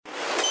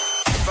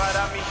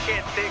Hola mi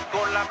gente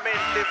con la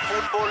mente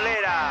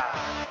futbolera,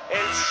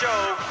 el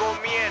show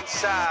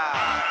comienza.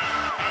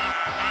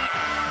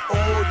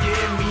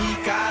 Oye mi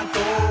canto,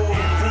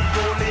 el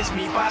fútbol es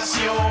mi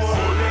pasión.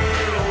 Ole,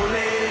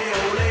 ole,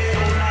 ole,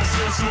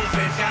 nació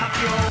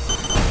supercampeón.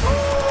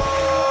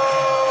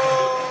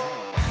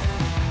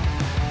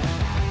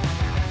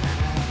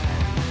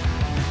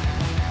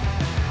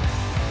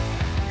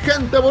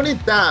 Gente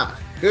bonita,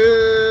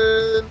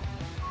 gente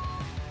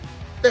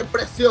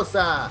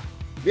preciosa,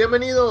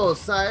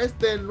 bienvenidos a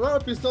este nuevo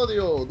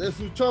episodio de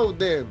su show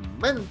de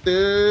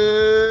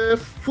Mente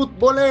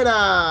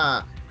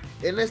Futbolera.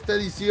 En esta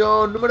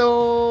edición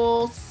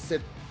número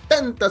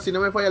 70, si no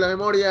me falla la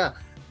memoria,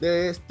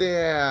 de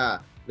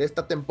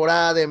esta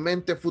temporada de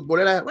Mente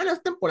Futbolera. Bueno,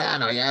 es temporada,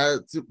 no,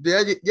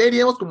 ya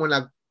iríamos como en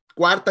la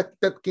cuarta,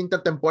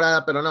 quinta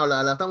temporada, pero no,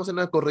 la estamos en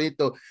un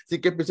corridito.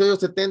 Así que episodio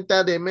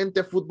 70 de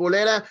Mente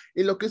Futbolera,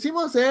 y lo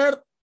quisimos hacer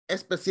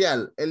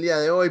especial el día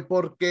de hoy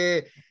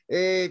porque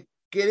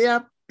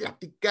quería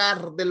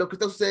platicar de lo que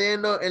está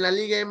sucediendo en la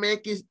Liga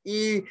MX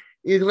y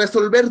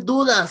resolver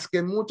dudas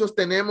que muchos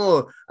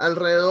tenemos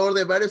alrededor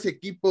de varios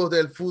equipos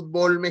del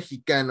fútbol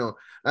mexicano.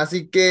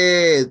 Así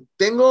que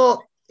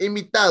tengo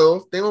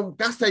invitados, tengo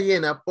casa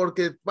llena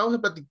porque vamos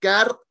a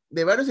platicar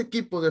de varios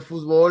equipos de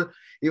fútbol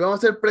y vamos a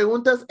hacer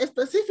preguntas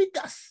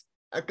específicas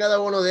a cada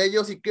uno de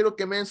ellos y quiero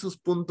que me den sus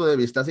puntos de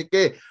vista. Así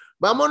que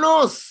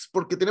vámonos,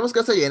 porque tenemos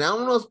casa llena,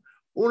 vámonos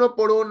uno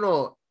por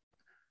uno.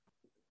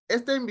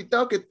 Este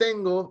invitado que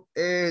tengo,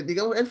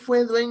 digamos, él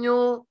fue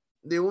dueño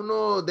de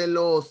uno de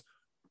los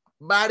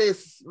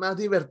bares más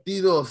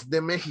divertidos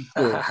de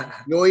México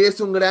y hoy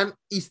es un gran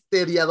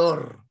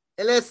historiador.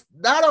 Él es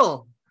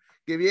Daro,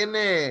 que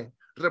viene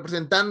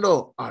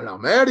representando a la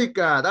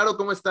América. Daro,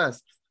 ¿cómo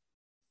estás?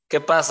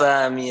 ¿Qué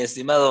pasa, mi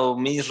estimado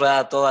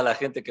Misra, toda la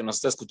gente que nos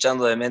está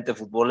escuchando de Mente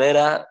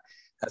Futbolera?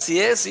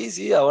 Así es,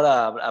 sí,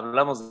 ahora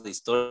hablamos de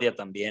historia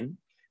también,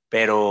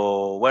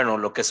 pero bueno,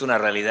 lo que es una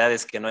realidad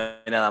es que no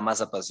hay nada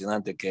más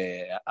apasionante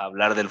que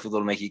hablar del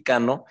fútbol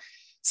mexicano.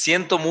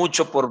 Siento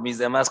mucho por mis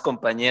demás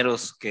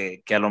compañeros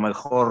que a lo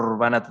mejor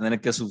van a tener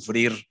que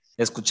sufrir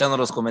escuchando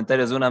los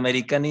comentarios de un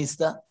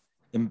americanista,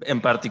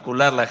 en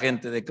particular la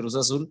gente de Cruz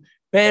Azul,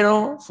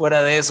 pero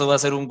fuera de eso va a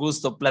ser un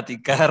gusto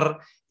platicar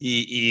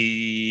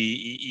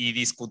y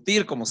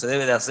discutir como se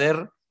debe de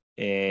hacer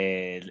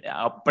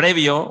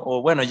previo,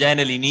 o bueno, ya en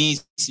el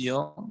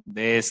inicio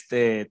de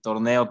este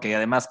torneo, que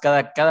además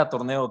cada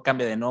torneo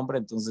cambia de nombre,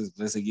 entonces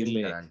puedes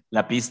seguirle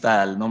la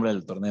pista al nombre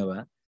del torneo,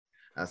 ¿verdad?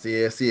 Así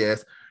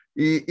es.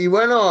 Y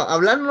bueno,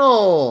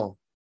 hablando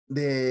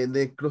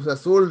de Cruz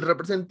Azul,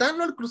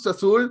 representando al Cruz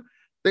Azul,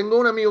 tengo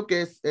un amigo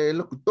que es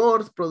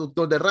locutor,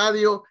 productor de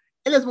radio.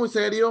 Él es muy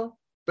serio,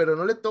 pero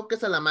no le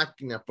toques a la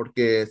máquina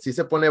porque sí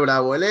se pone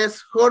bravo. Él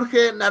es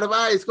Jorge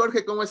Narváez.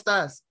 Jorge, ¿cómo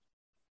estás?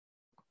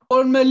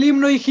 Ponme el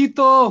himno,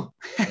 hijito.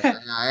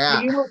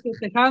 Ya.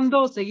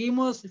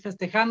 Seguimos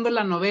festejando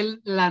la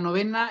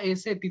novena,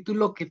 ese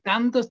título que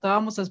tanto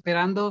estábamos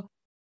esperando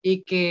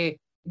y que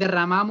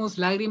derramamos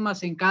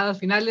lágrimas en cada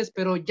finales,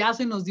 pero ya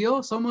se nos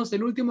dio. Somos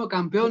el último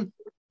campeón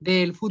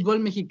del fútbol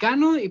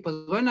mexicano y pues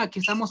bueno, aquí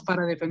estamos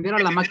para defender a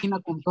la máquina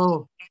con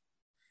todo.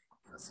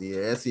 Así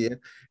es.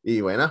 Y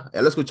bueno,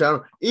 ya lo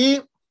escucharon.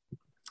 Y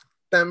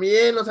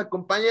también nos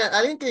acompaña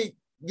alguien que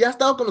ya ha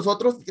estado con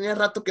nosotros, tenía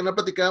rato que no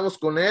platicábamos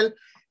con él.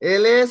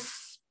 Él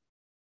es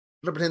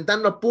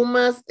representando a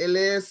Pumas, él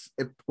es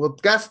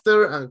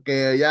podcaster,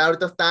 aunque ya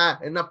ahorita está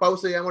en una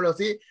pausa, digámoslo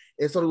así,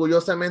 es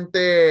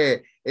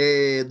orgullosamente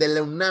de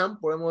la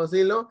UNAM, podemos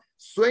decirlo.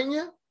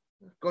 Sueña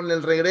con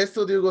el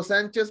regreso de Hugo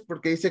Sánchez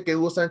porque dice que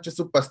Hugo Sánchez es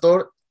su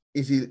pastor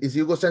y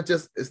si Hugo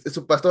Sánchez es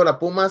su pastor a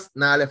Pumas,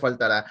 nada le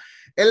faltará.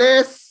 Él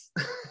es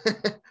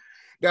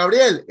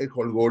Gabriel, el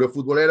Holgorio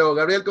futbolero.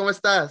 Gabriel, ¿cómo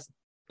estás?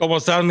 ¿Cómo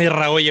estás, mi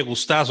Raúl? Oye,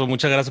 gustazo,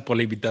 muchas gracias por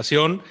la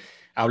invitación.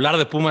 Hablar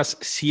de Pumas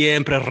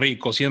siempre es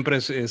rico, siempre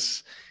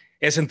es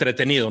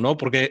entretenido, ¿no?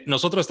 Porque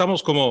nosotros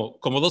estamos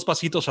como dos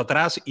pasitos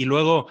atrás y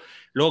luego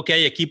que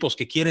hay equipos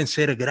que quieren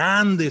ser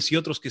grandes y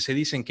otros que se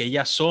dicen que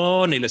ya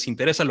son y les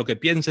interesa lo que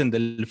piensen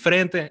del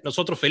frente.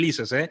 Nosotros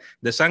felices,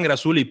 de sangre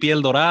azul y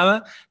piel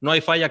dorada, no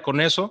hay falla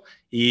con eso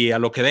y a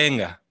lo que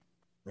venga.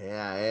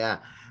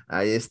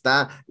 Ahí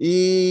está.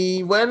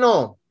 Y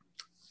bueno,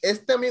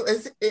 este amigo,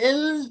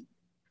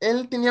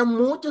 él tenía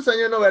muchos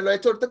años de no verlo. De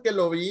hecho, ahorita que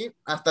lo vi,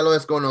 hasta lo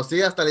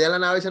desconocí, hasta ya la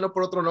nave diciendo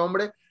por otro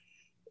nombre.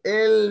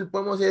 Él,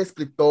 podemos decir,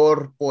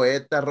 escritor,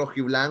 poeta,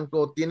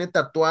 rojiblanco, tiene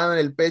tatuado en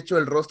el pecho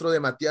el rostro de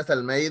Matías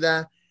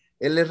Almeida.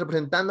 Él es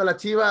representando a las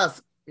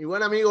Chivas. Mi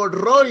buen amigo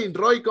Roy,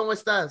 ¿cómo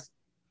estás?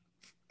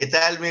 ¿Qué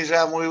tal,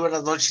 Misra? Muy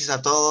buenas noches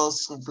a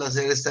todos. Un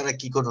placer estar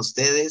aquí con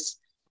ustedes.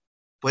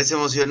 Pues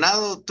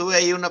emocionado, tuve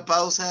ahí una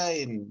pausa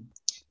en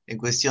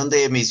cuestión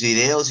de mis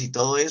videos y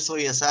todo eso,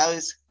 ya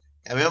sabes.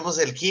 Cambiamos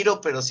el giro,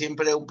 pero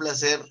siempre un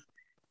placer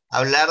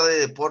hablar de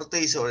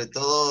deporte y sobre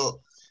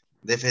todo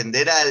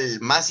defender al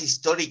más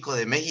histórico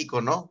de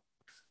México, ¿no?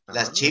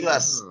 Las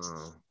Chivas.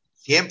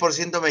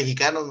 100%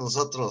 mexicanos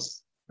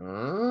nosotros.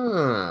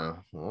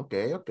 Ok,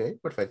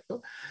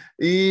 perfecto.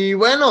 Y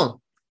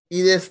bueno,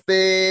 Y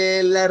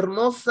desde la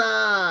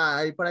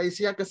hermosa y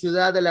paradisíaca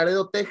ciudad de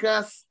Laredo,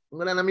 Texas, un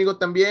gran amigo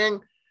también,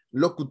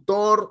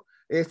 locutor,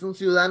 es un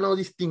ciudadano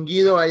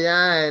distinguido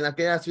allá en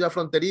aquella ciudad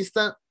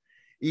fronteriza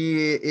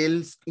y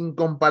él es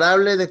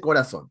incomparable de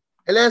corazón.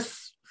 Él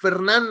es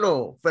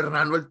Fernando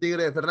el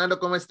Tigre. Fernando,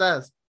 ¿cómo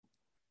estás?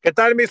 ¿Qué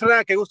tal,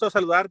 Misra? Qué gusto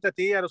saludarte a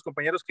ti, a los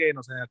compañeros que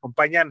nos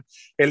acompañan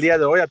el día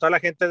de hoy, a toda la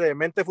gente de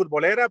Mente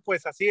Futbolera.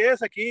 Pues así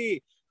es,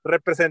 aquí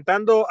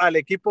representando al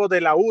equipo de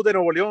la U de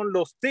Nuevo León,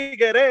 los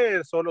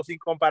Tigres, o los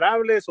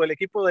incomparables, o el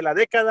equipo de la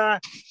década.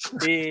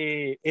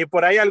 Y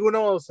por ahí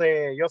algunos,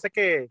 yo sé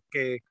que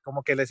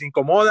como que les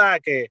incomoda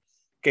que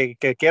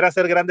quiera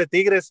ser grande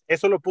Tigres.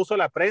 Eso lo puso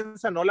la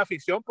prensa, no la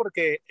afición,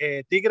 porque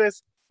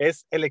Tigres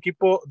es el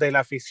equipo de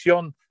la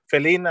afición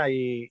felina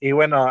y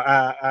bueno,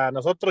 a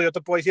nosotros, yo te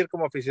puedo decir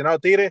como aficionado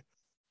Tigre,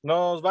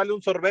 nos vale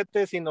un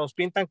sorbete si nos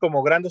pintan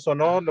como grandes o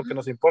no, lo que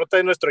nos importa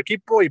es nuestro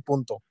equipo y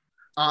punto.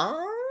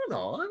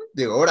 No,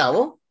 llegó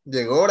bravo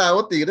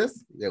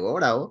Tigres, llegó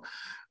bravo.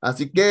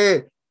 Así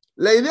que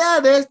la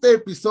idea de este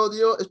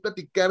episodio es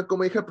platicar,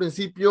 como dije al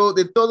principio,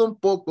 de todo un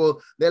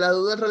poco, de las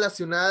dudas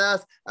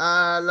relacionadas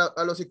a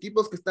los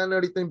equipos que están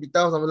ahorita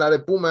invitados. Vamos a hablar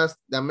de Pumas,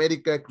 de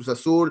América, de Cruz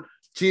Azul,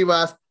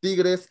 Chivas,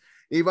 Tigres,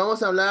 y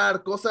vamos a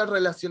hablar cosas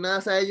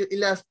relacionadas a ellos y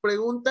las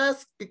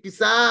preguntas que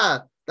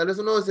quizá tal vez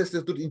uno desde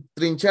su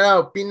trinchera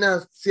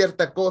opina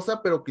cierta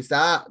cosa, pero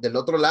quizá del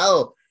otro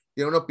lado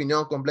tiene una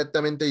opinión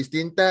completamente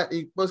distinta.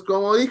 Y pues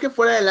como dije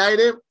fuera del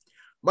aire,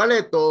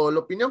 vale todo, la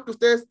opinión que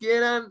ustedes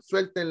quieran,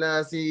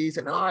 suéltenla. Si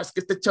dicen, no, es que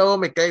este chavo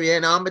me cae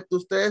bien, no, hombre,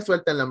 ustedes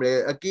suéltenla,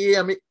 hombre. Aquí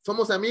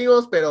somos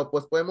amigos, pero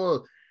pues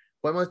podemos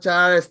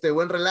echar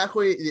buen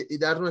relajo y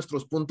dar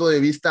nuestros puntos de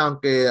vista,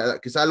 aunque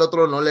quizá al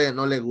otro no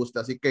le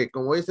gusta. Así que,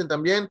 como dicen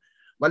también,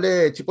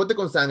 vale chipote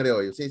con sangre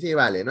hoy. Sí,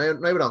 vale, no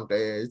hay bronca.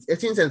 Es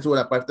sin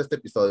censura aparte este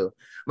episodio.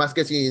 Más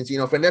que sin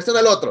ofenderse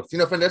al otro.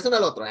 No,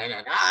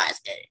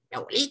 es que mi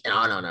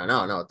abuelita,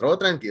 no, todo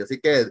tranquilo. Así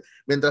que,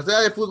 mientras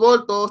sea de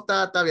fútbol, todo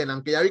está bien.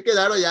 Aunque ya vi que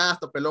Daro ya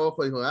hasta peló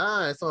ojo, dijo,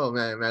 eso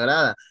me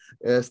agrada.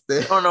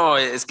 No,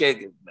 es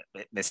que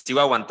me sigo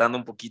aguantando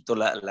un poquito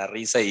la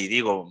risa y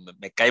digo,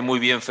 me cae muy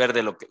bien Fer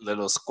de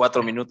los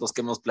 4 minutos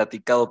que hemos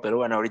platicado, pero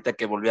bueno, ahorita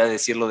que volví a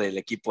decir lo del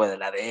equipo de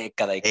la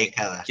década y que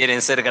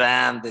quieren ser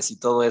grandes y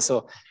todo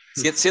eso,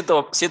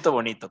 siento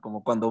bonito,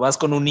 como cuando vas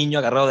con un niño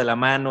agarrado de la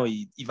mano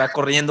y va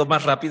corriendo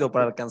más rápido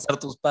para alcanzar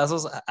tus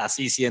pasos,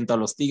 así siento a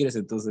los Tigres,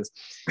 entonces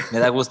me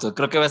da gusto.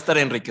 Creo que va a estar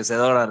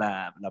enriquecedora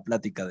la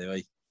plática de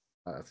hoy.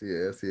 Así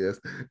es.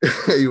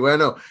 Y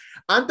bueno,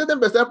 antes de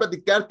empezar a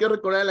platicar, quiero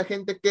recordar a la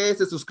gente que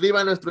se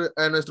suscriba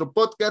a nuestro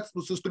podcast.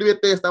 Pues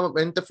suscríbete, estamos en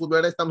Mente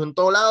Futbolera, estamos en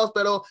todos lados,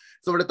 pero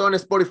sobre todo en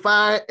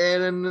Spotify,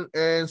 en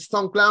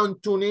SoundCloud,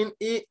 TuneIn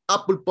y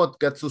Apple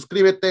Podcast.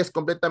 Suscríbete, es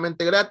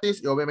completamente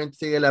gratis y obviamente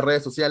sigue las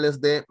redes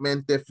sociales de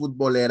Mente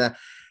Futbolera.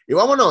 Y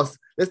vámonos,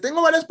 les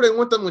tengo varias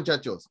preguntas,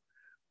 muchachos,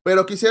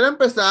 pero quisiera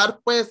empezar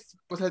pues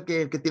el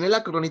que tiene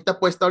la coronita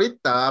puesta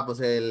ahorita,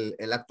 pues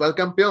el actual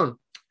campeón.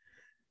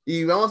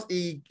 Y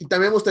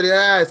también me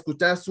gustaría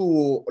escuchar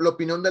la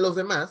opinión de los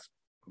demás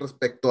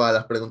respecto a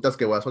las preguntas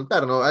que voy a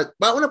soltar, ¿no?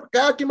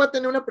 Cada quien va a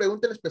tener una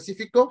pregunta en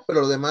específico,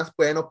 pero los demás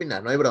pueden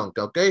opinar, no hay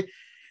bronca, ¿ok?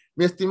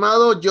 Mi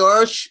estimado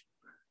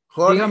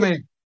Jorge,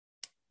 dígame.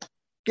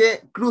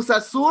 ¿Que Cruz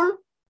Azul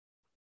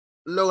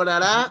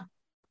logrará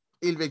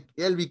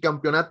el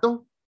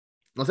bicampeonato?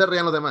 No se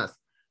rían los demás.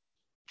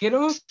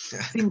 Creo,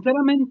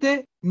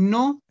 sinceramente,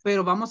 no,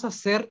 pero vamos a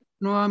ser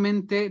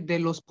nuevamente de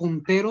los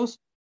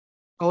punteros.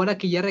 Ahora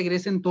que ya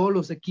regresen todos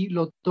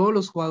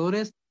los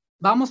jugadores,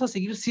 vamos a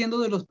seguir siendo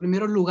de los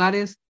primeros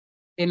lugares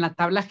en la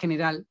tabla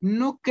general.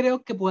 No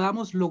creo que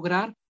podamos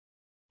lograr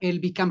el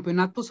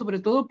bicampeonato, sobre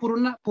todo por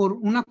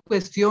una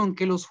cuestión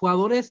que los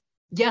jugadores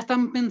ya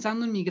están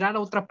pensando en migrar a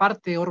otra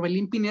parte.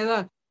 Orbelín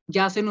Pineda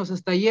ya se nos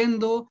está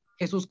yendo,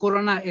 Jesús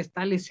Corona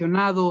está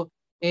lesionado,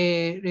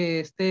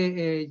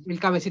 el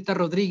Cabecita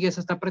Rodríguez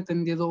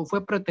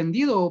fue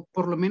pretendido,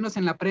 por lo menos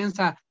en la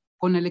prensa,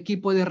 con el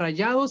equipo de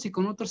Rayados y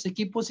con otros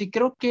equipos, y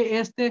creo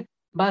que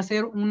va a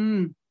ser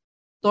un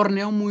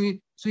torneo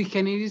muy sui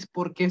generis,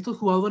 porque estos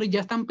jugadores ya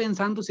están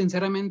pensando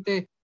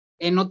sinceramente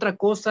en otra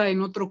cosa,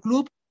 en otro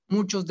club.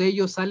 Muchos de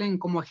ellos salen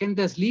como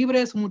agentes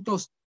libres,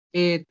 muchos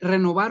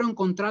renovaron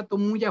contrato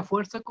muy a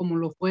fuerza, como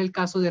lo fue el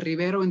caso de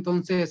Rivero.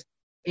 Entonces,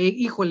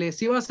 híjole,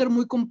 sí va a ser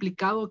muy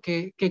complicado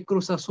que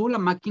Cruz Azul, la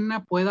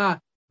máquina,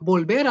 pueda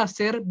volver a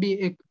ser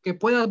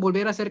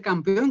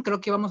campeón.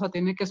 Creo que vamos a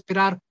tener que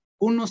esperar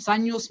unos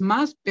años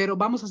más, pero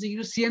vamos a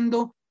seguir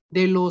siendo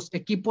de los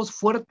equipos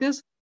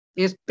fuertes.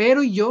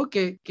 Espero yo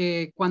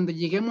que cuando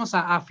lleguemos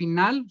a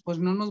final, pues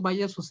no nos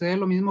vaya a suceder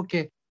lo mismo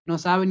que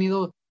nos ha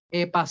venido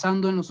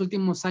pasando en los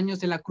últimos años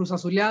de la Cruz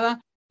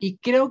Azuleada. Y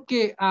creo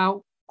que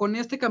con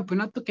este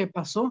campeonato que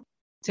pasó,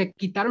 se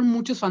quitaron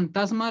muchos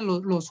fantasmas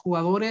los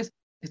jugadores.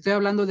 Estoy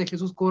hablando de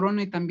Jesús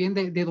Corona y también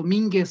de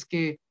Domínguez,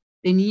 que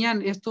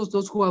tenían estos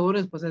dos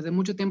jugadores pues desde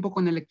mucho tiempo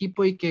con el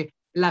equipo, y que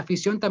la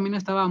afición también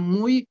estaba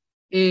muy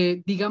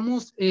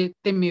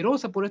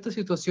temerosa por esta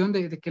situación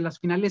de que las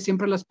finales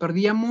siempre las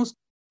perdíamos.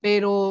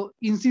 pero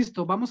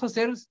insisto, vamos a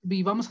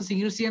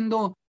seguir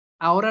siendo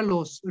ahora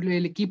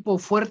el equipo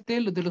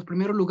fuerte de los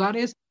primeros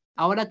lugares,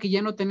 ahora que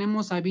ya no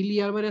tenemos a Billy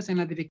Álvarez en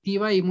la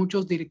directiva y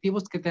muchos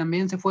directivos que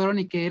también se fueron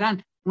y que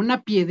eran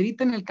una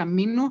piedrita en el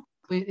camino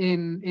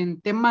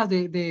en temas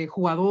de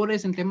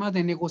jugadores, en temas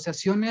de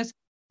negociaciones.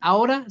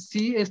 Ahora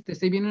sí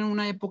se viene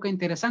una época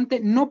interesante,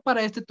 no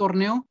para este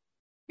torneo,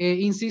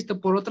 insisto,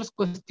 por otras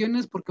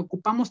cuestiones, porque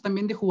ocupamos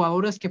también de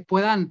jugadores que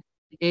puedan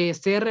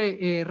ser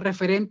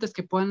referentes,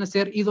 que puedan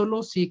ser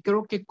ídolos, y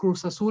creo que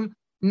Cruz Azul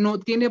no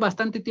tiene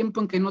bastante tiempo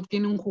en que no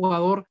tiene un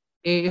jugador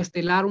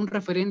estelar, un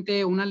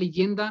referente, una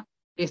leyenda.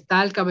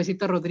 Está el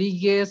Cabecita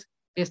Rodríguez,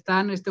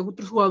 están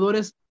otros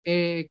jugadores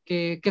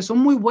que son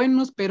muy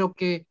buenos, pero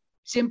que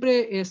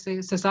siempre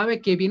se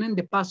sabe que vienen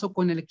de paso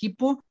con el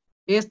equipo.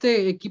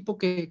 Este equipo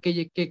que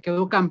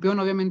quedó campeón,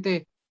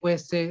 obviamente,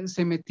 pues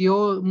se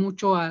metió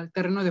mucho al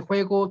terreno de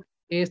juego,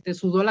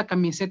 sudó la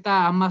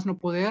camiseta a más no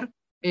poder.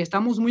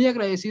 Estamos muy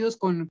agradecidos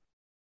con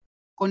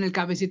el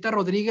Cabecita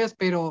Rodríguez,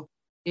 pero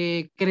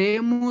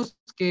creemos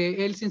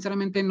que él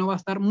sinceramente no va a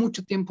estar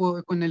mucho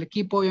tiempo con el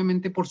equipo,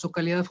 obviamente por su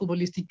calidad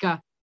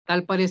futbolística,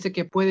 tal parece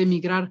que puede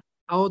migrar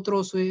a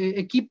otros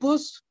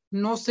equipos.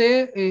 No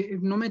sé,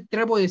 no me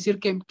atrevo a decir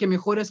que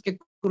mejores que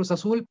Cruz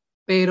Azul,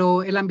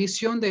 pero la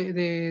ambición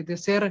de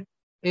ser,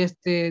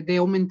 de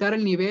aumentar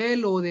el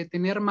nivel o de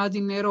tener más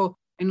dinero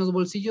en los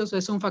bolsillos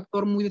es un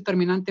factor muy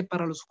determinante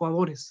para los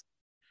jugadores.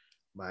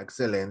 Va,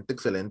 excelente,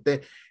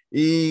 excelente.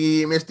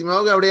 Y mi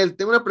estimado Gabriel,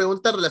 tengo una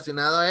pregunta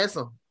relacionada a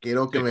eso.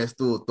 Quiero que me des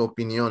tu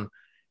opinión.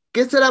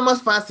 ¿Qué será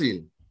más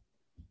fácil?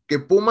 ¿Que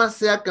Pumas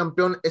sea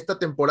campeón esta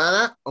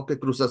temporada o que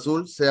Cruz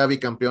Azul sea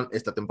bicampeón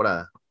esta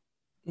temporada?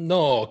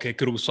 No, que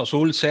Cruz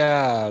Azul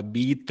sea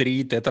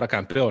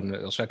tetracampeón.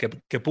 O sea,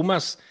 que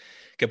Pumas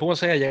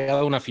haya llegado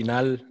a una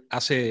final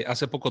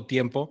hace poco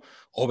tiempo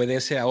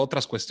obedece a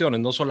otras cuestiones,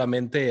 no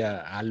solamente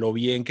a lo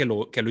bien que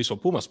lo hizo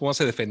Pumas. Pumas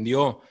se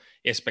defendió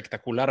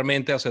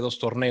espectacularmente hace 2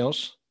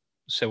 torneos,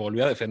 se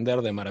volvió a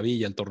defender de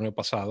maravilla el torneo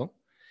pasado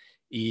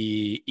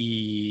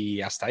y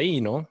hasta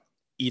ahí, ¿no?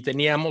 Y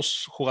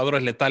teníamos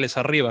jugadores letales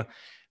arriba,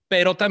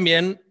 pero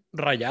también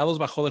Rayados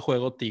bajó de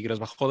juego, Tigres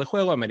bajó de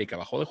juego, América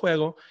bajó de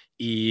juego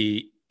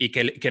y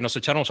que nos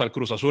echáramos al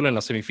Cruz Azul en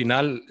la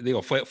semifinal,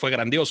 digo, fue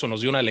grandioso,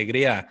 nos dio una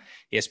alegría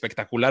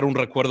espectacular, un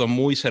recuerdo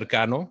muy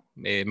cercano,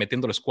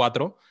 metiéndoles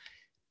 4,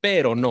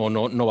 pero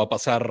no va a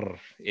pasar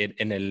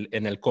en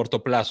el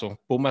corto plazo.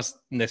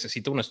 Pumas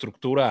necesita una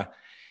estructura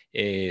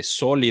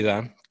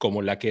sólida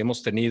como la que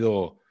hemos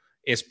tenido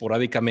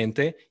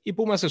esporádicamente, y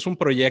Pumas es un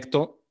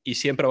proyecto y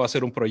siempre va a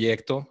ser un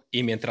proyecto,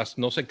 y mientras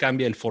no se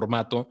cambie el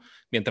formato,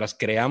 mientras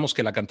creamos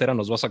que la cantera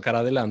nos va a sacar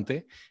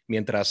adelante,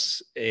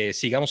 mientras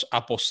sigamos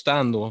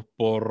apostando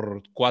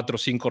por 4 o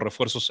 5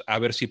 refuerzos a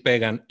ver si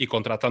pegan y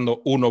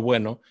contratando uno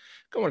bueno,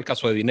 como el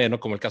caso de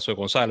Dineno, como el caso de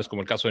González,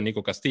 como el caso de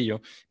Nico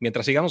Castillo,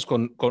 mientras sigamos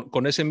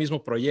con ese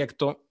mismo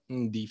proyecto,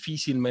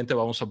 difícilmente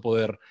vamos a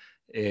poder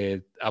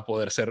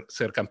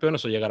ser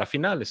campeones o llegar a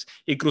finales.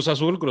 Y Cruz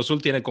Azul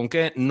tiene con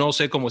qué. No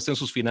sé cómo estén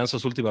sus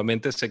finanzas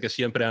últimamente, sé que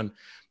siempre han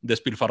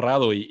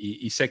despilfarrado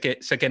y sé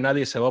que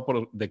nadie se va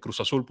de Cruz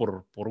Azul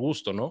por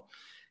gusto, ¿no?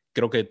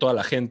 Creo que toda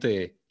la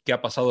gente que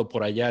ha pasado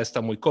por allá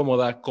está muy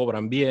cómoda,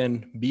 cobran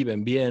bien,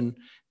 viven bien,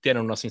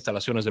 tienen unas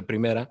instalaciones de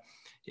primera.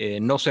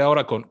 No sé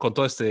ahora con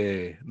todo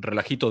este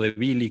relajito de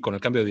Billy, con el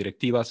cambio de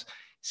directivas,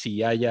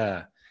 si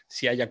haya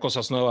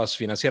cosas nuevas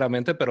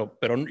financieramente, pero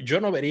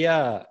yo no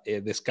vería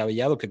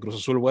descabellado que Cruz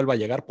Azul vuelva a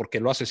llegar, porque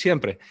lo hace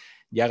siempre.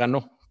 Ya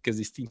ganó, que es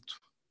distinto.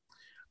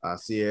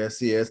 Así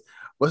es.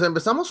 Pues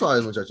empezamos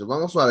suaves, muchachos,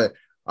 vamos suave.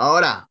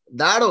 Ahora,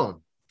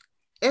 Daro,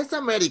 ¿es el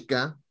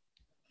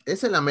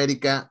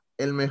América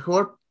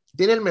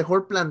tiene el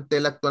mejor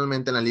plantel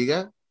actualmente en la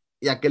liga?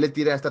 ¿Y a qué le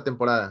tira esta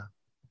temporada?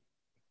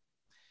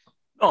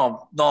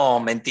 No,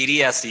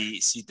 mentiría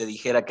si te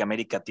dijera que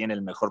América tiene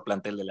el mejor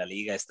plantel de la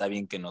liga. Está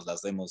bien que nos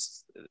las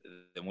demos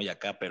de muy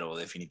acá, pero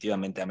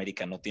definitivamente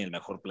América no tiene el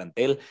mejor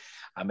plantel.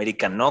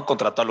 América no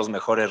contrató a los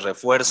mejores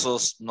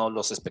refuerzos, no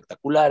los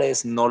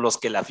espectaculares, no los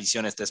que la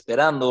afición está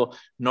esperando,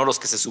 no los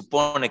que se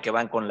supone que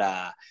van con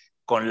la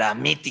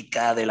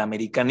mítica del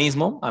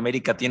americanismo.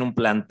 América tiene un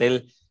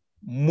plantel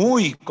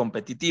muy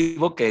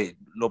competitivo que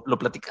lo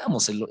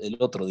platicamos el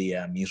otro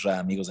día, Misra,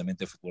 amigos de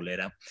Mente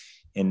Futbolera,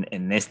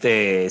 en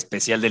este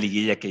especial de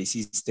liguilla que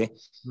hiciste.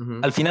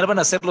 Al final van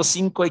a ser los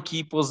 5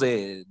 equipos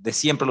de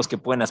siempre los que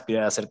pueden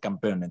aspirar a ser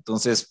campeón.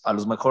 Entonces, a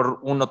lo mejor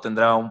uno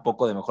tendrá un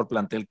poco de mejor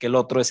plantel que el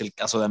otro. Es el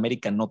caso de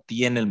América, no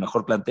tiene el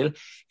mejor plantel.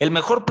 El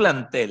mejor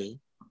plantel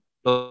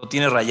lo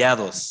tiene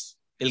Rayados,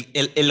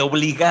 el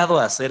obligado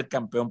a ser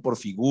campeón por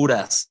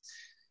figuras,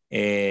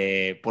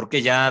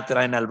 porque ya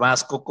traen al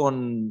Vasco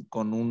con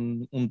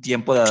un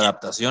tiempo de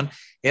adaptación.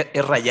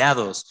 Es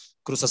Rayados.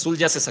 Cruz Azul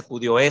ya se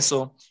sacudió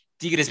eso.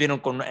 Tigres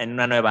vieron en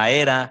una nueva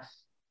era.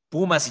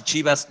 Pumas y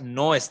Chivas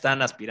no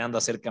están aspirando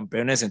a ser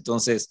campeones,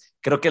 entonces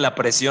creo que la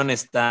presión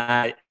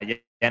está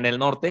allá en el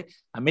norte.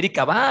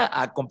 América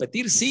va a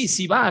competir,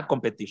 sí va a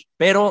competir,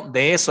 pero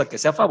de eso a que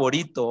sea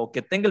favorito o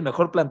que tenga el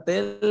mejor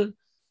plantel,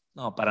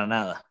 no, para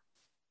nada.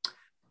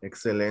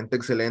 Excelente,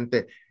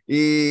 excelente.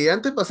 Y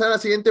antes de pasar a la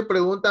siguiente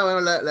pregunta, bueno,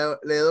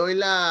 le doy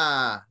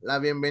la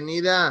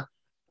bienvenida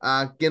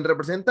a quien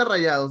representa a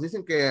Rayados.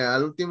 Dicen que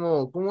al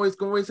último, cómo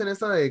dicen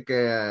esta de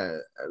que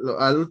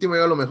al último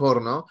llega lo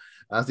mejor, ¿no?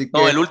 Así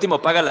No, que, el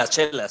último paga las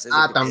chelas. Es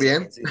lo que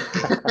también. quiere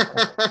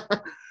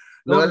decir.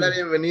 Le doy la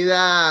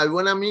bienvenida al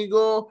buen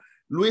amigo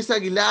Luis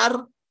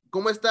Aguilar.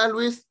 ¿Cómo estás,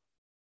 Luis?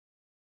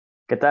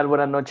 ¿Qué tal?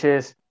 Buenas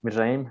noches,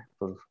 Misraim.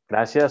 Pues,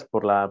 gracias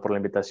por la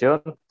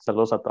invitación.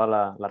 Saludos a toda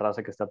la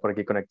raza que está por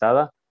aquí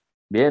conectada.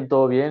 Bien,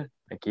 todo bien.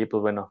 Aquí, pues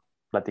bueno,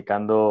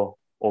 platicando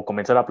o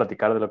comenzar a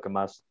platicar de lo que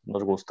más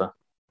nos gusta.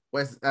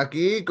 Pues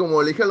aquí,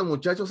 como le dije a los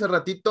muchachos hace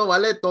ratito,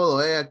 vale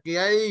todo, ¿eh? Aquí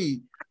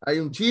hay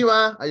un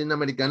Chiva, hay un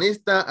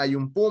americanista, hay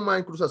un Puma,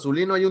 hay un Cruz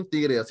Azulino, hay un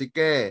Tigre, así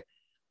que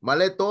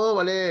vale todo,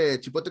 vale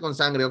chipote con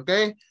sangre, ¿ok?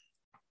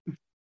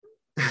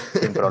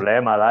 Sin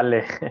problema,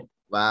 dale.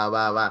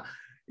 Va.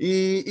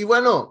 Y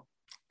bueno,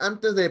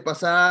 antes de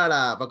pasar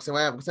para que se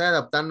vaya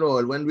adaptando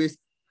el buen Luis,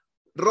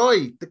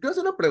 Roy, te quiero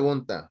hacer una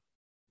pregunta.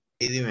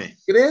 Sí, dime.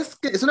 ¿Crees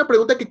que es una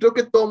pregunta que creo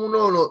que todo el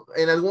mundo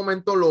en algún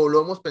momento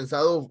lo hemos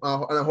pensado,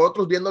 a lo mejor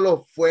otros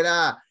viéndolo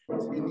fuera,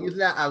 sin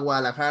irle a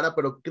Guadalajara,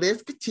 pero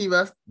 ¿crees que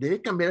Chivas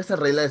debe cambiar esa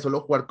regla de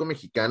solo jugar con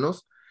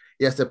mexicanos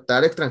y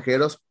aceptar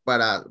extranjeros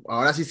para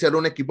ahora sí ser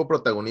un equipo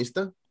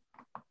protagonista?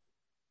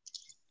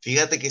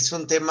 Fíjate que es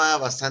un tema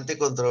bastante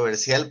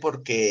controversial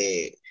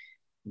porque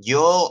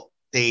yo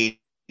te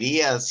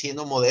diría,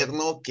 siendo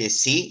moderno, que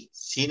sí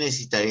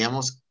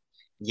necesitaríamos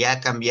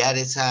ya cambiar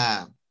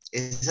esa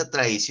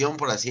tradición,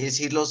 por así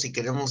decirlo, si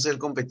queremos ser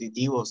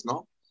competitivos,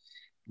 ¿no?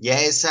 Ya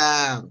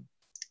esa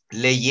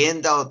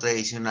leyenda o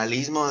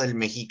tradicionalismo del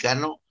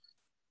mexicano,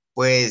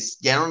 pues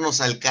ya no nos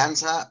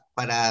alcanza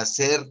para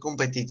ser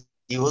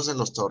competitivos en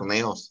los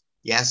torneos.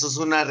 Ya eso es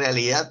una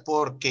realidad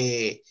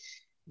porque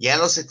ya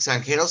los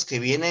extranjeros que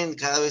vienen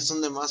cada vez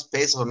son de más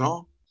peso,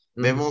 ¿no?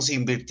 Vemos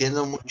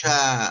invirtiendo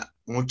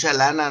mucha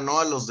lana, ¿no?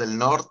 A los del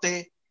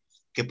norte,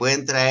 que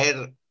pueden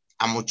traer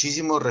a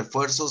muchísimos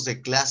refuerzos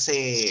de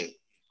clase,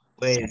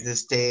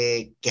 pues,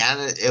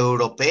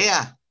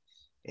 europea.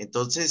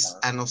 Entonces,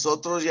 a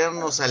nosotros ya no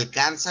nos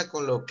alcanza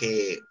con lo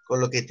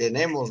que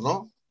tenemos,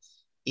 ¿no?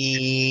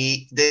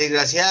 Y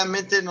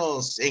desgraciadamente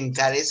nos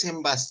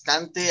encarecen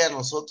bastante a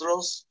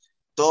nosotros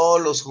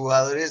todos los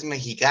jugadores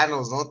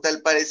mexicanos, ¿no?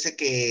 Tal parece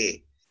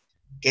que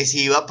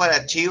si va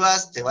para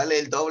Chivas te vale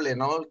el doble,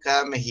 ¿no?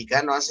 Cada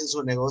mexicano hace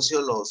su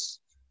negocio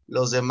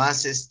los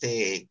demás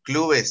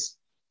clubes.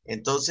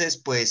 Entonces,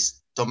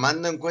 pues,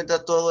 tomando en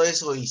cuenta todo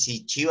eso y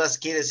si Chivas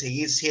quiere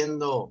seguir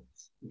siendo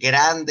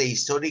grande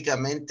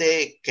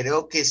históricamente,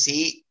 creo que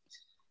sí,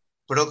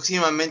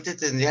 próximamente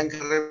tendrían que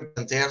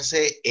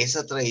replantearse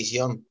esa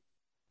tradición.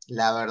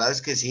 La verdad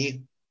es que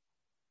sí.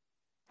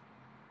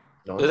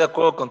 Estoy de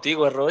acuerdo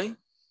contigo, Roy.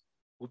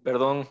 Uy,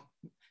 perdón,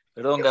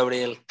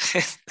 Gabriel.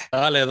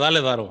 Dale,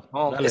 Daro.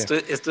 No, dale.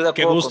 estoy de acuerdo.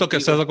 Qué gusto contigo. que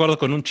estés de acuerdo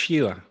con un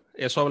Chiva.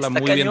 Eso habla Está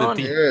muy cañón.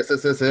 bien de ti.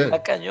 Sí.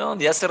 Está cañón.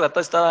 Y hace rato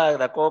estaba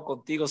de acuerdo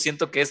contigo.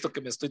 Siento que esto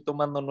que me estoy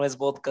tomando no es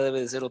vodka, debe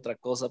de ser otra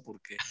cosa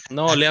porque...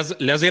 No, le has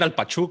de ir al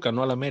Pachuca,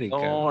 no al América.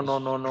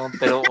 No,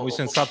 pero... Muy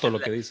sensato lo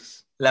que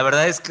dices. La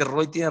verdad es que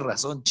Roy tiene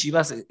razón.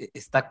 Chivas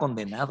está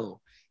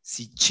condenado.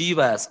 Si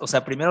Chivas, o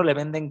sea, primero le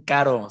venden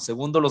caro,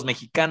 segundo los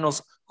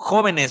mexicanos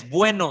jóvenes,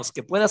 buenos,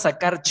 que pueda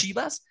sacar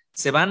Chivas,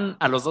 se van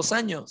a los 2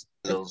 años.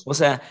 O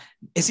sea,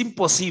 es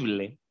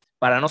imposible,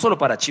 no solo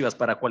para Chivas,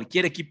 para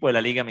cualquier equipo de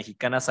la Liga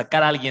Mexicana,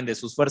 sacar a alguien de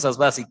sus fuerzas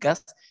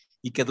básicas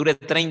y que dure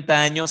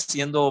 30 años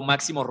siendo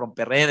máximo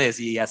romperredes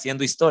y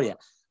haciendo historia.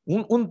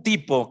 Un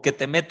tipo que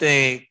te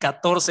mete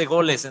 14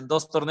 goles en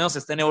 2 torneos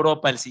está en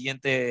Europa el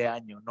siguiente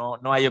año,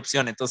 no hay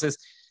opción. Entonces,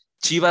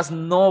 Chivas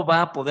no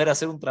va a poder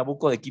hacer un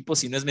trabuco de equipo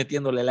si no es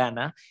metiéndole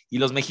lana, y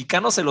los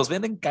mexicanos se los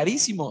venden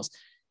carísimos.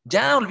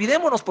 Ya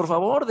olvidémonos, por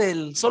favor,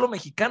 del solo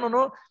mexicano,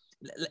 ¿no?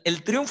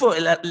 El triunfo,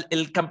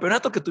 el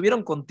campeonato que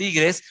tuvieron con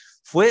Tigres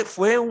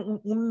fue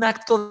un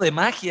acto de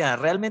magia.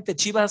 Realmente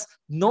Chivas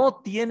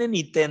no tiene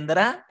ni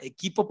tendrá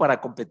equipo para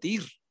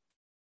competir.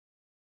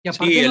 Y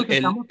aparte Sí, nos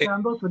estamos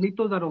quedando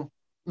solitos, Daro.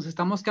 Nos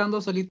estamos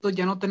quedando solitos,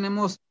 ya no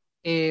tenemos,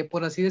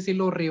 por así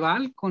decirlo,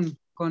 rival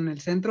con el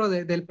centro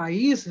del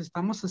país.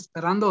 Estamos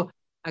esperando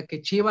a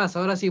que Chivas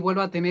ahora sí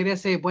vuelva a tener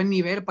ese buen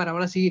nivel para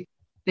ahora sí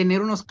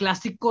tener unos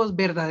clásicos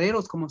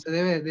verdaderos como se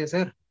debe de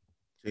ser.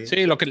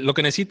 Sí, lo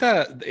que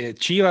necesita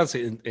Chivas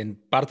en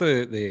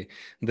parte de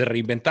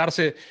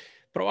reinventarse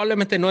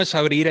probablemente no es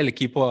abrir el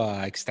equipo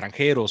a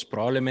extranjeros,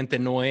 probablemente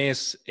no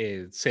es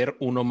ser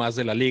uno más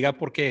de la liga,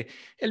 porque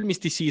el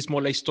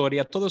misticismo, la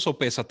historia, todo eso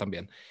pesa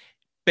también.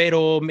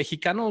 Pero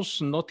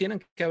mexicanos no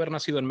tienen que haber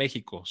nacido en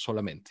México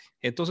solamente.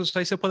 Entonces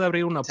ahí se puede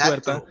abrir una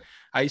puerta,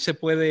 ahí se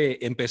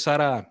puede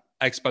empezar a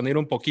expandir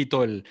un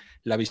poquito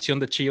la visión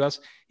de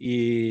Chivas,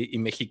 y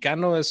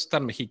mexicano es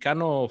tan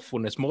mexicano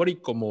Funes Mori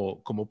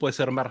como puede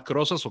ser Marc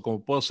Rosas o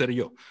como puedo ser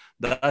yo.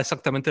 Da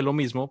exactamente lo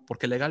mismo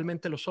porque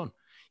legalmente lo son.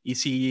 Y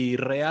si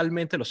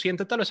realmente lo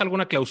sienten, tal vez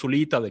alguna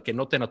clausulita de que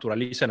no te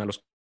naturalicen a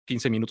los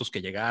 15 minutos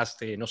que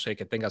llegaste, no sé,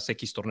 que tengas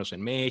X torneos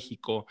en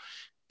México,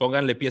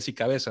 pónganle pies y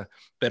cabeza,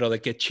 pero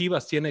de que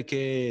Chivas tiene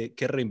que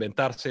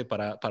reinventarse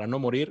para no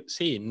morir,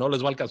 sí, no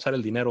les va a alcanzar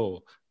el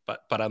dinero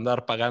para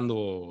andar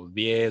pagando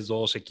 10,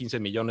 12, 15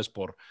 millones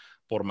por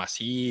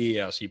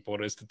Macías y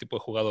por este tipo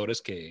de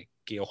jugadores que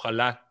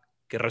ojalá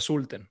que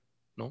resulten,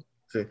 ¿no?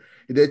 Sí,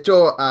 y de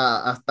hecho,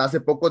 hasta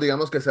hace poco,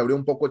 digamos que se abrió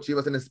un poco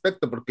Chivas en ese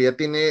aspecto, porque ya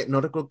tiene,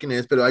 no recuerdo quién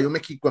es, pero hay un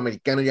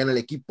mexicoamericano ya en el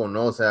equipo,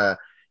 ¿no? O sea,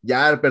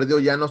 ya perdió,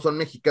 ya no son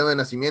mexicanos de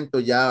nacimiento,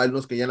 ya hay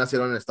unos que ya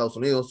nacieron en Estados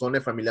Unidos, son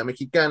de familia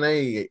mexicana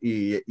y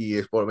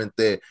es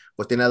probablemente,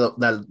 pues tiene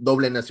la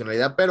doble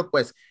nacionalidad, pero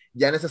pues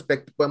ya en ese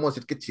aspecto podemos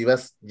decir que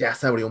Chivas ya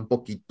se abrió un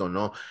poquito,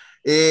 ¿no?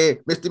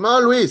 Mi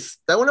estimado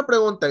Luis, te hago una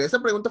pregunta,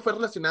 esa pregunta fue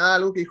relacionada a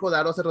algo que dijo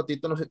Daro hace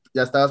ratito, no sé,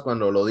 ya estabas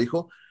cuando lo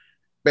dijo,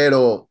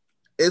 pero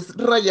 ¿es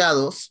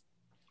Rayados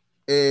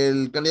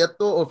el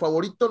candidato o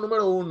favorito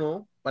número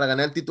uno para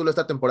ganar el título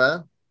esta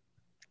temporada?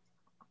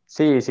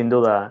 Sí, sin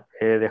duda.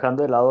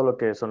 Dejando de lado lo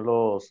que son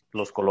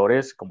los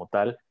colores como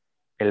tal,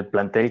 el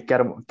plantel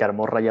que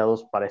armó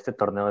Rayados para este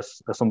torneo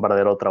es un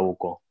verdadero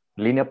trabuco.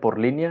 Línea por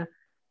línea,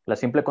 la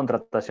simple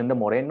contratación de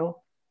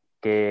Moreno,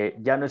 que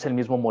ya no es el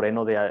mismo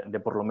Moreno de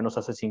por lo menos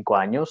hace 5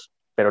 años,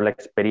 pero la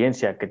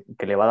experiencia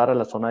que le va a dar a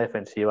la zona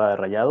defensiva de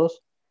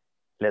Rayados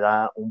le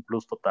da un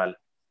plus total.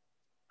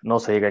 No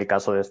se diga el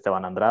caso de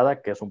Esteban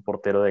Andrada, que es un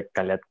portero de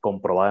calidad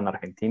comprobada en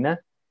Argentina.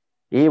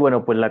 Y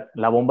bueno, pues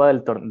la bomba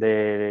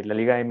de la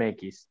Liga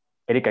MX,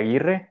 Eric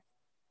Aguirre,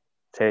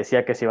 se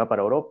decía que se iba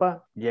para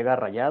Europa, llega a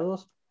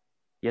Rayados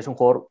y es un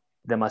jugador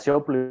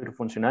demasiado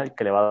plurifuncional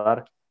que le va a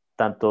dar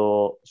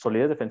tanto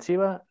solidez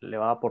defensiva, le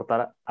va a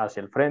aportar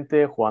hacia el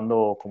frente,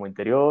 jugando como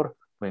interior,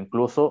 o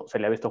incluso se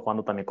le ha visto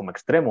jugando también como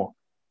extremo.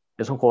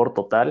 Es un jugador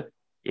total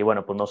y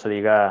bueno, pues no se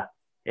diga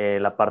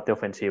la parte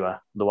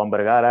ofensiva. Duván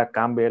Vergara,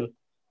 Campbell.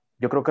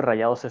 Yo creo que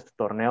Rayados este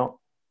torneo,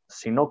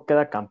 si no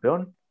queda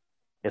campeón,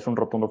 es un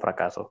rotundo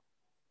fracaso.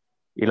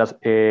 Y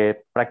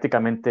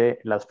prácticamente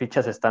las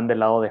fichas están del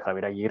lado de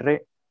Javier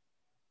Aguirre.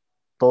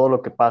 Todo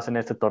lo que pase en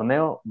este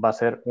torneo va a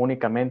ser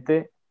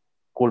únicamente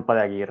culpa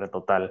de Aguirre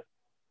total.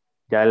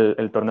 Ya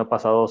el torneo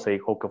pasado se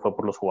dijo que fue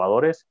por los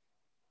jugadores,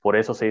 por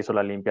eso se hizo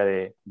la limpia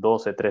de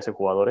 12, 13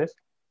 jugadores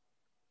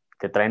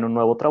que traen un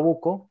nuevo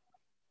trabuco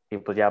y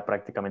pues ya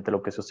prácticamente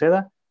lo que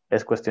suceda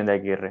es cuestión de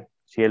Aguirre.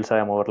 Si él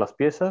sabe mover las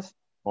piezas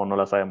o no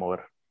las sabe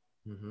mover.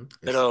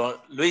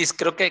 Pero Luis,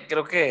 creo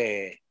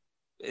que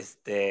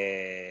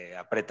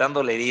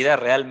apretando la herida,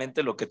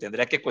 realmente lo que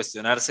tendría que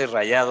cuestionarse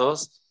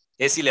Rayados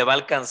es si le va a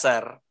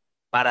alcanzar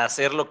para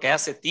hacer lo que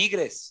hace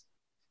Tigres.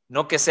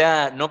 No que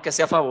sea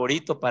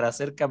favorito para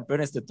ser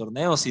campeón este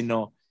torneo,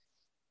 sino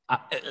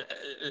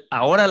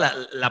ahora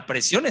la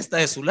presión está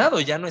de su lado,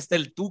 ya no está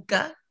el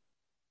Tuca,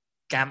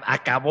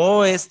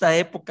 acabó esta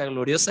época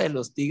gloriosa de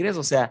los Tigres,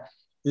 o sea,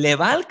 le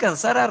va a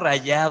alcanzar a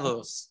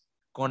Rayados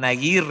con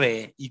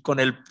Aguirre y con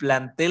el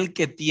plantel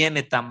que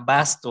tiene tan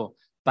vasto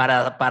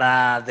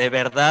para de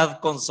verdad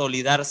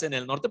consolidarse en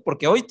el norte,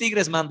 porque hoy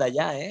Tigres manda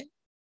ya, ¿eh?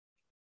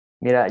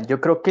 Mira, yo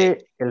creo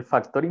que el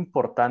factor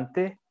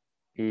importante,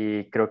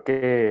 y creo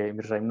que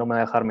Misraim no me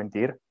va a dejar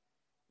mentir,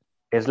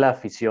 es la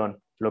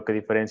afición, lo que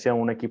diferencia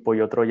un equipo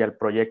y otro y el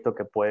proyecto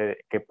que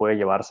puede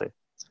llevarse.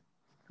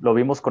 Lo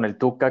vimos con el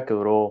Tuca, que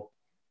duró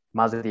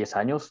más de 10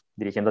 años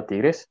dirigiendo a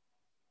Tigres,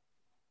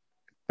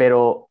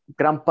 pero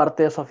gran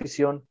parte de su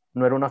afición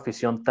no era una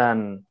afición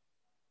tan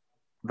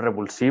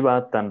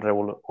revulsiva,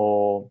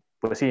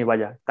 pues sí,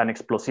 vaya, tan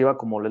explosiva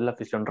como lo es la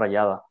afición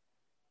rayada.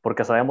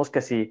 Porque sabemos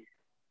que si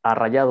a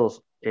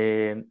Rayados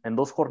en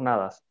 2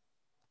 jornadas,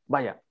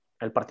 vaya,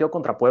 el partido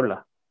contra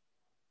Puebla,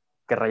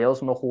 que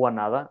Rayados no jugó a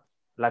nada,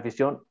 la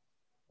afición,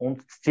 un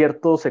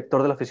cierto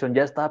sector de la afición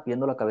ya estaba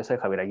pidiendo la cabeza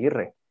de Javier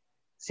Aguirre,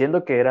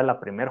 siendo que era la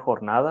primera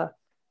jornada,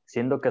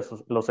 siendo que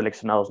los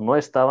seleccionados no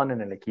estaban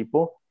en el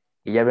equipo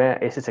y ya había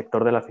ese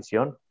sector de la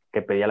afición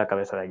que pedía la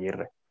cabeza de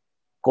Aguirre.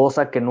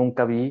 Cosa que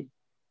nunca vi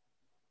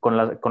con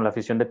la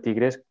afición de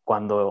Tigres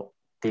cuando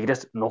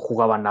Tigres no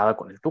jugaba nada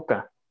con el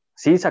Tuca.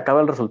 Sí,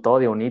 sacaba el resultado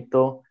de un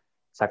hito,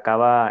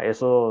 sacaba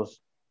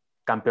esos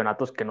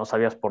campeonatos que no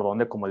sabías por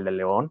dónde, como el de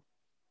León,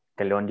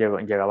 que León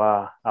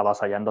llegaba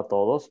avasallando a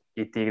todos,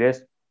 y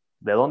Tigres,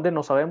 de dónde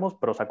no sabemos,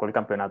 pero sacó el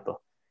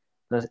campeonato.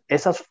 Entonces,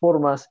 esas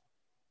formas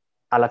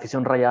a la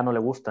afición rayada no le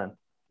gustan.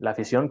 La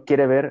afición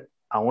quiere ver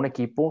a un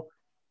equipo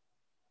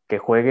que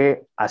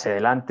juegue hacia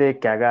adelante,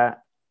 que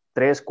haga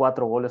 3,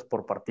 4 goles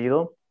por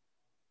partido,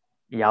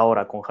 y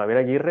ahora con Javier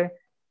Aguirre,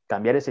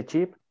 cambiar ese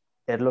chip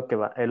es lo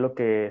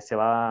que se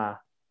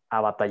va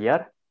a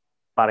batallar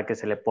para que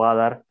se le pueda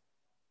dar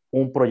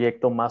un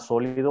proyecto más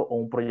sólido o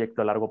un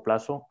proyecto a largo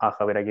plazo a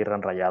Javier Aguirre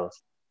en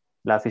Rayados.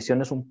 La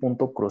afición es un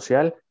punto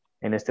crucial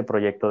en este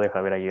proyecto de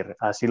Javier Aguirre.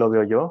 Así lo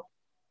veo yo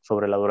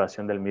sobre la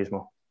duración del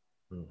mismo.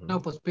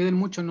 No, pues piden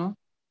mucho, ¿no?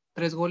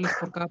 3 goles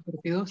por cada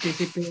partido. Sí,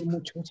 piden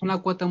mucho. Es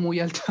una cuota muy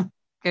alta,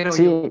 creo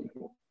yo.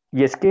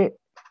 Y es que,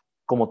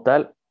 como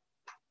tal,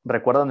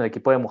 ¿recuerdan el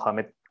equipo de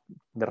Mohamed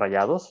de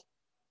Rayados?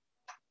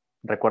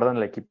 ¿Recuerdan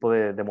el equipo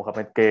de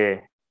Mohamed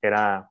que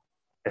era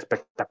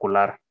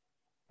espectacular?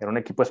 Era un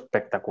equipo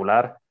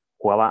espectacular,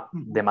 jugaba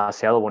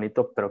demasiado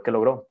bonito, pero ¿qué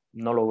logró?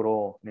 No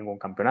logró ningún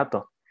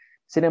campeonato.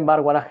 Sin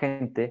embargo, a la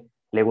gente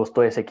le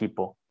gustó ese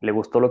equipo, le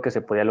gustó lo que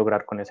se podía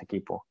lograr con ese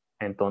equipo.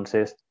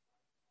 Entonces,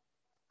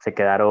 se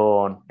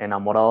quedaron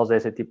enamorados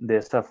de de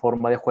esa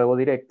forma de juego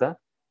directa,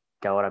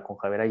 que ahora con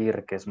Javier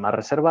Aguirre, que es más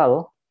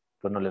reservado,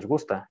 pues no les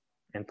gusta.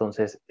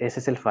 Entonces, ese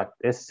es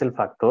el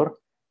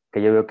factor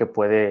que yo veo que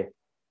puede,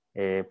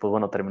 pues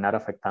bueno, terminar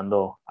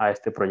afectando a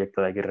este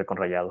proyecto de Aguirre con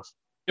Rayados.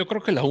 Yo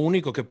creo que lo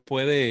único que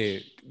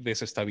puede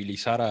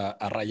desestabilizar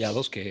a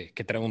Rayados, que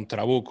trae un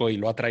trabuco y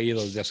lo ha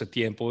traído desde hace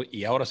tiempo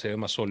y ahora se ve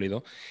más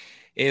sólido,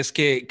 es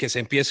que se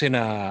empiecen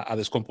a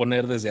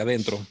descomponer desde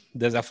adentro.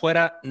 Desde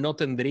afuera no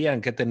tendrían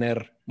que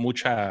tener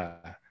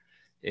mucha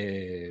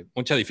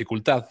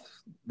dificultad.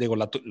 Digo,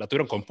 la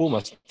tuvieron con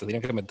Pumas,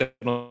 tendrían que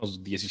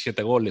meternos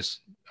 17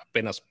 goles,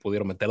 apenas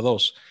pudieron meter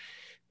 2.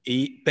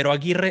 Pero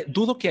Aguirre,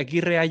 dudo que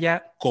Aguirre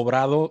haya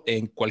cobrado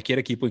en cualquier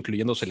equipo,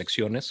 incluyendo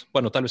selecciones.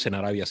 Bueno, tal vez en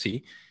Arabia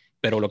sí,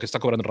 pero lo que está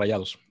cobrando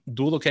Rayados.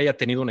 Dudo que haya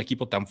tenido un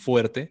equipo tan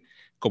fuerte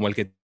como el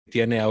que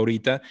tiene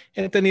ahorita,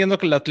 entendiendo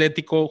que el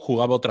Atlético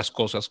jugaba otras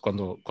cosas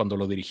cuando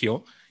lo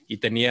dirigió y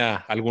tenía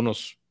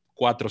algunos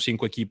 4 o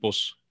 5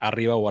 equipos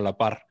arriba o a la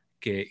par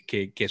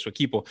que su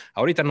equipo.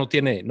 Ahorita no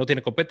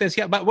tiene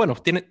competencia. Bueno,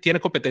 tiene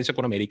competencia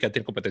con América,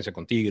 tiene competencia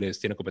con Tigres,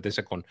 tiene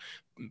competencia con,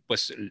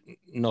 pues,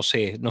 no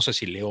sé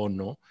si León,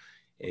 ¿no?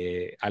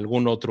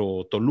 Algún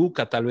otro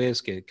Toluca, tal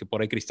vez, que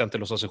por ahí Cristante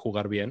los hace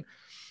jugar bien.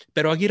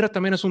 Pero Aguirre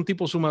también es un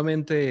tipo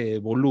sumamente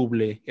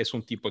voluble, es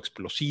un tipo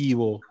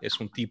explosivo, es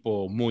un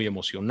tipo muy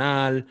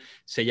emocional,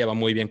 se lleva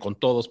muy bien con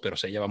todos, pero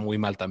se lleva muy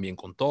mal también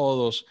con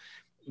todos.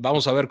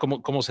 Vamos a ver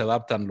cómo se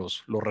adaptan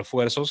los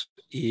refuerzos,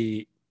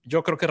 y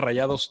yo creo que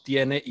Rayados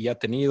tiene y ha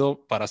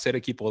tenido para ser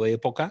equipo de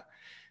época.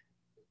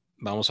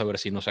 Vamos a ver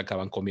si no se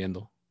acaban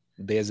comiendo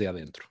desde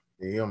adentro.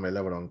 Sí, hombre,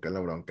 la bronca.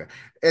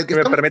 El que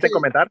 ¿me permite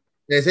comentar?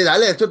 Sí,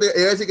 dale, esto te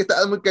iba a decir que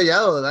estabas muy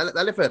callado.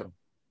 Dale, Fer.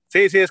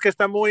 Sí, es que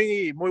está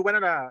muy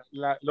buena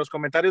los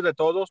comentarios de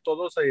todos.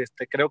 Todos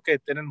creo que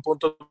tienen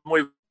puntos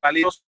muy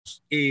válidos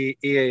y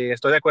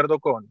estoy de acuerdo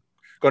con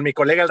mi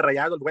colega el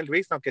Rayado, el buen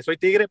Luis, aunque soy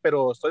tigre,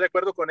 pero estoy de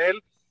acuerdo con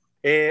él.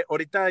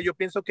 Ahorita yo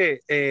pienso que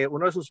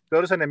uno de sus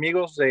peores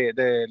enemigos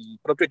del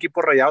propio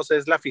equipo Rayados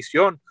es la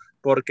afición,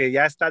 porque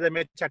ya está de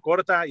mecha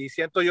corta y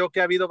siento yo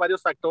que ha habido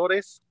varios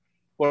factores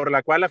por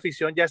la cual la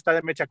afición ya está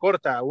de mecha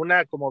corta.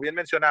 Una, como bien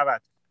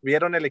mencionaba,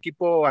 vieron el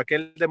equipo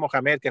aquel de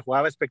Mohamed que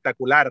jugaba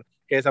espectacular,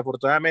 que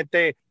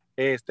desafortunadamente,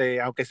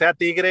 aunque sea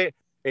tigre,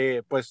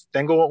 pues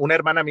tengo una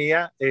hermana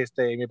mía,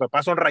 mi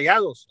papá son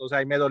Rayados, o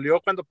sea, y me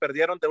dolió cuando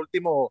perdieron de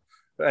último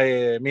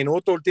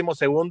minuto, último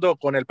segundo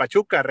con el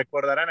Pachuca,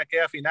 recordarán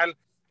aquella final.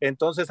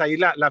 Entonces ahí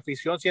la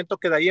afición, siento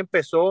que de ahí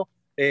empezó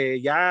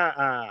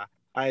ya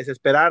a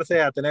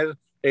desesperarse, a tener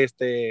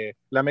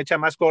la mecha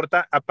más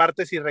corta.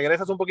 Aparte, si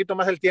regresas un poquito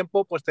más el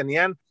tiempo, pues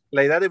tenían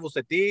la idea de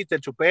Bucetich,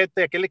 el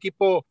Chupete, aquel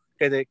equipo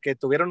que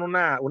tuvieron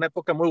una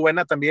época muy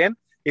buena también.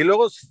 Y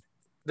luego,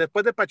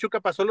 después de Pachuca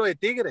pasó lo de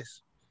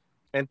Tigres.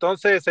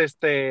 Entonces,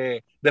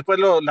 después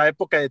la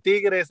época de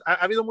Tigres, ha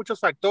habido muchos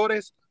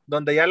factores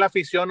donde ya la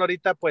afición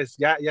ahorita pues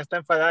ya está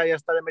enfadada, ya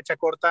está de mecha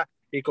corta,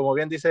 y como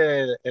bien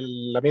dice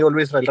el amigo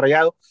Luis, el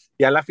Rayado,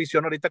 ya la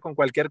afición ahorita con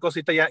cualquier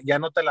cosita ya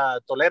no te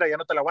la tolera, ya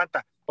no te la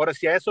aguanta. Ahora,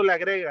 si a eso le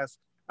agregas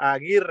a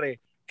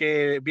Aguirre,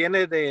 que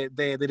viene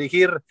de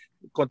dirigir,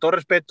 con todo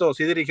respeto,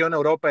 sí dirigió en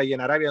Europa y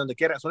en Arabia, donde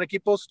quiera, son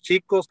equipos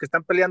chicos que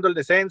están peleando el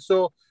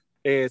descenso,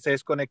 se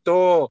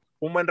desconectó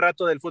un buen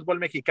rato del fútbol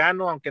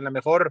mexicano, aunque en la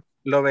mejor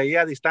lo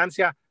veía a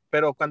distancia,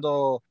 pero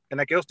cuando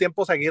en aquellos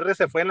tiempos Aguirre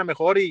se fue en la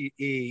mejor y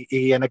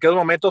en aquellos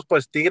momentos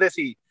pues Tigres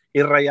y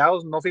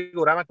Rayados no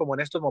figuraban como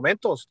en estos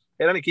momentos,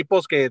 eran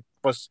equipos que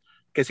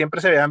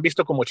siempre se habían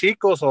visto como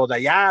chicos o de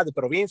allá, de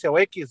provincia o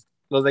X,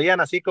 los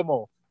veían así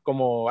como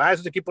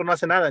esos equipos no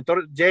hacen nada.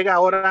 Entonces llega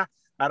ahora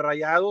a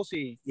Rayados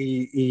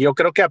y yo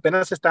creo que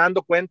apenas se está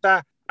dando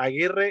cuenta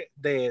Aguirre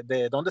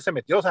de dónde se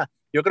metió. O sea,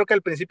 yo creo que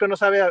al principio no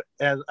sabe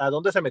a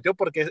dónde se metió,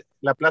 porque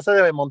la plaza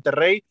de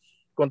Monterrey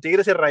con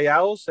Tigres y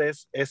Rayados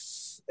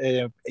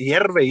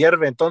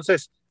hierve.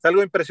 Entonces es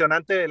algo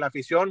impresionante la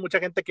afición. Mucha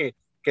gente que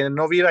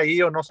no vive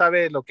ahí o no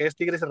sabe lo que es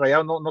Tigres y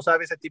Rayados, no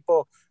sabe ese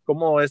tipo,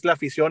 cómo es la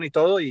afición y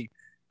todo. Y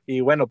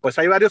bueno, pues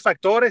hay varios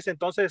factores.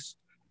 Entonces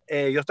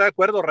yo estoy de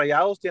acuerdo,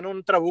 Rayados tiene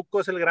un trabuco,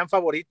 es el gran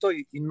favorito,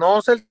 y no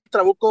es el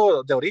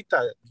trabuco de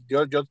ahorita.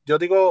 Yo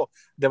digo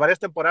de varias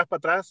temporadas para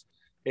atrás.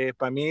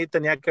 Para mí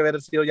tenía que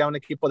haber sido ya un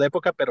equipo de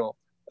época, pero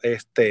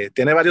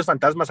tiene varios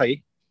fantasmas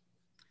ahí.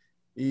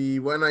 Y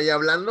bueno, y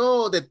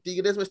hablando de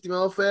Tigres, mi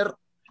estimado Fer,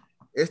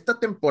 esta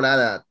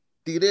temporada,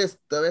 ¿Tigres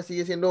todavía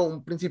sigue siendo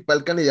un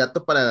principal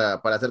candidato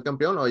para ser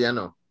campeón o ya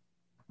no?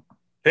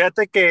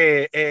 Fíjate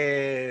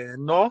que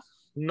no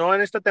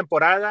en esta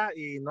temporada,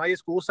 y no hay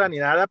excusa ni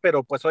nada,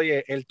 pero pues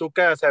oye, el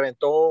Tuca se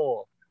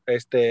aventó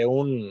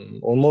un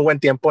muy buen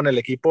tiempo en el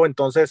equipo.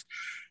 Entonces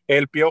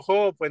el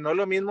Piojo, pues no es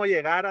lo mismo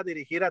llegar a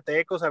dirigir a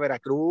Tecos, a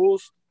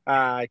Veracruz,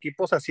 a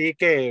equipos así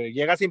que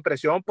llega sin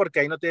presión,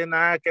 porque ahí no tiene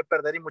nada que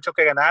perder y mucho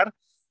que ganar,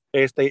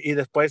 y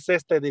después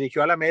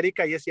dirigió al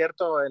América, y es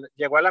cierto,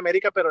 llegó al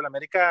América, pero el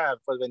América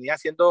pues venía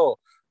haciendo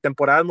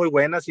temporadas muy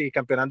buenas y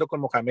campeonando con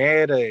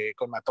Mohamed,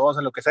 con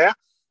Matosas, lo que sea,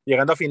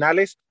 llegando a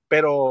finales,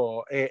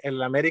 pero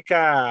el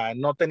América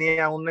no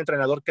tenía un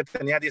entrenador que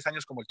tenía 10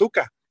 años como el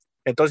Tuca.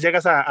 Entonces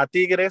llegas a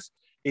Tigres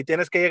y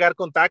tienes que llegar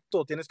con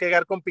tacto, tienes que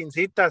llegar con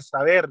pincitas,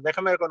 a ver,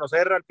 déjame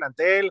conocer al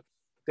plantel,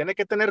 tiene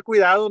que tener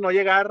cuidado, no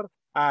llegar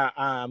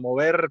a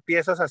mover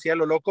piezas así a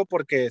lo loco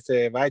porque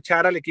se va a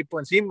echar al equipo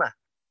encima.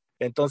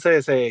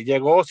 Entonces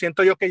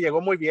siento yo que llegó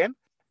muy bien,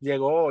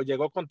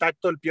 llegó con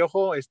tacto el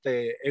Piojo,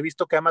 he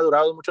visto que ha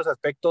madurado en muchos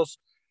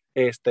aspectos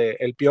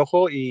el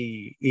Piojo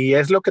y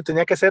es lo que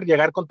tenía que hacer,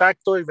 llegar con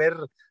tacto y ver,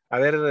 a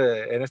ver,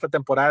 en esta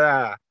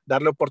temporada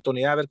darle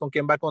oportunidad a ver con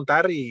quién va a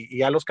contar y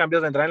ya los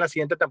cambios vendrán en la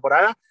siguiente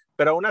temporada,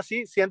 pero aún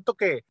así siento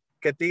que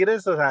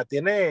Tigres, o sea,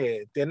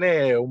 tiene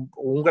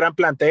un gran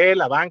plantel,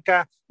 la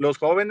banca, los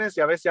jóvenes,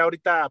 ya ves, ya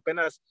ahorita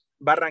apenas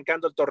va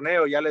arrancando el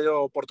torneo, ya le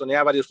dio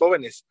oportunidad a varios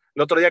jóvenes.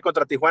 El otro día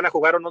contra Tijuana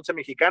jugaron 11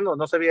 mexicanos,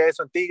 no se veía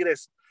eso en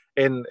Tigres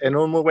en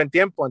un muy buen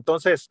tiempo,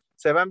 entonces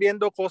se van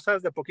viendo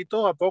cosas de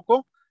poquito a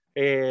poco.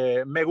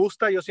 Me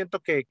gusta, yo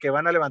siento que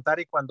van a levantar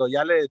y cuando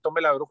ya le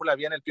tome la brújula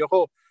bien el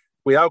Piojo,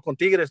 cuidado con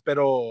Tigres,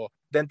 pero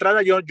de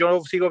entrada yo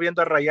sigo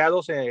viendo a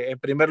Rayados en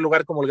primer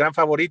lugar como el gran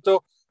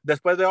favorito,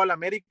 después veo al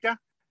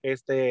América,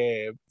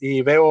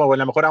 y veo a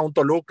lo mejor a un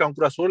Toluca, a un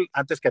Cruz Azul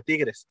antes que a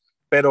Tigres,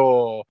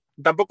 pero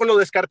tampoco lo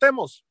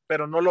descartemos,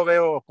 pero no lo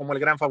veo como el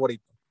gran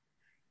favorito.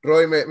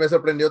 Roy, me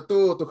sorprendió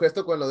tu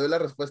gesto cuando dio la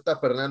respuesta a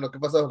Fernando. ¿Qué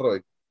pasó,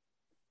 Roy?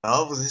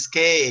 No, pues es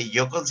que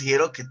yo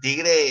considero que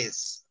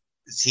Tigres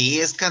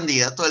sí es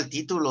candidato al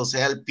título, o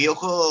sea, el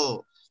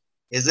Piojo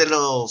es de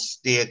los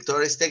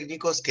directores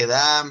técnicos que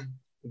da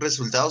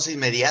resultados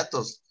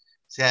inmediatos,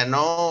 o sea,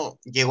 no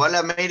llegó al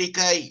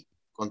América y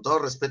con todo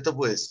respeto,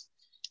 pues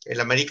el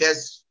América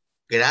es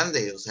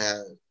grande, o sea,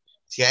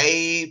 si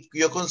hay,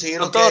 yo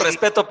considero con todo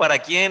respeto para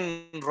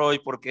quién, Roy,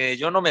 porque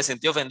yo no me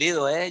sentí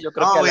ofendido, yo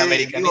creo que el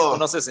americanismo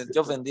no se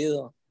sintió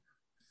ofendido.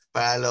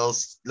 Para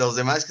los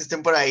demás que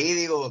estén por ahí,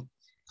 digo,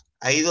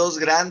 hay dos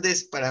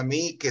grandes para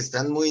mí que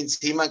están muy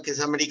encima, que es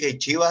América y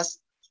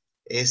Chivas.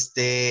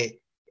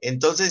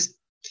 Entonces,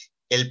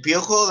 el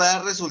Piojo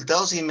da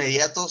resultados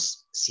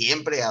inmediatos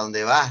siempre a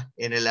donde va.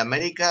 En el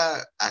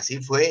América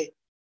así fue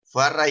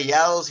a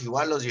Rayados,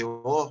 igual los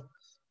llevó.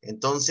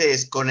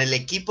 Entonces, con el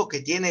equipo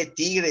que tiene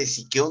Tigres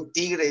y que un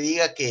Tigre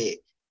diga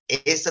que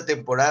esta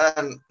temporada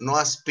no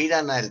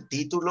aspiran al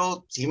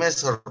título, sí me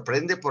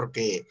sorprende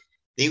porque,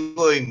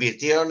 digo,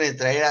 invirtieron en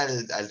traer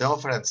al nuevo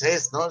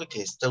francés, ¿no? El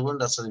que estuvo en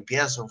las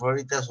Olimpiadas, fue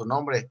ahorita su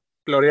nombre.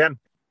 Florian.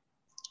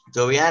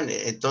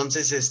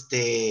 Entonces,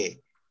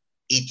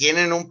 y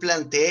tienen un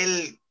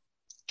plantel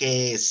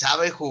que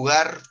sabe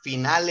jugar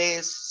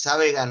finales,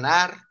 sabe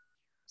ganar,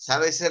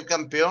 sabe ser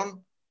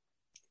campeón,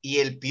 y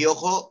el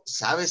Piojo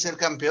sabe ser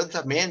campeón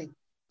también.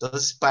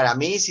 Entonces, para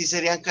mí sí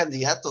serían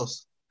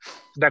candidatos.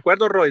 De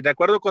acuerdo, Roy, de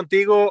acuerdo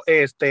contigo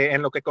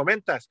en lo que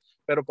comentas,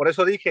 pero por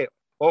eso dije,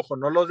 ojo,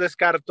 no los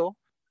descarto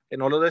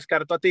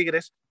a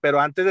Tigres, pero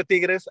antes de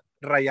Tigres,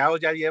 Rayados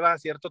ya lleva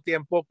cierto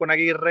tiempo con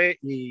Aguirre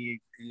y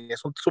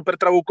es un súper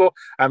trabuco.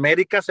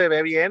 América se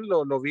ve bien,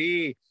 lo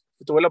vi,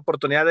 tuve la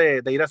oportunidad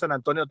de ir a San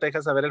Antonio,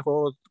 Texas a ver el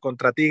juego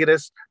contra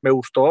Tigres, me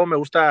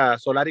gusta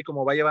Solari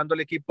como va llevando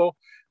el equipo,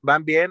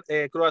 van bien.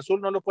 Cruz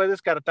Azul no lo puede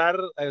descartar,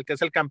 el que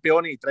es el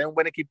campeón y trae un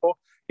buen equipo,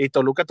 y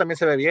Toluca también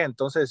se ve bien,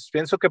 entonces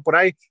pienso que por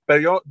ahí,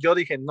 pero yo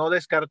dije, no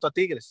descarto a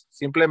Tigres,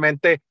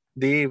 simplemente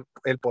di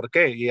el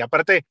porqué, y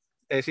aparte,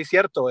 sí es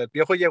cierto, el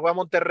Piojo llegó a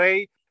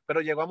Monterrey,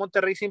 pero llegó a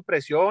Monterrey sin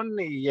presión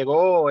y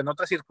llegó en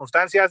otras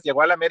circunstancias,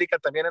 llegó al América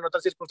también en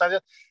otras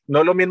circunstancias,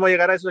 no es lo mismo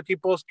llegar a esos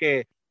equipos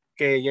que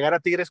llegar a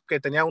Tigres, que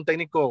tenía un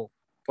técnico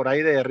por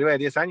ahí de arriba de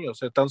 10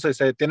 años, entonces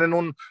tienen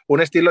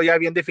un estilo ya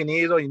bien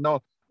definido y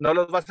no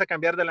los vas a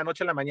cambiar de la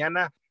noche a la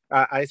mañana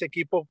a ese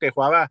equipo que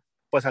jugaba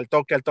pues al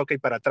toque y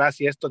para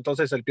atrás y esto,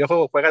 entonces el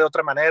Piojo juega de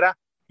otra manera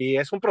y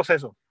es un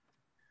proceso.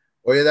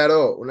 Oye,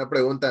 Daro, una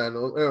pregunta,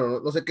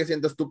 no sé qué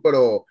sientes tú,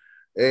 pero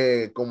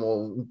como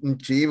un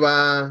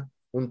Chiva,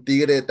 un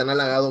Tigre, te han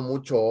halagado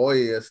mucho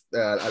hoy a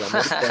la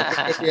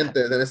América. ¿Qué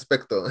sientes en ese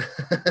aspecto?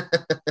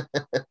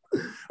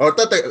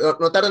 Ahorita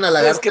no tardan en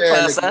halagarte.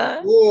 ¿Sabes qué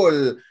pasa?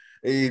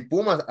 Y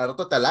Pumas,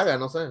 ahorita te halaga,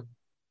 no sé.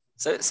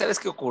 ¿Sabes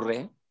qué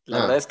ocurre?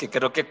 La verdad es que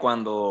creo que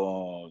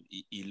cuando,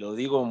 y lo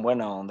digo en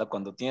buena onda,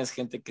 cuando tienes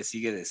gente que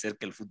sigue de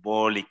cerca el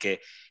fútbol y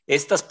que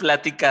estas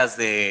pláticas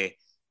de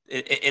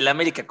el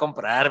América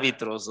compra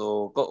árbitros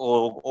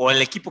o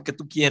el equipo que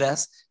tú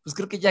quieras, pues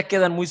creo que ya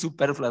quedan muy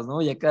superfluas,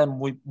 ¿no? Ya quedan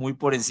muy, muy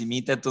por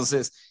encimita,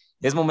 entonces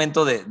es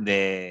momento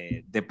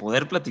de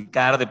poder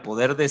platicar, de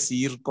poder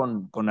decir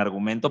con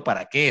argumento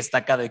para qué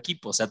está cada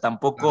equipo, o sea,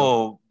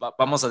 tampoco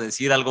vamos a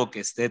decir algo que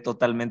esté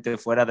totalmente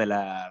fuera de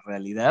la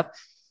realidad.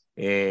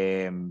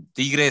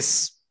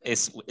 Tigres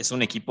es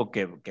un equipo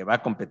que va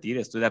a competir,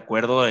 estoy de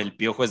acuerdo, el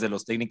Piojo es de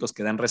los técnicos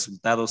que dan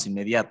resultados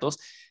inmediatos,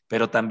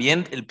 pero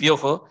también el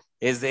Piojo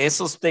es de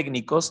esos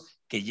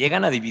técnicos que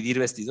llegan a dividir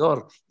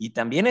vestidor, y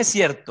también es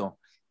cierto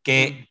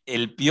que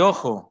el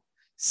Piojo,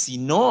 si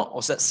no,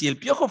 o sea, si el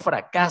Piojo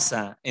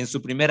fracasa en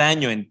su primer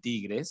año en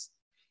Tigres,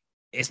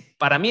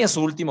 para mí es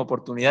su última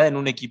oportunidad en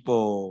un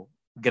equipo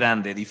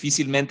grande.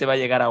 Difícilmente va a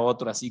llegar a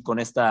otro así con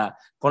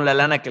la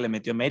lana que le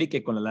metió América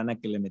y con la lana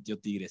que le metió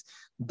Tigres.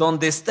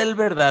 Donde está el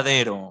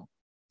verdadero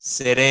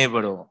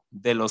cerebro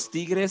de los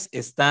Tigres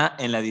está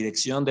en la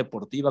dirección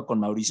deportiva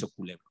con Mauricio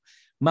Culebro.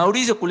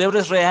 Mauricio Culebro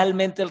es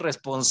realmente el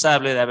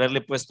responsable de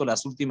haberle puesto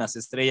las últimas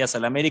estrellas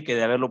al América y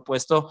de haberlo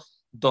puesto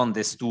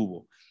donde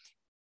estuvo.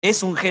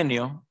 Es un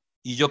genio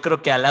y yo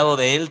creo que al lado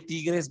de él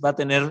Tigres va a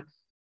tener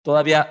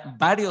todavía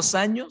varios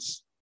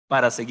años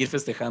para seguir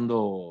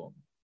festejando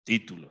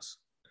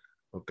títulos.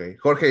 Ok.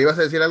 Jorge, ¿ibas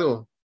a decir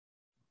algo?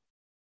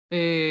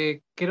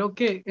 Creo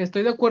que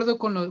estoy de acuerdo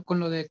con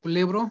lo de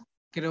Culebro.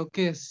 Creo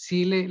que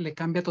sí le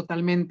cambia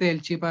totalmente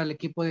el chip al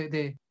equipo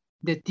de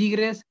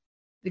Tigres.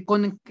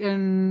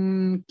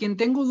 Quien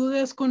tengo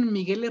dudas con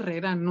Miguel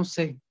Herrera, no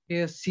sé.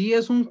 Sí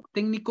es un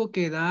técnico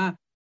que da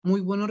muy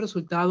buenos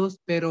resultados,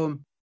 pero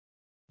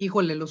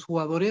híjole, los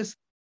jugadores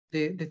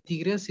de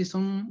Tigres sí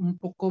son un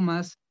poco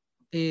más,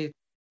 te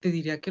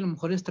diría que a lo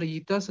mejor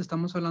estrellitas.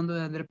 Estamos hablando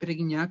de André Pierre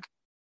Gignac.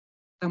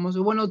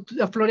 Bueno,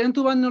 a Florian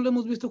Thauvin no lo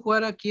hemos visto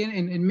jugar aquí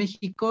en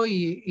México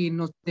y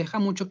nos deja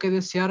mucho que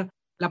desear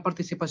la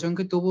participación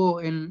que tuvo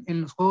en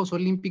los Juegos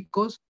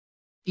Olímpicos.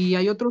 Y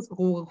hay otros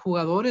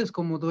jugadores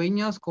como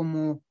Dueñas,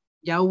 como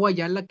Yao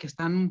Ayala, que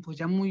están pues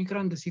ya muy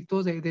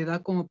grandecitos de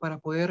edad como para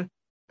poder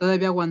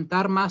todavía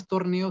aguantar más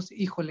torneos.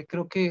 Híjole,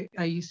 creo que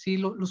ahí sí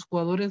los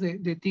jugadores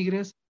de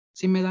Tigres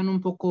sí me dan un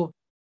poco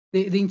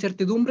de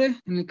incertidumbre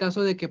en el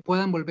caso de que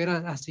puedan volver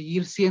a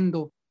seguir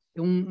siendo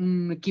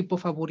un equipo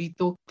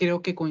favorito.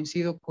 Creo que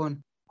coincido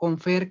con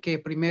Fer, que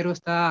primero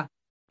está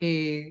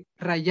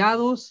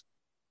Rayados,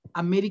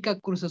 América,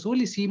 Cruz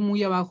Azul, y sí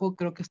muy abajo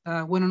creo que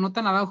está, bueno, no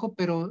tan abajo,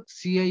 pero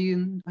sí hay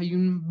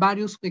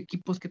varios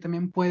equipos que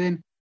también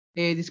pueden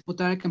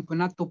disputar el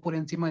campeonato por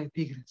encima de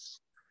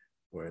Tigres.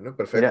 Bueno,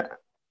 perfecto. Mira,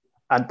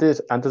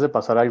 antes de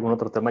pasar a algún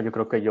otro tema, yo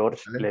creo que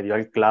George le dio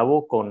al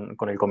clavo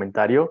con el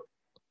comentario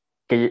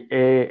que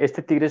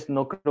este Tigres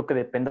no creo que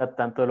dependa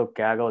tanto de lo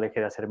que haga o deje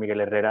de hacer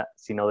Miguel Herrera,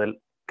 sino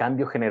del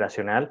cambio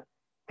generacional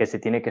que se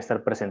tiene que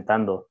estar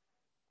presentando.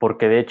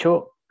 Porque de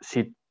hecho,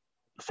 si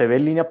se ve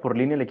línea por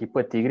línea el equipo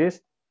de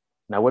Tigres,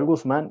 Nahuel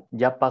Guzmán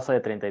ya pasa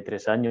de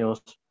 33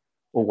 años,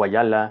 Hugo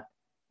Ayala,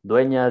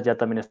 Dueñas ya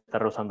también está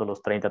rozando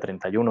los 30,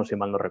 31, si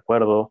mal no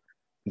recuerdo,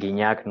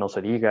 Gignac no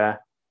se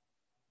diga,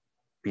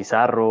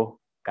 Pizarro,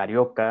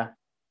 Carioca.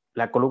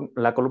 La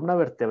columna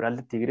vertebral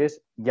de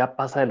Tigres ya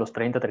pasa de los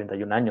 30,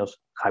 31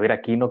 años. Javier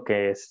Aquino,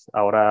 que es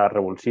ahora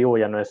revulsivo,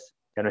 ya no es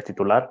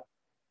titular.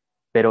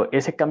 Pero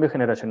ese cambio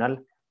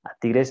generacional a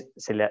Tigres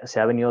se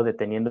ha venido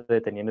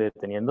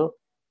deteniendo.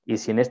 Y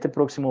si en este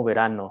próximo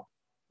verano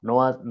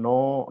no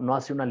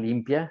hace una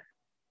limpia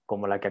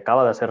como la que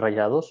acaba de hacer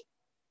Rayados,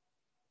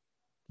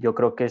 yo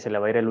creo que se le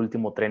va a ir el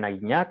último tren a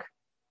Gignac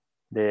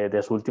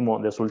de su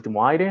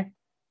último aire.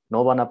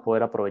 No van a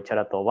poder aprovechar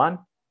a Thauvin.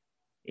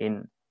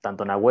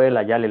 Tanto Nahuel,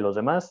 Ayala y los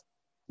demás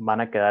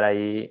van a quedar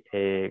ahí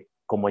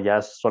como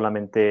ya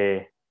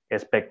solamente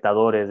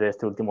espectadores de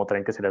este último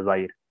tren que se les va a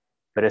ir.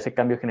 Pero ese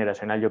cambio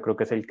generacional yo creo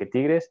que es el que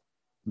Tigres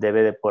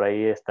debe de por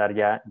ahí estar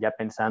ya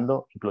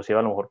pensando, inclusive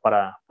a lo mejor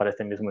para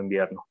este mismo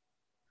invierno.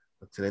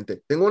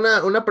 Excelente. Tengo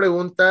una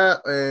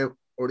pregunta,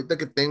 ahorita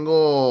que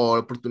tengo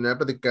la oportunidad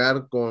de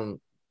platicar con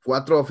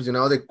 4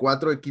 aficionados de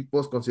 4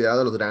 equipos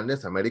considerados los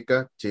grandes: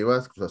 América,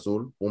 Chivas, Cruz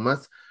Azul,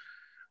 Pumas.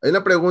 Hay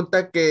una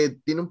pregunta que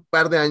tiene un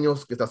par de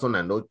años que está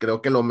sonando, y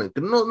creo que no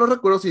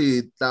recuerdo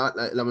si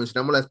la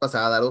mencionamos la vez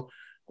pasada, Daro,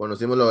 cuando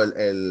hicimos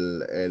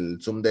el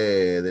Zoom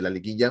de la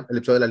liguilla, el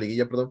episodio de la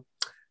liguilla, perdón,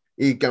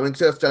 y que también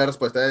se escucha la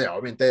respuesta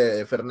obviamente,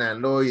 de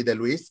Fernando y de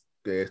Luis,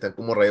 que están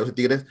como Rayados y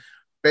Tigres,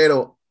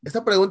 pero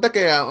esta pregunta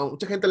que a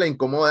mucha gente le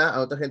incomoda, a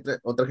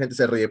otra gente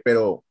se ríe,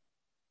 pero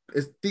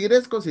 ¿es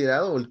Tigres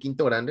considerado el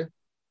quinto grande?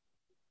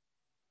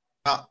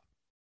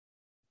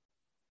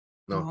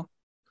 No.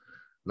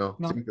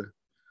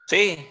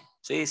 Sí,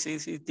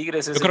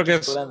 Tigres es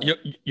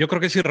yo creo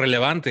que es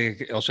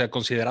irrelevante, o sea,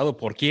 considerado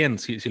por quién.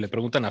 Si le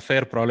preguntan a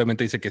Fer,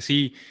 probablemente dice que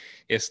sí.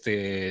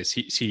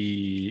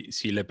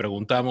 Si le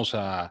preguntamos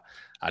a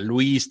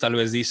Luis, tal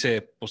vez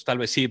dice, pues tal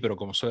vez sí, pero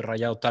como soy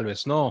Rayado, tal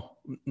vez no.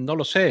 No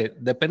lo sé,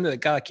 depende de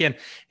cada quien.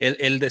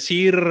 El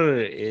decir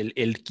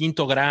el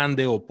quinto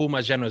grande, o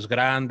Pumas ya no es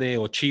grande,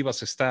 o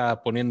Chivas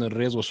está poniendo en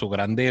riesgo su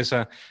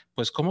grandeza,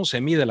 pues ¿cómo se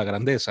mide la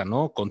grandeza,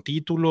 no? Con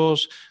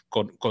títulos,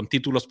 con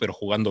títulos pero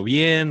jugando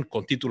bien,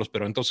 con títulos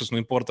pero entonces no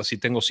importa si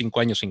tengo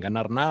 5 años sin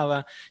ganar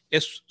nada.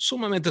 Es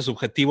sumamente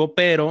subjetivo,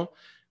 pero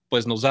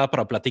pues nos da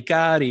para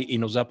platicar y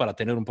nos da para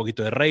tener un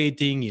poquito de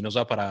rating y nos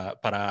da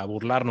para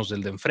burlarnos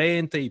del de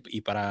enfrente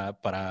y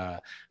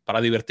para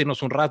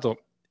divertirnos un rato.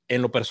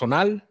 En lo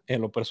personal,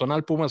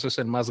 Pumas es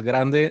el más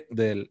grande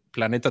del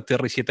planeta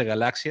Tierra y 7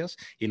 galaxias,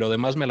 y lo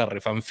demás me la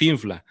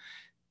refanfinfla,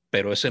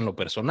 pero es en lo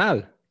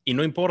personal y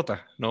no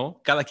importa,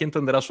 ¿no? Cada quien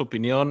tendrá su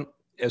opinión.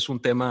 Es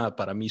un tema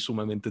para mí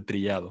sumamente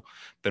trillado,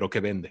 pero que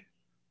vende.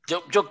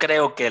 Yo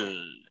creo que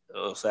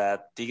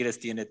Tigres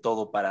tiene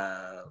todo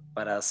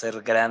para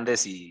ser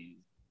grandes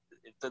y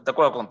de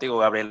acuerdo contigo,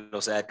 Gabriel.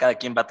 O sea, cada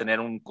quien va a tener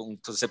un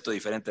concepto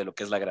diferente de lo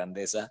que es la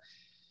grandeza.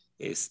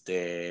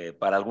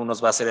 Para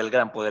algunos va a ser el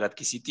gran poder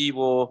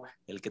adquisitivo,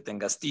 el que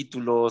tengas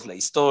títulos, la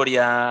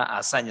historia,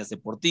 hazañas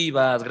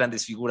deportivas,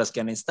 grandes figuras que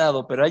han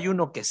estado, pero hay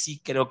uno que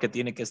sí creo que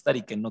tiene que estar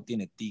y que no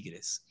tiene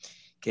Tigres,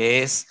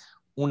 que es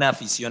una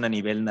afición a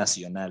nivel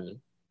nacional.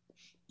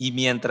 Y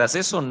mientras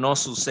eso no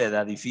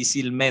suceda,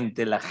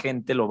 difícilmente la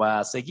gente lo va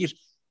a seguir.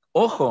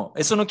 Ojo,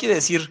 eso no quiere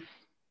decir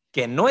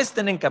que no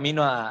estén en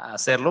camino a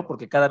hacerlo,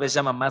 porque cada vez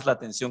llama más la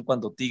atención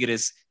cuando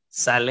Tigres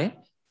sale,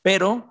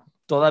 pero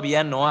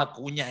todavía no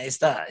acuña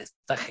esta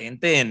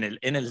gente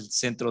en el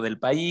centro del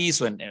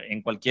país o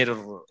en cualquier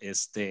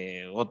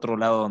otro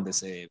lado donde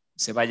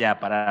se vaya a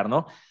parar,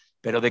 ¿no?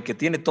 Pero de que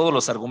tiene todos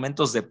los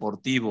argumentos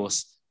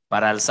deportivos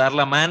para alzar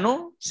la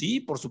mano,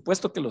 sí, por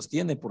supuesto que los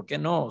tiene, ¿por qué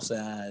no? O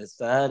sea,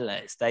 está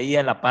ahí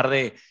a la par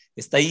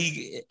está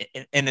ahí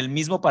en el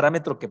mismo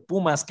parámetro que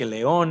Pumas, que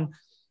León,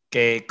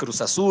 que Cruz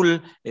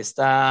Azul,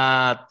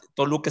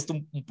 Toluca está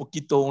un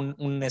poquito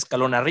un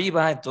escalón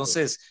arriba,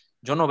 entonces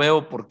yo no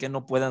veo por qué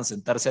no puedan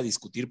sentarse a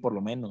discutir por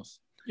lo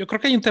menos. Yo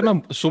creo que hay un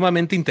tema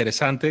sumamente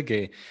interesante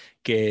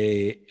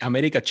que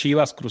América,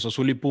 Chivas, Cruz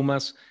Azul y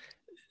Pumas,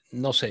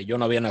 no sé, yo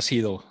no había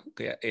nacido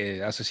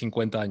hace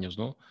 50 años,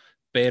 ¿no?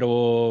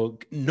 Pero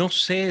no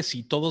sé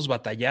si todos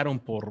batallaron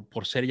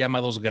por ser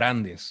llamados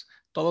grandes.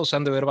 Todos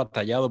han de haber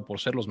batallado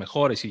por ser los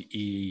mejores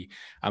y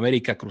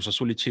América, Cruz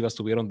Azul y Chivas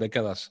tuvieron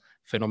décadas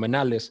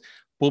fenomenales.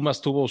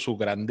 Pumas tuvo su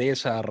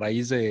grandeza a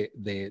raíz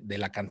de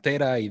la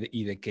cantera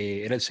y de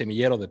que era el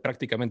semillero de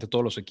prácticamente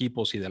todos los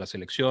equipos y de la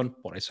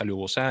selección. Por ahí salió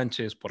Hugo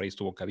Sánchez, por ahí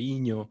estuvo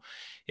Caviño,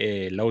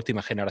 la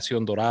última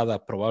generación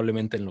dorada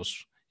probablemente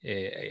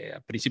a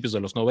principios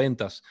de los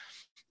 90s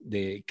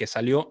que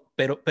salió,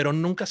 pero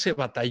nunca se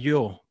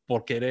batalló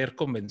por querer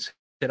convencer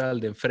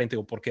al de enfrente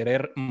o por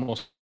querer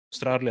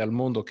mostrarle al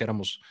mundo que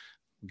éramos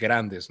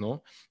grandes,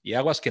 ¿no? Y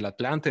aguas que el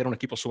Atlante era un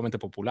equipo sumamente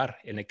popular.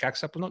 El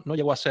Necaxa pues no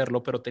llegó a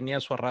serlo, pero tenía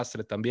su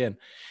arrastre también.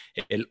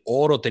 El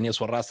Oro tenía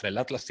su arrastre. El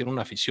Atlas tiene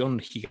una afición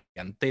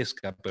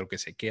gigantesca, pero que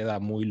se queda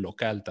muy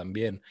local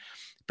también.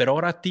 Pero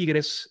ahora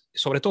Tigres,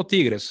 sobre todo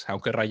Tigres,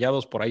 aunque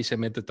Rayados por ahí se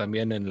mete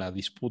también en la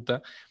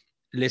disputa,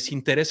 les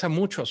interesa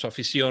mucho a su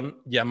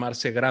afición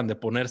llamarse grande,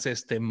 ponerse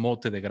este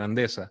mote de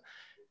grandeza.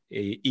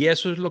 Y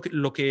eso es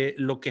lo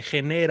que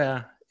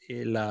genera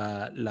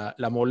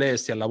la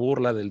molestia, la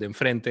burla del de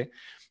enfrente,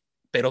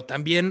 pero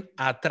también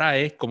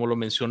atrae, como lo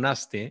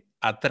mencionaste,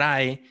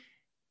 atrae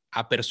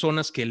a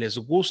personas que les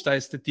gusta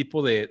este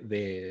tipo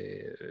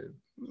de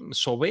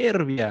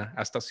soberbia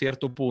hasta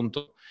cierto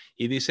punto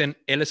y dicen,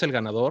 él es el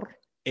ganador,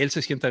 él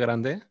se siente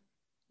grande,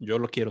 yo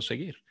lo quiero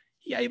seguir.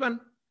 Y ahí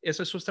van.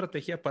 Esa es su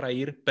estrategia para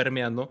ir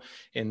permeando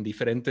en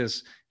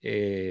diferentes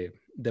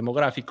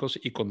demográficos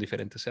y con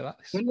diferentes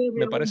edades.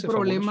 Me parece un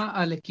problema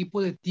fabuloso. al equipo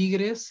de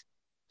Tigres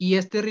y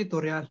es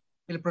territorial.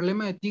 El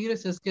problema de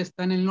Tigres es que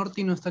está en el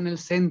norte y no está en el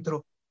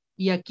centro.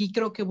 Y aquí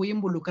creo que voy a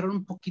involucrar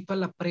un poquito a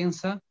la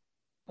prensa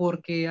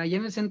porque allá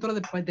en el centro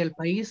del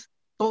país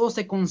todo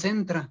se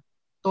concentra,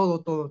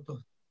 todo.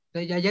 O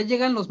sea, ya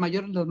llegan los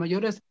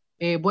mayores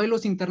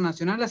vuelos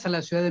internacionales a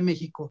la Ciudad de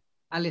México,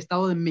 al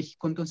Estado de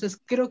México. Entonces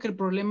creo que el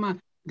problema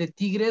de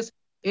Tigres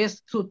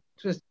es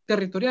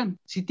territorial.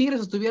 Si Tigres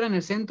estuviera en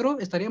el centro,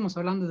 estaríamos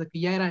hablando de que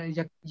ya era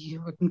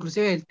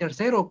inclusive el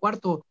tercero o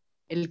cuarto,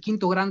 el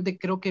quinto grande.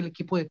 Creo que el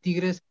equipo de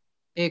Tigres,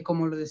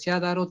 como lo decía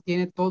Daro,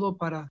 tiene todo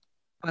para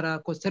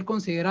ser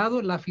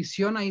considerado. La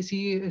afición ahí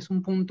sí es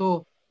un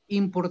punto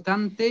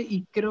importante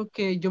y creo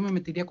que yo me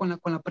metería con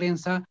la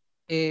prensa.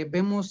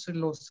 Vemos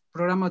los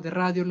programas de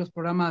radio, los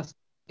programas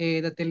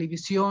de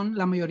televisión,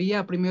 la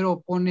mayoría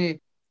primero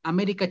pone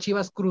América,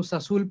 Chivas, Cruz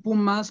Azul,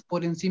 Pumas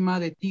por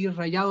encima de Tigres,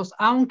 Rayados,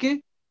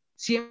 aunque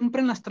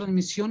siempre en las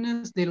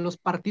transmisiones de los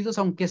partidos,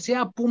 aunque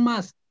sea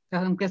Pumas,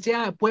 aunque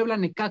sea Puebla,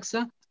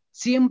 Necaxa,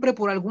 siempre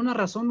por alguna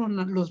razón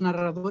los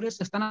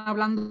narradores están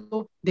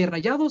hablando de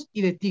Rayados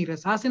y de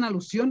Tigres, hacen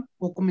alusión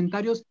o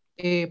comentarios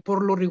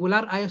por lo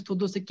regular a estos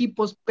dos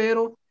equipos,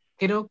 pero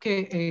creo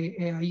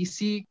que ahí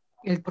sí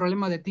el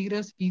problema de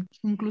Tigres, y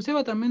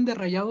inclusive también de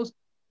Rayados,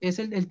 es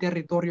el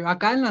territorio.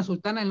 Acá en la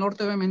Sultana del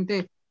Norte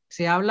obviamente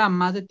se habla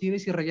más de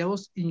Tigres y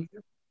Rayados y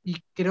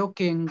creo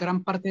que en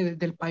gran parte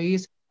del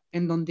país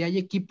en donde hay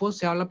equipos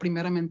se habla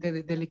primeramente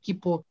del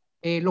equipo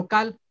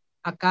local.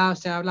 Acá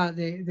se habla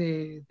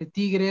de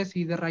Tigres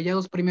y de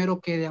Rayados primero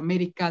que de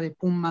América, de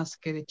Pumas,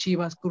 que de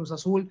Chivas, Cruz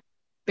Azul,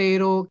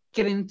 pero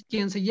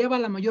quien se lleva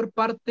la mayor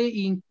parte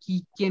y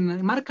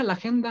quien marca la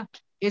agenda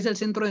es el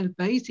centro del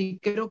país y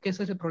creo que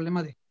ese es el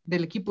problema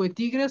del equipo de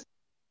Tigres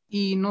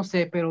y no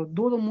sé, pero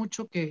dudo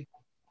mucho que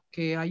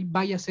ahí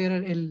vaya a ser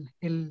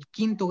el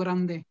quinto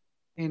grande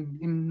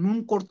en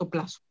un corto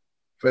plazo.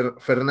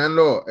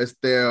 Fernando,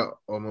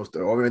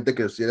 obviamente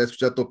que si ya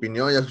escuchado tu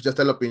opinión, ya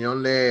escuchaste la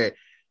opinión de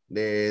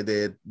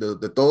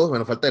todos,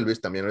 bueno, falta de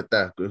Luis también,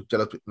 ahorita escuché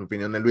la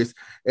opinión de Luis,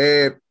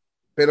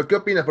 pero ¿qué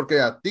opinas? Porque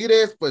a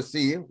Tigres, pues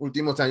sí,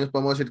 últimos años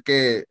podemos decir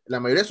que la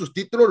mayoría de sus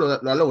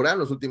títulos lo ha logrado en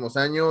los últimos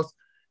años,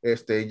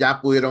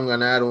 ya pudieron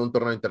ganar un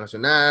torneo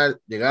internacional,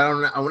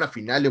 llegaron a una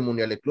final de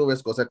Mundial de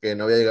Clubes, cosa que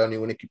no había llegado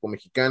ningún equipo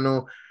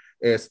mexicano.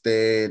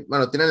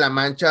 Bueno, tienen la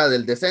mancha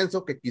del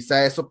descenso, que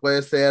quizá eso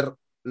puede ser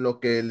lo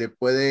que le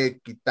puede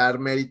quitar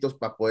méritos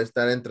para poder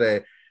estar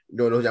entre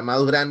los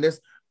llamados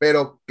grandes,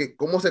 pero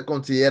 ¿cómo se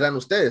consideran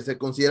ustedes? ¿Se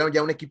consideran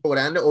ya un equipo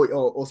grande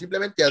o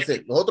simplemente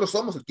nosotros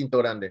somos el quinto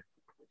grande?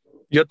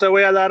 Yo te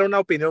voy a dar una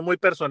opinión muy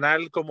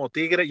personal como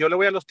Tigre. Yo le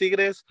voy a los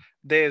Tigres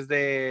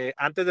desde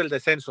antes del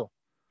descenso.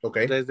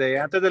 Okay. Desde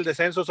antes del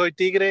descenso soy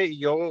Tigre y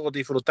yo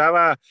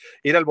disfrutaba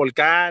ir al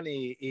Volcán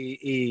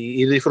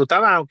y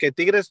disfrutaba, aunque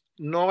Tigres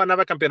no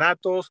ganaba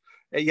campeonatos,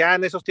 ya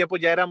en esos tiempos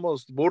ya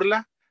éramos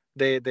burla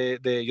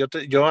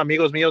yo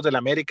amigos míos de la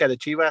América, de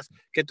Chivas,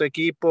 que tu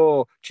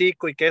equipo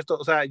chico y que esto,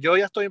 o sea, yo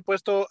ya estoy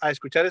impuesto a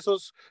escuchar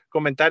esos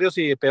comentarios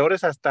y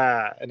peores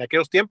hasta en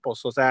aquellos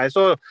tiempos, o sea,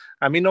 eso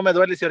a mí no me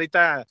duele si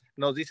ahorita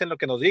nos dicen lo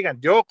que nos digan.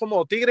 Yo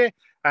como Tigre,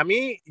 a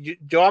mí,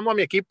 yo amo a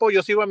mi equipo,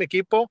 yo sigo a mi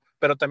equipo,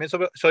 pero también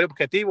soy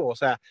objetivo, o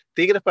sea,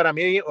 Tigres para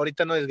mí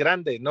ahorita no es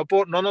grande, no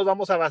nos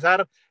vamos a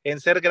basar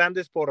en ser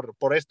grandes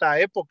por esta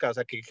época, o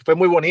sea, que fue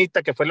muy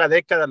bonita, que fue la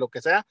década, lo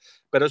que sea,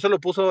 pero eso lo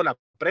puso la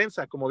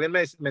prensa, como bien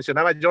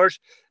mencionaba George,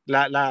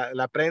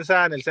 la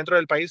prensa en el centro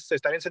del país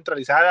está bien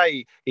centralizada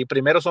y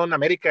primero son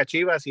América,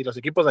 Chivas y los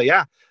equipos de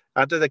allá,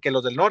 antes de que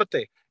los del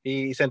norte,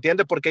 y se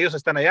entiende por qué ellos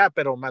están allá,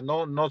 pero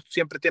no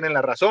siempre tienen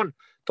la razón.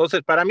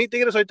 Entonces, para mí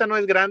Tigres ahorita no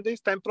es grande,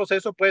 está en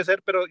proceso, puede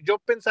ser, pero yo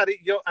pensaría,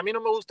 a mí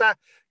no me gusta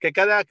que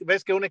cada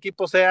vez que un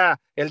equipo sea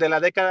el de la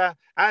década,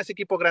 ese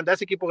equipo grande,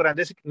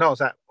 no, o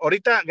sea,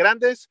 ahorita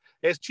grandes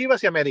es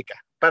Chivas y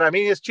América, para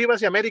mí es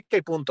Chivas y América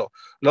y punto.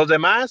 Los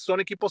demás son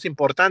equipos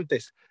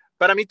importantes.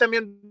 Para mí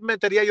también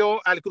metería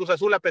yo al Cruz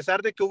Azul, a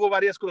pesar de que hubo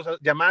varias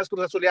llamadas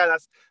Cruz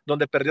Azuleadas,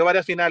 donde perdió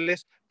varias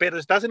finales, pero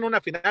estás en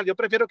una final. Yo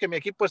prefiero que mi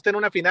equipo esté en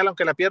una final,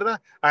 aunque la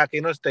pierda, a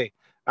que no esté.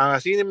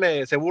 Así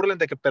se burlen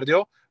de que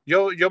perdió.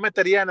 Yo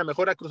metería a lo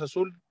mejor a Cruz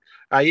Azul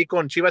ahí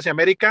con Chivas y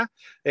América.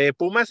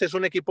 Pumas es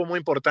un equipo muy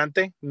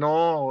importante,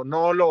 no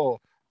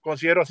lo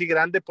considero así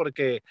grande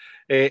porque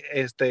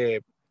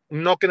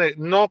no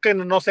que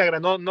no sea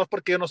grande, no es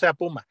porque yo no sea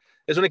Puma.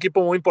 Es un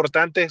equipo muy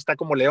importante, está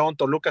como León,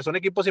 Toluca, son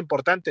equipos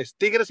importantes.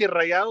 Tigres y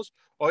Rayados,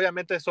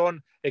 obviamente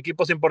son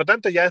equipos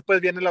importantes. Ya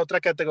después viene la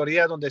otra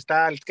categoría donde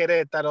está el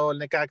Querétaro, el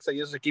Necaxa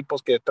y esos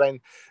equipos que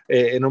traen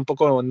en un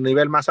poco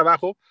nivel más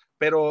abajo.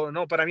 Pero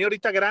no, para mí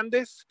ahorita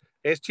grandes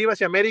es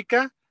Chivas y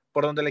América,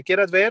 por donde le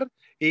quieras ver.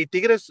 Y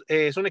Tigres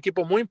es un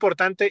equipo muy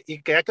importante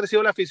y que ha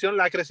crecido la afición,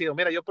 la ha crecido.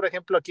 Mira, yo por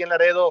ejemplo aquí en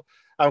Laredo,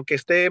 aunque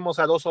estemos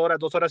a 2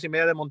 horas y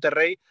media de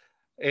Monterrey,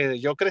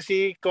 yo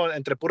crecí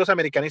entre puros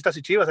americanistas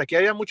y Chivas. Aquí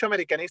había mucho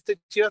americanista y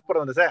Chivas por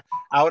donde sea.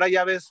 Ahora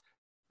ya ves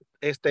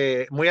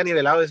muy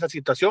anivelado de esa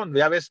situación.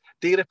 Ya ves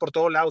Tigres por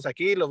todos lados.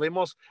 Aquí lo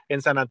vimos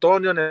en San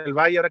Antonio, en el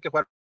Valle, ahora que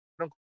jugaron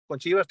con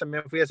Chivas,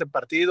 también fui a ese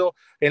partido.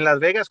 En Las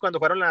Vegas, cuando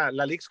jugaron la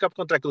Leagues Cup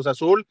contra Cruz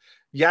Azul,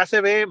 ya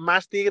se ve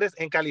más Tigres.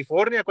 En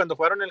California, cuando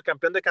jugaron el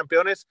campeón de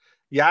campeones,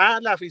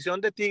 ya la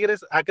afición de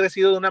Tigres ha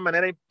crecido de una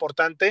manera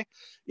importante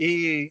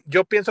y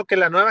yo pienso que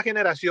la nueva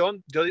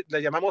generación, yo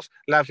le llamamos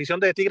la afición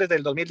de Tigres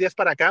del 2010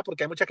 para acá,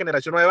 porque hay mucha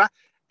generación nueva,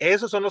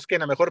 esos son los que a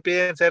lo mejor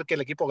piden ser que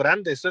el equipo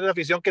grande. Esa es una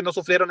afición que no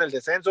sufrieron el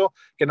descenso,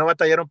 que no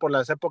batallaron por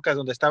las épocas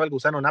donde estaba el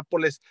Gusano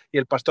Nápoles y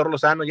el Pastor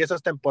Lozano y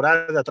esas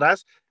temporadas de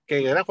atrás,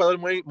 que eran jugadores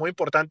muy, muy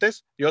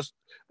importantes.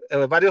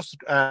 Varios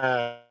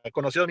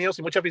conocidos míos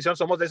y mucha afición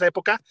somos de esa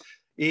época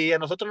y a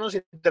nosotros no nos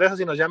interesa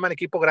si nos llaman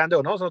equipo grande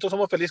o no. Nosotros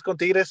somos felices con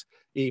Tigres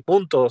y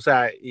punto, o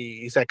sea,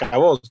 y se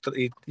acabó.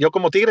 Y yo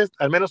como Tigres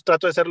al menos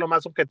trato de ser lo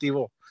más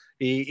objetivo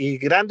y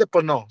grande,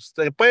 pues no.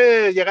 Se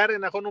puede llegar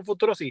en un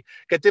futuro, sí,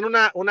 que tiene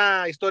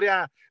una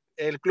historia,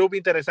 el club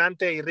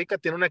interesante y rica,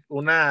 tiene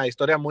una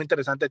historia muy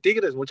interesante.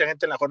 Tigres, mucha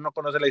gente a lo mejor no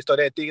conoce la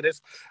historia de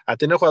Tigres, ha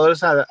tenido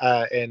jugadores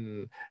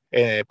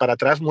para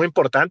atrás muy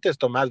importantes,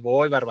 Tomás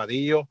Boy,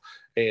 Barbadillo,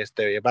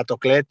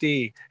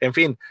 Batocleti, en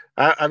fin,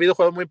 ha habido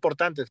jugadores muy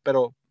importantes,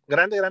 pero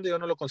grande yo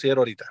no lo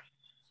considero ahorita.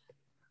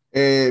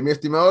 Mi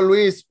estimado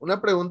Luis, una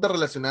pregunta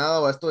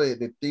relacionada a esto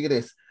de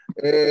Tigres.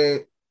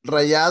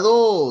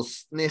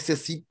 Rayados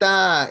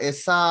necesita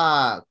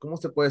 ¿cómo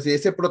se puede decir?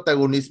 Ese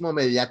protagonismo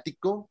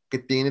mediático que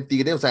tiene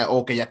Tigre, o sea,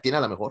 o que ya tiene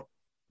a lo mejor.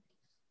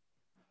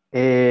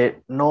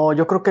 No,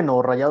 yo creo que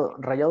no.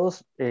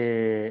 Rayados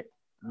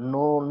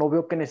no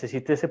veo que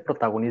necesite ese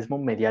protagonismo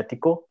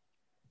mediático,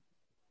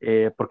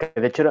 porque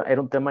de hecho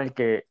era un tema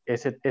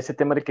ese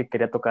tema el que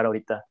quería tocar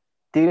ahorita.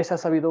 Tigres ha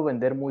sabido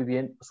vender muy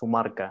bien su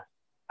marca,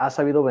 ha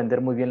sabido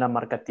vender muy bien la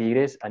marca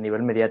Tigres a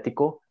nivel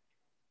mediático,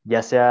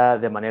 ya sea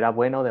de manera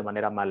buena o de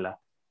manera mala.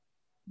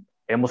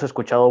 Hemos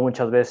escuchado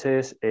muchas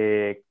veces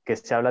que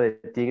se habla de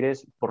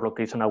Tigres por lo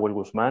que hizo Nahuel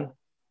Guzmán,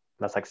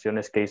 las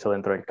acciones que hizo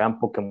dentro del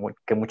campo,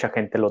 que mucha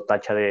gente lo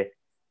tacha de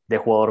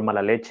jugador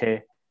mala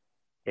leche.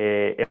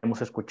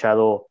 Hemos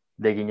escuchado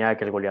de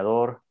Guiñac, el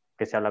goleador,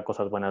 que se habla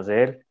cosas buenas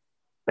de él,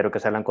 pero que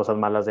se hablan cosas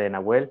malas de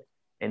Nahuel.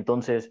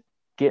 Entonces,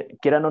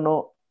 quieran o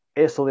no,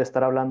 eso de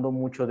estar hablando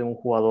mucho de un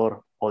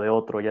jugador o de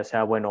otro, ya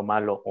sea bueno o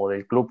malo, o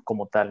del club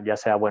como tal, ya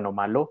sea bueno o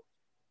malo,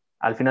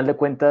 al final de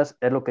cuentas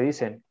es lo que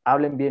dicen,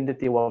 hablen bien de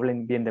ti o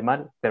hablen bien de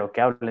mal, pero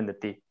que hablen de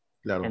ti.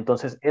 Claro.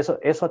 Entonces,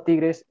 eso a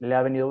Tigres le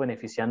ha venido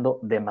beneficiando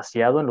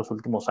demasiado en los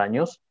últimos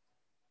años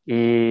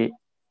y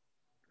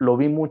lo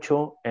vi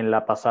mucho en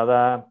la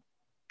pasada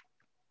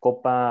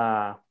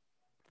Copa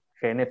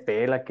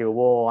GNP, la que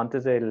hubo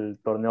antes del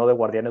torneo de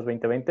Guardianes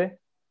 2020,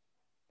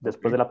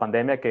 después de la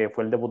pandemia, que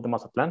fue el debut de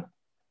Mazatlán.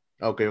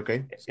 Ok.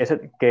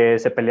 Ese, que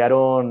se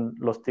pelearon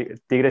los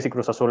Tigres y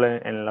Cruz Azul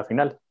en la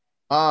final.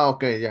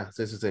 Ok, ya,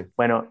 sí.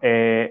 Bueno,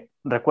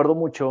 recuerdo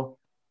mucho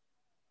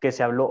que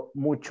se habló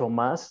mucho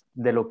más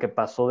de lo que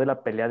pasó de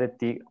la pelea de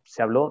Tigres.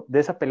 Se habló de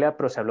esa pelea,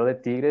 pero se habló de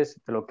Tigres,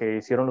 de lo que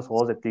hicieron los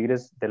jugadores de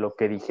Tigres, de lo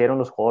que dijeron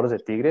los jugadores de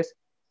Tigres,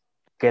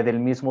 que del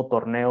mismo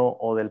torneo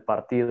o del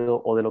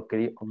partido o de lo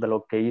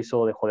que hizo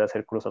o dejó de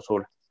hacer Cruz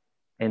Azul.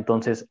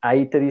 Entonces,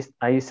 ahí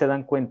se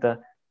dan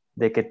cuenta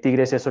de que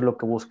Tigres eso es lo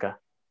que busca,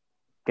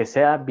 que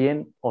sea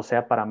bien o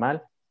sea para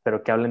mal,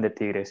 pero que hablen de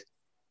Tigres.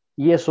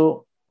 Y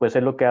eso, pues,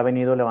 es lo que ha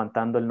venido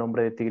levantando el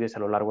nombre de Tigres a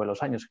lo largo de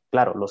los años.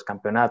 Claro, los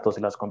campeonatos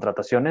y las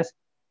contrataciones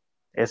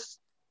es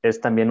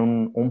también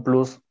un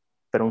plus,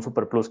 pero un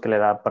super plus que le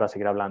da para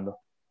seguir hablando.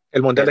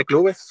 El Mundial de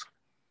Clubes.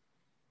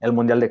 El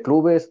Mundial de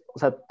Clubes, o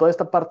sea, toda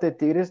esta parte de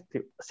Tigres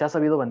se ha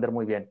sabido vender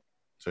muy bien.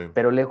 Sí.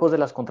 Pero lejos de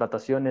las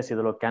contrataciones y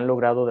de lo que han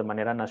logrado de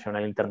manera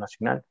nacional e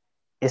internacional,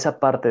 esa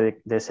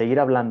parte de seguir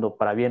hablando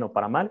para bien o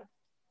para mal,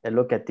 es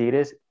lo que a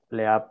Tigres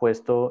le ha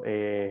puesto,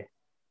 pues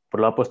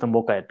lo ha puesto en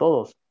boca de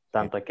todos,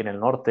 tanto aquí en el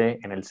norte,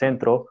 en el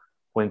centro,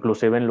 o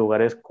inclusive en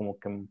lugares como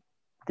que,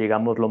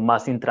 digamos, lo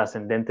más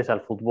intrascendentes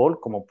al fútbol,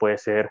 como puede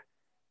ser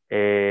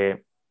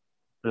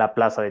la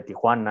plaza de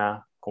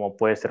Tijuana, como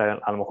puede ser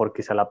a lo mejor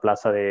quizá la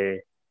plaza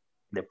de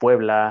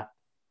Puebla,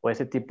 o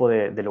ese tipo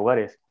de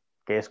lugares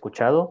que he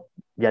escuchado,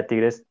 ya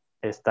Tigres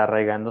está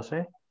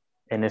arraigándose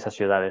en esas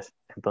ciudades.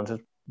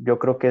 Entonces, yo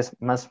creo que es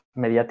más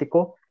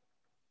mediático,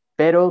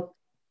 pero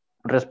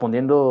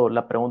respondiendo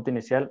la pregunta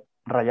inicial,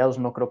 Rayados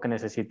no creo que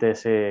necesite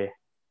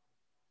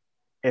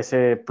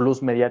ese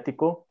plus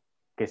mediático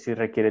que sí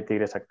requiere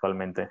Tigres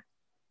actualmente.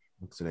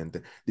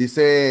 Excelente.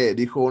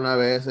 Dijo una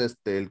vez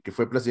el que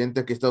fue presidente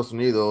aquí de Estados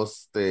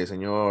Unidos,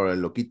 señor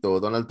el loquito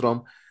Donald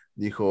Trump,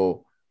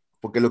 dijo,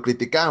 porque lo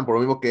criticaban por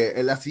lo mismo que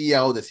él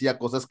hacía o decía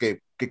cosas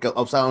que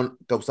causaban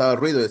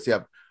ruido,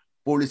 decía,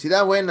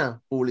 publicidad buena,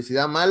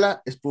 publicidad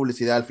mala, es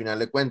publicidad al final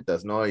de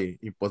cuentas, ¿no? Y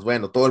pues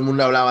bueno, todo el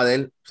mundo hablaba de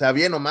él, o sea,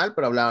 bien o mal,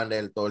 pero hablaban de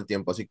él todo el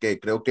tiempo, así que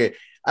creo que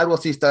algo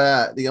así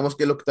está, digamos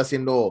que es lo que está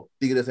haciendo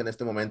Tigres en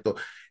este momento.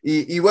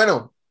 Y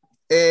bueno,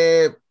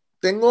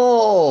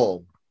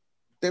 tengo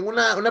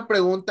una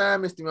pregunta,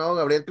 mi estimado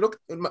Gabriel, creo que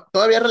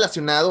todavía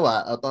relacionado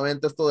a todo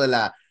esto de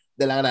la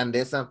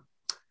grandeza.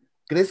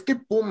 ¿Crees que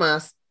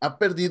Pumas ha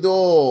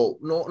perdido,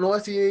 no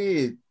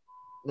sé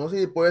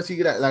si puedo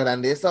decir la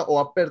grandeza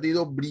o ha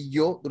perdido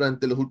brillo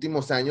durante los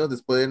últimos años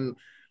después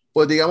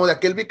pues digamos, de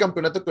aquel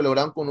bicampeonato que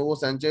lograron con Hugo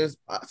Sánchez?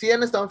 Sí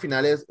han estado en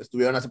finales,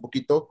 estuvieron hace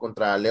poquito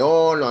contra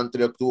León, lo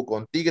anterior estuvo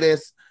con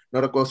Tigres, no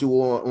recuerdo si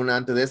hubo una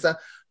antes de esa,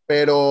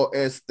 pero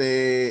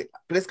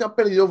 ¿crees que ha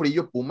perdido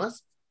brillo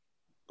Pumas?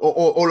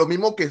 O lo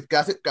mismo que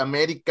hace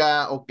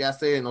América o que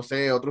hace, no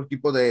sé, otro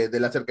equipo de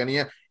la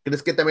cercanía,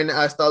 ¿crees que también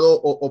ha estado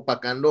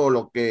opacando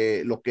lo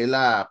que es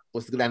la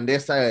pues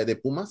grandeza de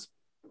Pumas?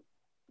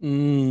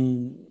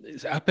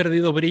 Ha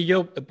perdido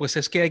brillo, pues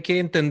es que hay que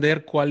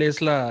entender cuál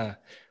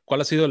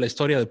ha sido la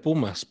historia de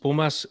Pumas.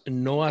 Pumas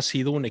no ha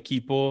sido un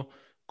equipo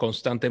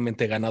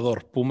constantemente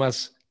ganador.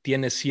 Pumas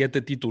tiene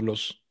 7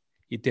 títulos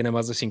y tiene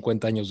más de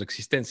 50 años de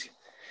existencia.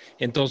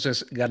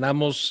 Entonces,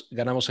 ganamos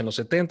en los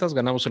 70s,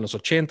 ganamos en los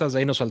 80s, de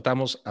ahí nos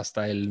saltamos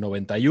hasta el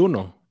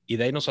 91 y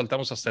de ahí nos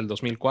saltamos hasta el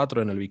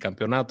 2004 en el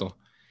bicampeonato,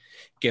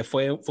 que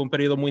fue un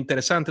periodo muy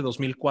interesante.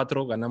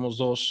 2004 ganamos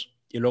 2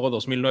 y luego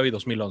 2009 y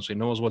 2011 y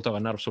no hemos vuelto a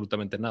ganar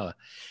absolutamente nada.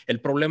 El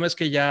problema es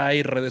que ya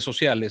hay redes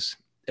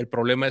sociales, el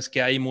problema es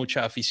que hay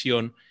mucha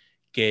afición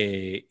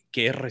que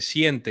es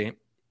reciente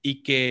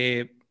y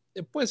que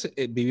pues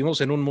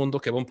vivimos en un mundo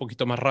que va un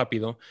poquito más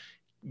rápido.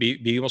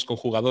 Vivimos con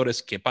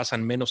jugadores que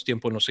pasan menos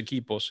tiempo en los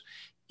equipos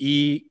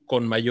y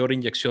con mayor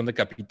inyección de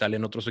capital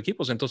en otros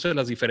equipos. Entonces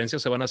las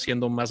diferencias se van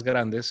haciendo más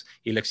grandes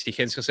y la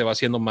exigencia se va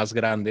haciendo más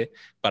grande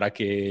para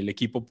que el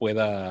equipo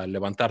pueda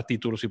levantar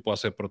títulos y pueda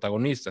ser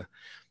protagonista.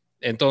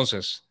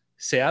 Entonces,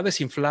 ¿se ha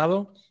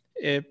desinflado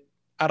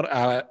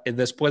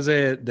después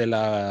de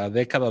la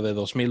década de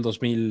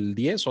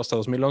 2010 o hasta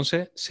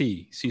 2011?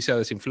 Sí se ha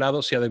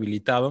desinflado, se ha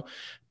debilitado,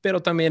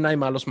 pero también hay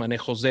malos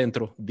manejos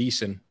dentro,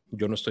 dicen.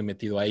 Yo no estoy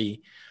metido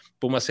ahí.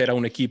 Pumas era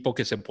un equipo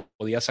que se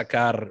podía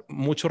sacar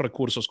muchos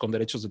recursos con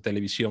derechos de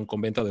televisión, con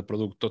venta de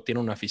producto.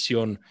 Tiene una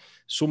afición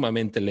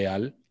sumamente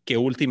leal que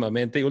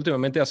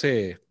últimamente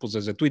hace, pues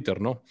desde Twitter,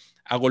 ¿no?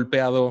 Ha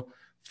golpeado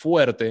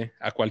fuerte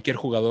a cualquier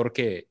jugador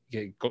que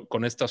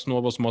con estos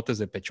nuevos motes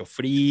de pecho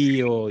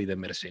frío y de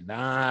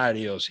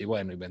mercenarios y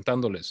bueno,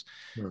 inventándoles.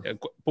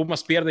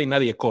 Pumas pierde y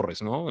nadie corre,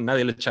 ¿no?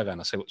 Nadie le echa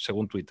ganas,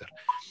 según Twitter.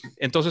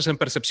 Entonces, en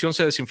percepción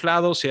se ha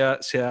desinflado, se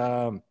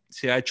ha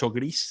hecho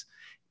gris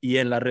y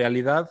en la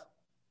realidad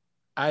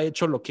ha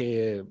hecho lo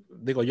que,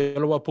 digo, yo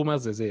lo voy a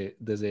Pumas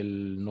desde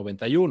el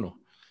 91.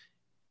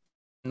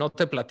 No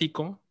te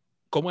platico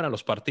cómo eran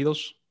los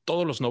partidos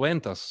todos los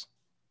 90s,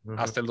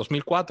 hasta el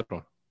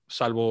 2004,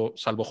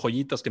 salvo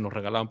joyitas que nos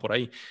regalaban por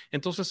ahí.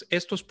 Entonces,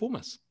 esto es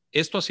Pumas.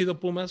 Esto ha sido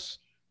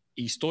Pumas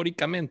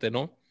históricamente,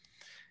 ¿no?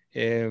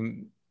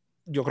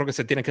 Yo creo que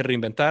se tiene que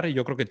reinventar y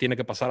yo creo que tiene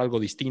que pasar algo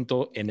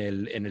distinto en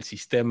el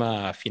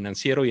sistema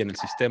financiero y en el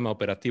sistema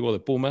operativo de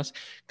Pumas.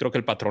 Creo que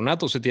el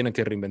patronato se tiene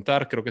que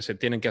reinventar, creo que se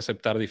tienen que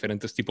aceptar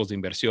diferentes tipos de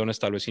inversiones,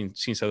 tal vez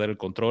sin ceder el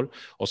control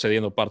o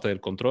cediendo parte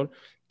del control,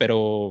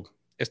 pero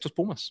esto es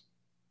Pumas.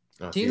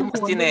 ¿Siguen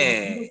jugando los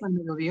domingos al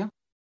mediodía?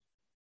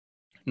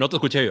 No te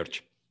escuché,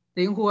 George.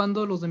 ¿Siguen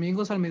jugando los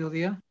domingos al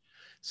mediodía?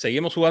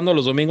 Seguimos jugando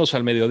los domingos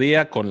al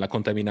mediodía con la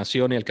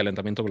contaminación y el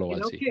calentamiento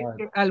global, sí.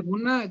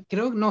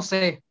 No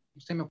sé,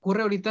 se me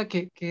ocurre ahorita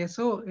que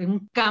eso es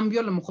un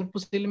cambio, a lo mejor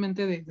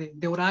posiblemente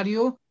de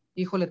horario.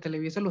 Híjole,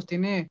 Televisa los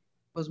tiene,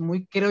 pues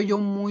creo yo,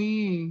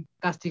 muy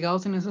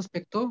castigados en ese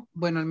aspecto.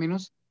 Bueno, al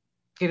menos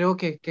creo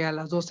que a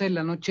las 12 de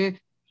la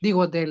noche,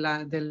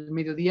 del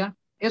mediodía,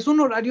 es un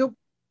horario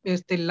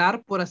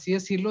estelar, por así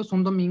decirlo, es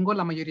un domingo,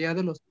 la mayoría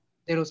de los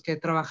que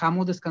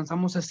trabajamos,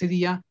 descansamos ese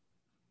día,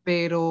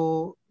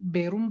 pero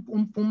ver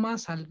un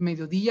Pumas al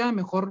mediodía,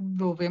 mejor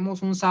lo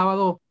vemos un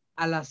sábado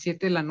a las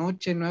 7 de la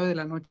noche, 9 de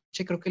la noche,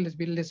 creo que les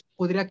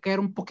podría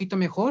caer un poquito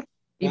mejor.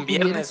 Un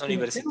viernes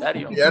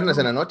universitario. Viernes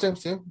en la noche,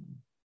 sí.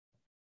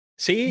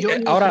 Sí,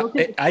 ahora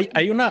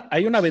hay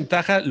una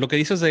ventaja, lo que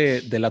dices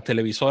de la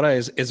televisora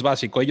es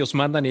básico, ellos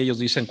mandan y ellos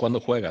dicen cuándo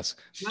juegas,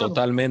 claro.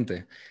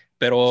 Totalmente,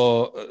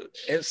 pero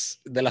es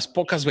de las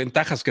pocas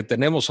ventajas que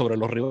tenemos sobre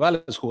los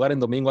rivales jugar en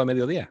domingo a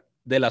mediodía,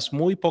 de las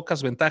muy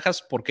pocas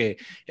ventajas porque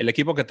el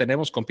equipo que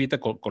tenemos compite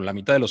con la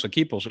mitad de los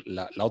equipos,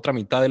 la otra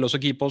mitad de los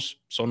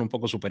equipos son un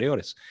poco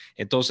superiores,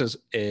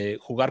 entonces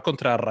jugar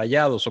contra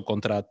Rayados o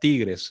contra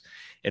Tigres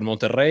en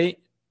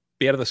Monterrey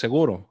pierdes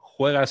seguro.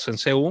 Juegas en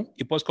CU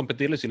y puedes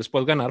competirles y les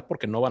puedes ganar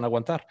porque no van a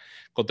aguantar.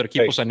 Contra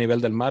equipos a nivel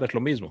del mar es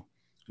lo mismo.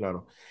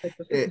 Claro.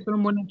 Son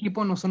un buen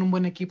equipo, no son un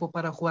buen equipo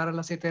para jugar a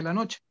las 7 de la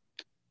noche.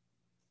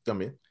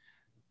 También.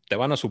 Te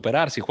van a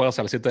superar si juegas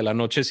a las 7 de la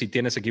noche si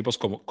tienes equipos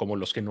como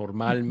los que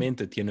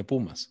normalmente tiene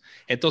Pumas.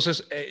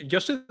 Entonces, yo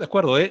estoy de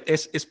acuerdo,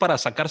 es para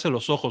sacarse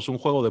los ojos un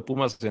juego de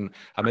Pumas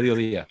a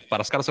mediodía,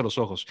 para sacarse los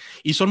ojos.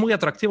 Y son muy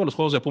atractivos los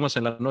juegos de Pumas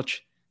en la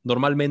noche.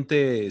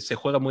 Normalmente se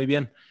juega muy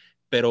bien.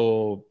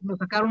 Pero nos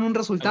sacaron un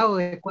resultado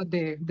de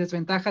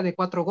desventaja de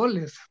 4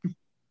 goles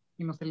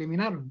y nos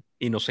eliminaron.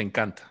 Y nos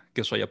encanta que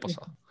eso haya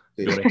pasado.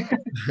 Sí.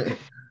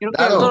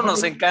 A todos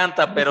nos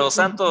encanta, pero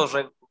Santos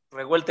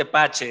regó el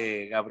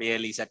tepache,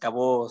 Gabriel, y se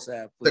acabó. O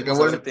sea, pudimos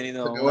haber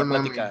tenido una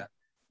plática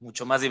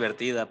mucho más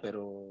divertida,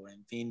 pero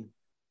en fin.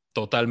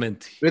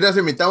 Totalmente. Hubieras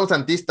invitado a un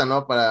santista,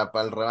 ¿no? Para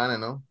el rebane,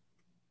 ¿no?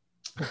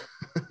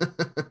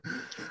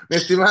 Mi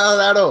estimado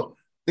Daro,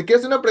 te quiero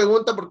hacer una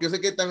pregunta porque sé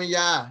que también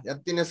ya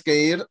tienes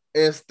que ir.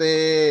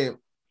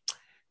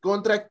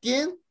 ¿Contra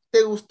quién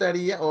te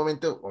gustaría,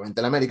 obviamente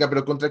el América,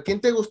 pero contra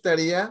quién te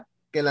gustaría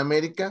que el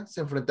América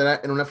se enfrentara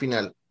en una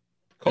final?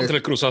 Contra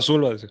el Cruz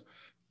Azul, va a decir.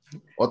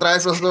 ¿Otra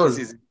vez Azul?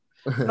 Sí.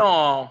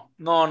 No.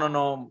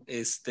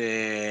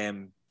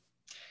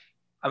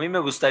 A mí me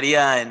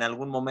gustaría en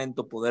algún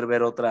momento poder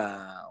ver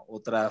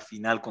otra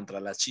final contra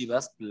las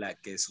Chivas, la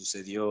que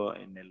sucedió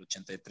en el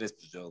 83,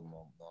 pues yo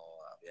no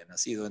había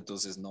nacido,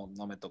 entonces no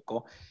me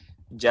tocó.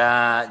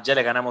 Ya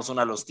le ganamos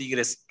una a los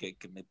Tigres que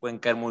me pueden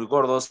caer muy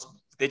gordos.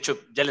 De hecho,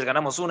 ya les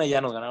ganamos una y ya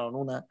nos ganaron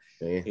una.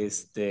 Sí.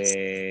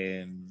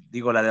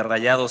 La de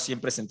Rayados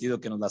siempre he sentido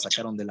que nos la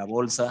sacaron de la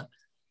bolsa.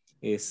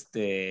 Y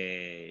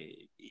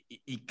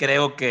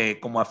creo que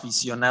como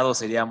aficionado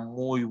sería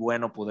muy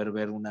bueno poder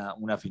ver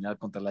una final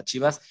contra las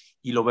Chivas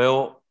y lo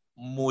veo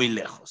muy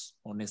lejos,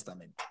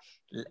 honestamente.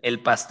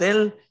 El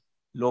pastel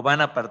lo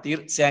van a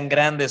partir, sean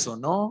grandes o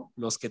no,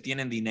 los que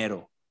tienen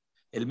dinero.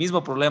 El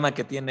mismo problema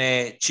que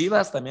tiene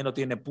Chivas también lo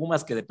tiene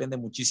Pumas, que depende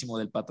muchísimo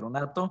del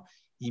patronato,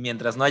 y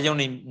mientras no haya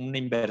una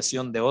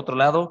inversión de otro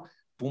lado,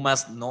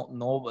 Pumas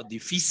no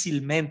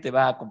difícilmente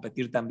va a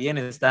competir tan bien.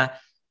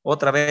 Está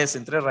otra vez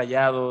entre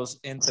Rayados,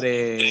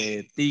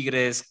 entre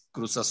Tigres,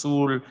 Cruz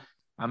Azul,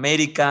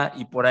 América,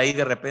 y por ahí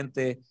de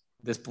repente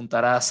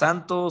despuntará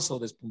Santos o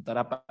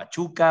despuntará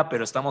Pachuca,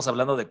 pero estamos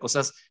hablando de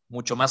cosas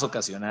mucho más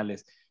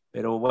ocasionales.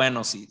 Pero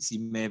bueno, si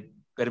me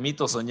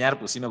permito soñar,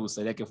 pues sí me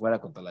gustaría que fuera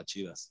contra las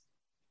Chivas.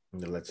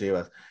 De las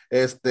Chivas.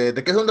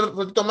 ¿Te quedas un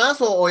ratito más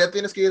o ya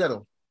tienes que ir,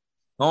 Aro?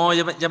 No,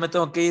 ya me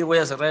tengo que ir, voy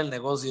a cerrar el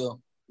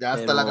negocio. Ya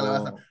está la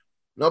calabaza.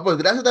 No, pues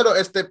gracias, Daro.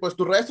 Pues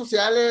tus redes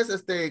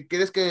sociales,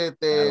 ¿quieres que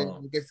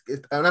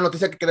una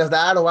noticia que quieras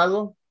dar o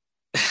algo?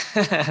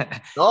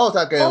 No, o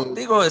sea que...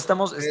 No,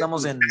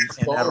 estamos en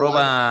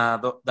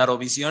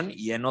 @Darovisión,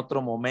 y en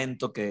otro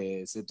momento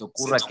que se te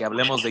ocurra que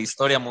hablemos de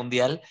historia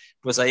mundial,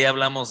 pues ahí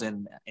hablamos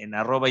en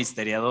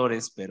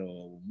 @Histeriadores, pero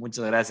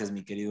muchas gracias,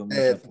 mi querido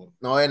Misra.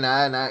 No, de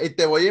nada. Y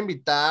te voy a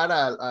invitar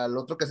al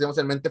otro que hacemos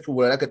en Mente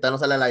Futbolera, que tal no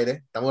sale al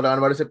aire. Estamos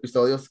grabando varios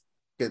episodios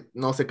que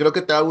no sé, creo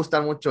que te va a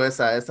gustar mucho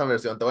esa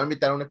versión. Te voy a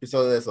invitar a un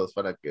episodio de esos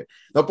para que,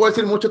 no puedo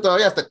decir mucho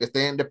todavía hasta que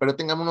estén, pero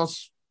tengamos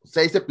unos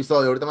 6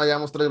 episodios, ahorita más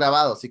llevamos 3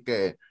 grabados, así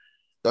que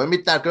te voy a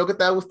invitar, creo que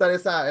te va a gustar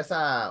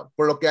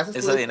por lo que haces tú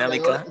Esa de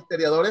dinámica.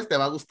 historiadores, te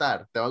va a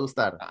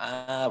gustar.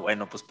 Ah,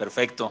 bueno, pues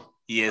perfecto.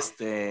 Y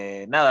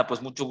nada,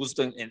 pues mucho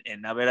gusto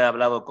en haber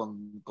hablado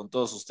con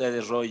todos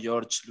ustedes, Roy,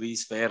 George,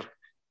 Luis, Fer,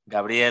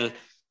 Gabriel.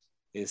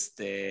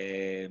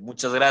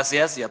 Muchas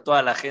gracias y a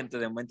toda la gente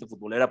de Mente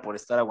Futbolera por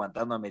estar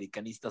aguantando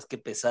americanistas. Qué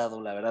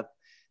pesado, la verdad.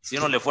 Si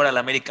uno le fuera a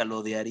la América lo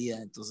odiaría,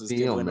 entonces Sí,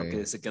 qué hombre. bueno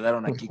que se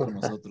quedaron aquí con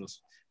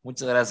nosotros.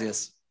 Muchas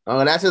gracias. No,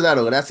 gracias,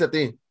 Daro, gracias a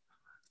ti.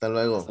 Hasta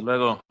luego. Hasta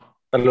luego.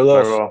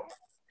 Saludos. Luego,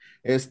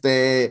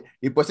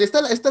 Y pues esta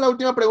es la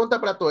última pregunta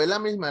para todo, es la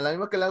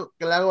misma que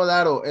le hago a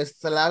Daro,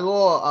 la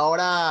hago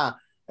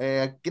ahora,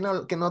 tiene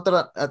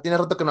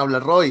rato que no habla,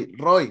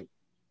 Roy,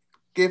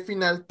 ¿qué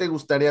final te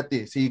gustaría a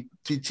ti? Si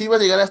Chivas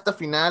llegara a esta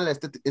final, a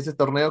ese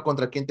torneo,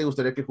 ¿contra quién te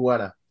gustaría que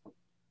jugara?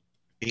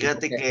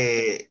 Fíjate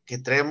que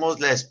traemos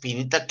la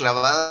espinita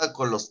clavada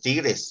con los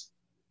Tigres.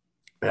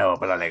 Pero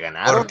le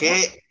ganaron. ¿Por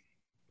qué?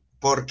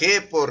 ¿Por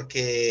qué?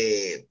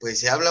 Porque pues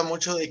se habla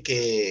mucho de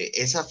que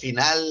esa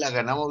final la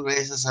ganamos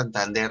gracias a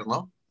Santander,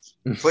 ¿no?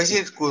 Fue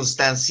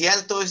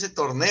circunstancial todo ese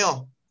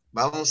torneo,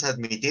 vamos a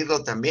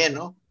admitirlo también,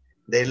 ¿no?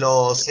 De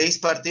los 6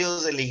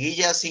 partidos de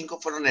liguilla,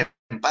 5 fueron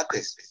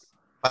empates.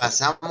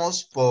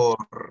 Pasamos por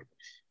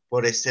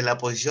la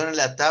posición en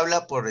la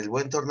tabla, por el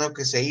buen torneo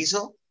que se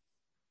hizo,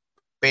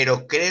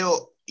 pero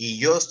creo, y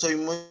yo estoy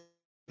muy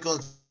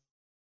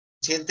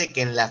consciente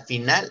que en la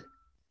final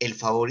el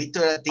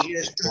favorito era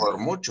Tigres por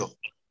mucho.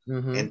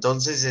 Uh-huh.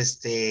 Entonces,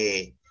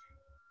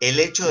 el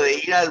hecho de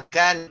ir al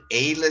CAN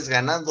e irles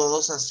ganando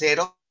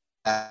 2-0,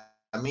 a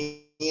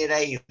mí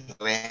era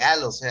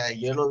irreal, o sea,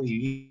 yo lo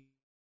viví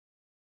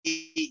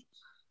y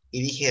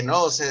dije,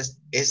 no, o sea,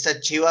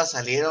 estas Chivas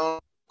salieron,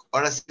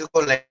 ahora sí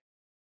con la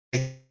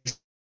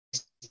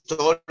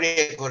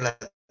historia, con la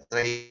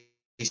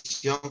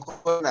tradición,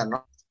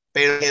 ¿no?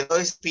 Pero quedó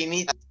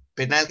espinita,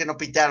 penal que no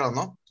pitaron,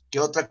 ¿no? ¿Qué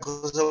otra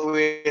cosa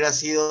hubiera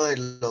sido de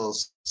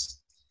los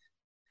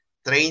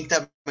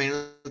 30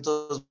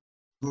 minutos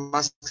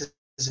más que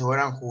se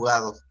hubieran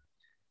jugado?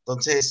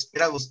 Entonces, ¿me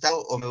hubiera gustado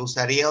o me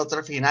gustaría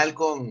otra final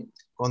con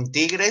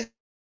Tigres?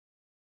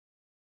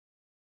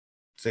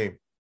 Sí.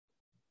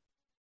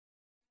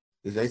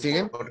 ¿Desde ahí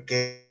siguen?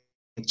 Porque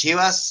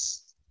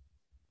Chivas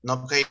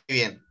no cae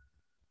bien.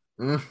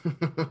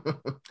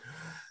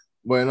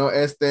 Bueno,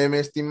 mi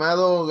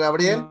estimado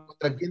Gabriel, No.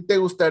 ¿contra quién te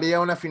gustaría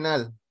una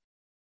final?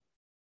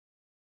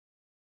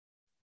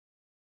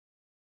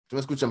 ¿Sí me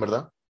escuchan,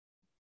 verdad?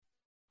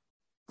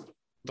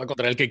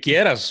 contra el que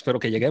quieras, espero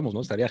que lleguemos,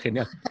 ¿no? Estaría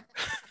genial.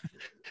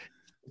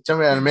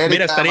 Échame al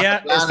América.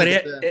 Mira,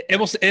 Mazatlán,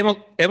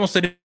 hemos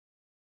tenido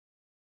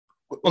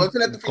 ¿cuál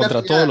será tu final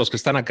contra final? todos los que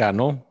están acá,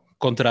 ¿no?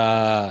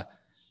 Contra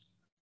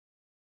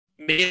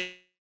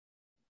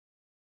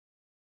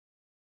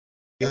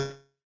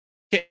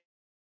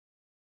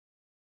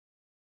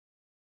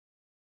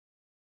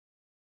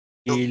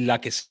y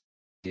la que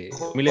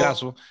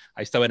Milerazo,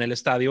 ahí estaba en el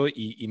estadio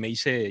y me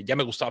dice, ya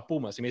me gustaba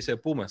Pumas, y me dice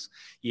Pumas,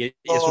 y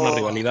es una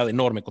rivalidad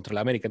enorme contra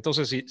la América.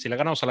 Entonces, si le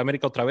ganamos a la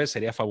América otra vez,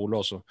 sería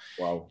fabuloso.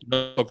 Wow.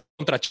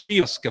 Contra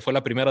Chivas, que fue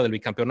la primera del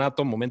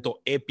bicampeonato,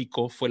 momento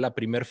épico, fue la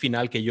primer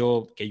final que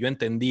yo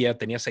entendía,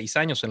 tenía 6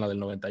 años en la del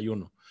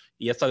 91,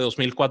 y hasta de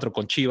 2004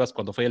 con Chivas,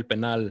 cuando fue el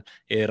penal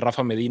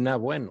Rafa Medina,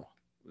 bueno,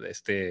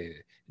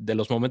 de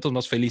los momentos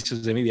más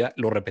felices de mi vida,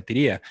 lo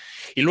repetiría.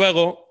 Y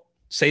luego,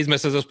 6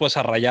 meses después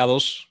a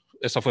Rayados,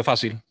 esa fue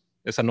fácil,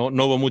 esa no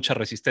hubo mucha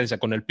resistencia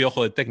con el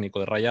piojo de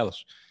técnico de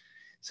Rayados,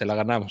 se la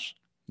ganamos,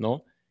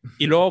 ¿no?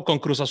 Y luego con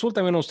Cruz Azul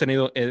también hemos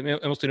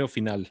tenido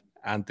final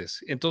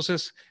antes.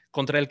 Entonces,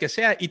 contra el que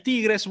sea. Y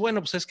Tigres, bueno,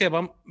 pues es que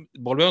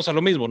volvemos a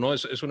lo mismo, ¿no?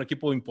 Es un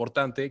equipo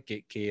importante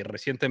que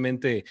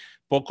recientemente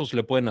pocos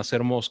le pueden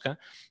hacer mosca.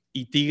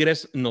 Y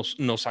Tigres nos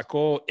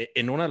sacó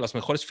en una de las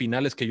mejores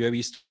finales que yo he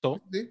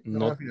visto. Sí,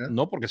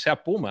 no porque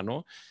sea Puma,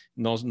 ¿no?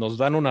 Nos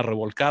dan una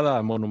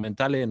revolcada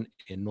monumental en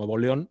Nuevo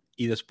León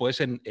y después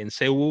en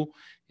CU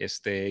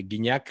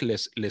Guiñac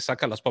les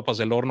saca las papas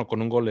del horno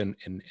con un gol en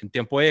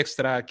tiempo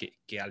extra,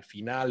 que al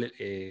final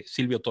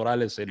Silvio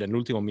Torales en el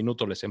último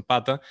minuto les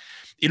empata.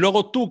 Y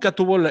luego Tuca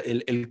tuvo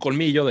el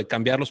colmillo de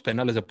cambiar los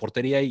penales de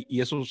portería y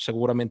eso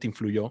seguramente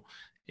influyó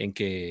en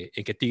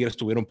que Tigres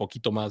tuviera un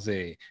poquito más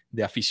de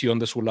afición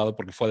de su lado,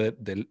 porque fue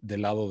del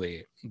lado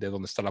de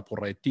donde está la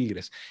porra de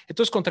Tigres.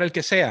 Entonces, contra el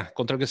que sea,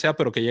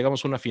 pero que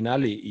llegamos a una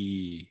final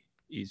y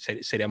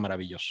sería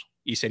maravilloso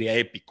y sería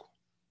épico.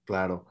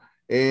 Claro.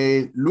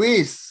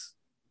 Luis,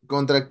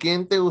 ¿contra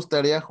quién te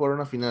gustaría jugar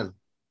una final?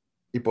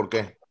 ¿Y por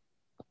qué?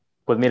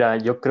 pues mira,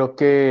 yo creo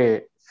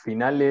que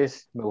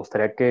finales me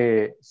gustaría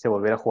que se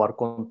volviera a jugar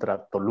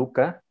contra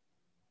Toluca.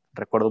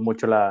 Recuerdo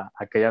mucho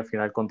aquella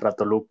final contra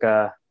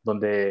Toluca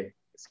donde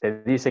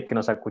se dice que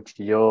nos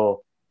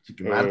acuchilló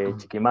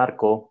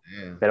Chiquimarco,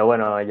 pero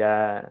bueno,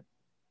 ya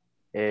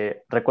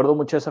recuerdo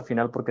mucho esa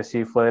final porque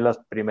sí fue de las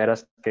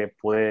primeras que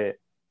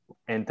pude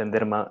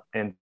entender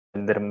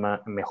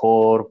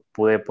mejor,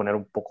 pude poner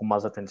un poco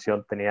más de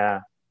atención.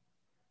 Tenía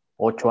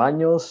 8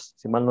 años,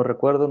 si mal no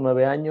recuerdo,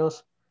 9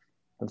 años.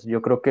 Entonces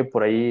yo creo que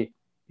por ahí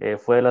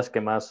fue de las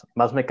que más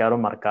me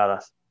quedaron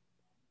marcadas.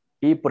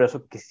 Y por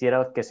eso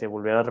quisiera que se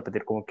volviera a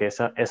repetir como que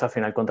esa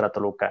final contra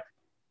Toluca.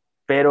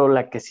 Pero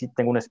la que sí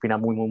tengo una espina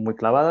muy, muy, muy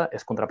clavada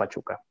es contra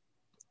Pachuca.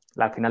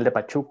 La final de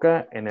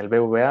Pachuca en el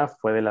BBVA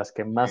fue de las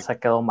que más ha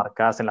quedado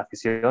marcadas en la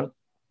afición.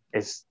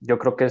 Yo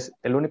creo que es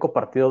el único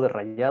partido de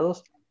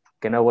Rayados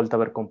que no he vuelto a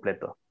ver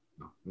completo,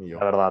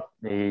 la verdad.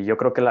 Y yo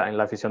creo que en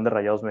la afición de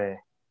Rayados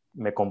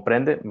me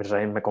comprende,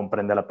 Misraim me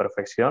comprende a la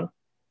perfección.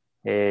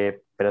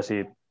 Pero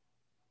sí,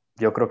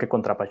 yo creo que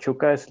contra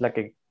Pachuca es la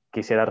que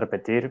quisiera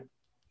repetir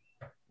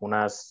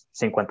unas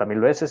 50,000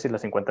 veces, y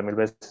las 50,000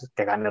 veces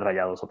que gane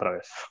Rayados otra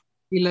vez.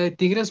 ¿Y la de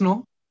Tigres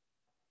no?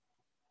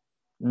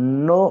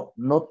 No,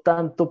 no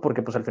tanto,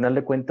 porque pues al final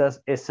de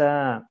cuentas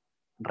esa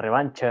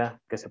revancha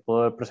que se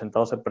pudo haber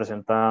presentado se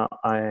presenta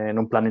en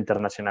un plano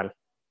internacional.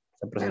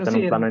 Se presenta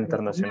en un plano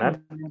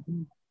internacional.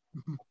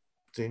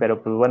 Sí.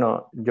 Pero pues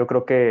bueno, yo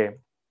creo que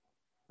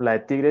la de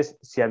Tigres,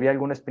 si había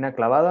alguna espina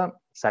clavada,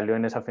 salió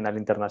en esa final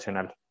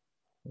internacional.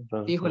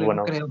 Entonces, Híjole, pues,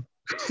 bueno. no creo.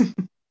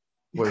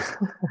 Pues,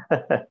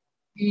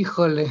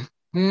 Híjole,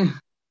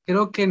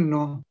 creo que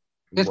no.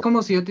 Es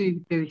como si yo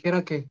te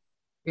dijera que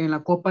en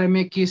la Copa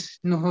MX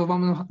nos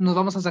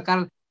vamos a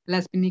sacar la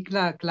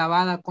espinita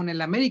clavada con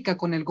el América,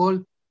 con el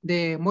gol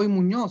de Moy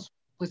Muñoz.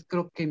 Pues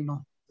creo que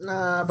no.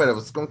 no, pero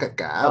pues con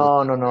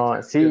CACAF.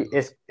 No. Sí,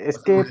 es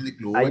que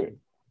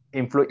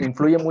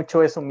influye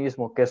mucho eso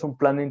mismo, que es un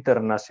plano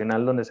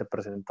internacional donde se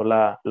presentó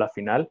la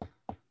final.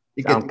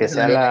 Y que aunque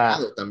sea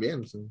ganado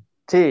también.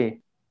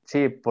 Sí,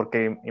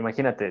 porque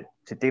imagínate,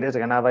 si Tigres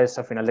ganaba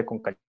esa final de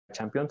Conca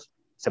Champions,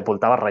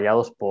 sepultaba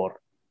Rayados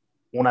por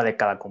una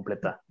década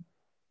completa.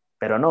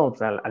 Pero no, o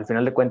sea, al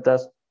final de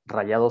cuentas,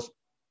 Rayados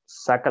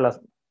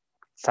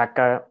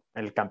saca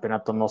el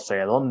campeonato no sé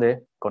de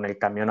dónde, con el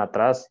camión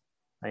atrás,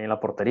 ahí en la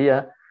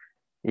portería,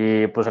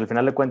 y pues al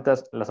final de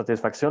cuentas, la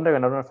satisfacción de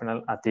ganar una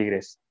final a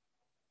Tigres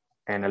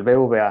en el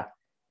BBVA,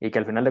 y que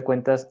al final de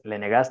cuentas le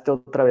negaste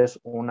otra vez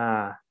un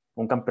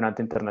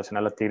campeonato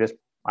internacional a Tigres,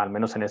 al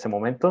menos en ese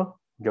momento,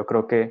 yo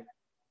creo que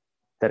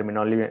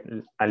terminó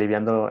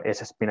aliviando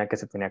esa espina que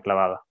se tenía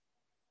clavada.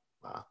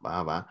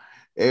 Va.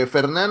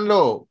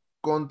 Fernando,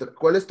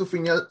 ¿cuál es tu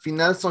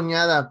final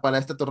soñada para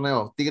este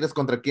torneo? ¿Tigres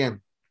contra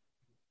quién?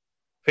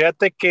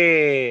 Fíjate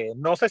que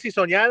no sé si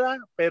soñada,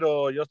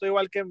 pero yo estoy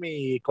igual que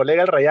mi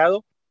colega el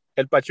Rayado.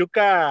 El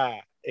Pachuca,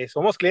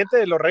 somos clientes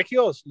de los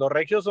Regios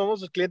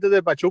somos clientes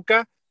del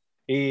Pachuca,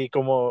 y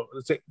como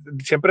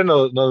siempre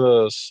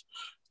nos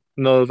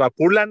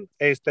vapulan.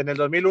 En el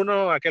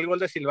 2001, aquel gol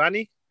de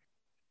Silvani,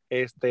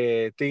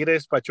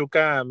 Tigres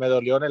Pachuca, me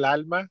dolió en el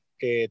alma,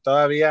 que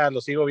todavía lo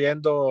sigo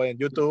viendo en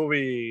YouTube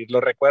y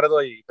lo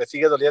recuerdo y me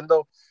sigue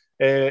doliendo.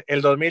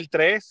 El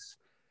 2003,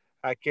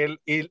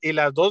 y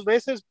las dos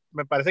veces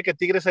me parece que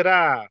Tigres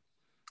era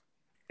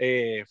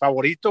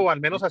favorito, o al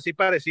menos así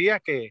parecía,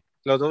 que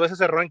las dos veces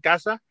cerró en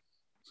casa,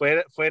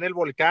 fue en el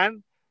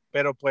Volcán,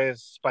 pero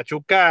pues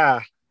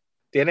Pachuca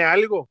tiene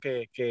algo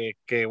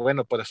que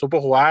bueno, pues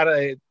supo jugar.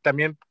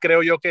 También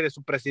creo yo que de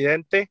su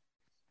presidente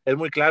es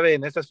muy clave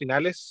en estas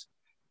finales,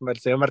 el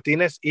señor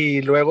Martínez,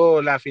 y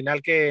luego la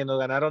final que nos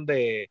ganaron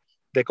de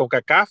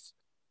CONCACAF,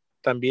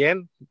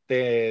 también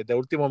de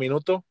último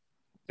minuto.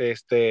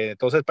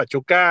 Entonces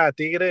Pachuca,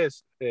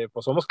 Tigres,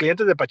 pues somos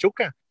clientes de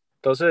Pachuca,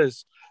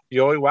 entonces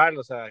yo igual,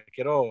 o sea,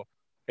 quiero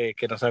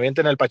que nos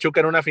avienten el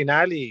Pachuca en una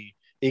final, y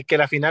que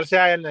la final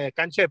sea en la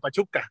cancha de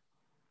Pachuca,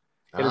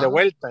 el de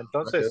vuelta.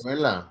 Entonces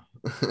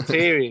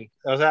sí,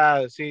 o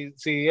sea,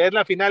 si es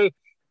la final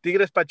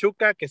Tigres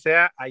Pachuca, que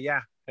sea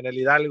allá en el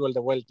Hidalgo, el de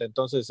vuelta.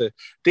 Entonces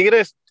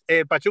Tigres,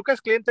 Pachuca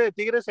es cliente de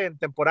Tigres en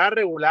temporada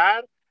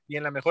regular y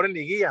en la mejor en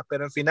liguilla,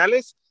 pero en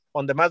finales,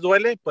 donde más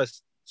duele,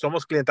 pues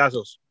somos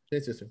clientazos. Sí.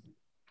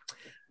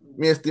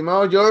 Mi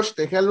estimado George,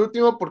 te dejé al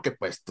último porque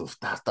pues tú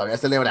estás todavía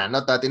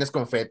celebrando, todavía tienes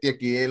confeti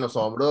aquí en los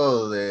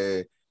hombros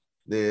de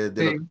lo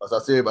que pasó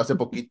hace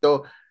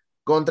poquito.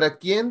 ¿Contra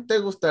quién te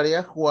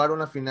gustaría jugar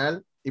una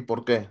final y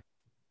por qué?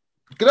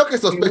 Creo que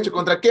sospecho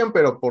contra quién,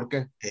 pero ¿por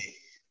qué?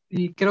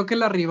 Y creo que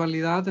la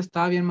rivalidad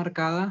está bien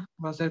marcada,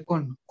 va a ser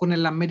con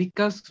el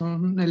América,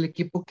 son el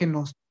equipo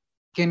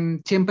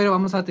que siempre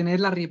vamos a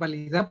tener la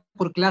rivalidad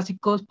por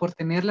clásicos, por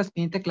tener la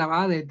espinita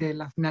clavada de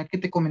la final que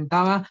te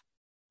comentaba,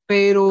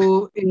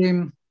 pero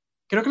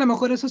creo que a lo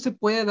mejor eso se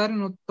puede dar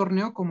en un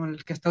torneo como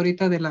el que está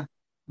ahorita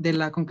de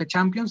la Conca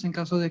Champions, en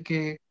caso de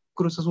que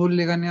Cruz Azul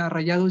le gane a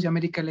Rayados y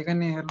América le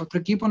gane al otro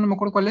equipo, no me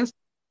acuerdo cuál es,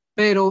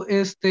 pero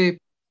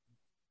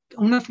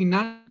una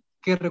final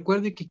que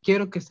recuerdo y que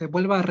quiero que se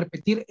vuelva a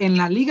repetir en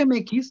la Liga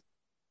MX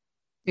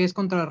es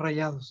contra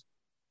Rayados,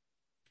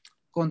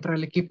 contra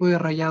el equipo de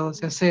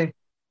Rayados.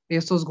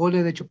 Esos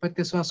goles de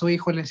Chupete Suazo,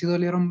 híjole, sí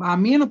dolieron, a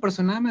mí en lo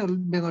personal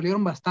me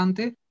dolieron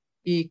bastante,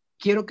 y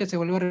quiero que se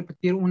vuelva a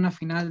repetir una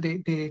final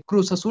de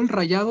Cruz Azul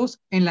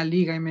Rayados en la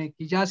Liga MX.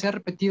 Ya se ha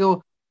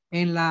repetido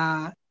en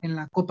la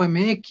Copa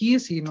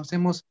MX y nos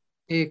hemos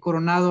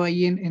coronado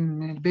ahí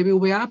en el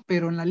BBVA,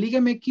 pero en la Liga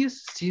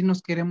MX sí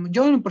nos queremos,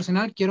 yo en lo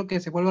personal quiero que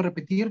se vuelva a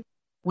repetir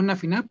una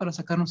final para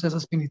sacarnos esa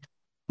espinita.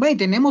 Bueno, y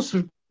tenemos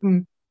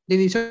de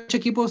 18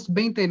 equipos,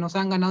 20 nos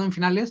han ganado en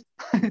finales,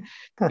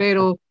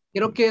 pero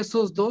creo que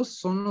esos dos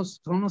son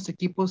los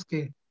equipos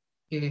que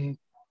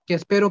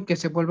espero que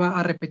se vuelva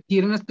a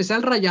repetir, en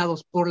especial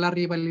Rayados, por la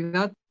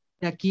rivalidad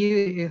de aquí,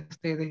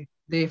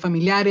 de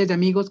familiares, de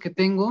amigos que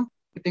tengo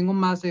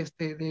más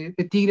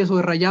de Tigres o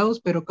de Rayados,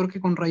 pero creo que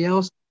con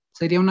Rayados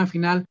sería una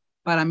final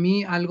para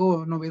mí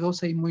algo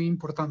novedosa y muy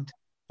importante.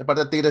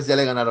 Aparte, Tigres ya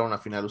le ganaron una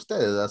final a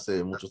ustedes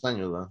hace muchos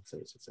años, ¿verdad? Sí.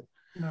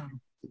 Claro.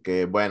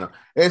 Que bueno,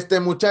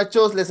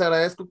 muchachos, les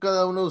agradezco a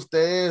cada uno de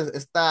ustedes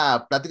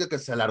esta plática que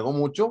se alargó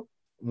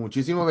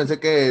muchísimo. Pensé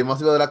que más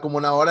iba a durar como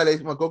una hora. Me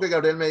acuerdo que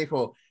Gabriel me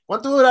dijo,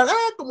 ¿cuánto durará?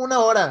 Como una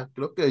hora.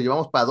 Creo que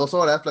llevamos para 2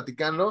 horas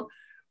platicando,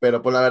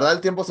 pero pues la verdad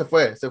el tiempo se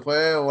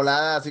fue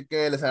volada, así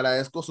que les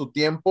agradezco su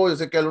tiempo. Yo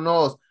sé que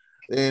algunos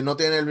no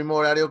tienen el mismo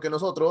horario que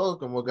nosotros,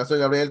 como el caso de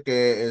Gabriel,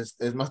 que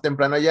es más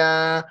temprano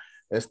allá.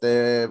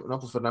 No,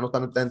 pues Fernando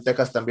está en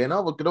Texas también,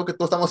 ¿no? Porque creo que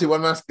todos estamos igual,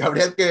 más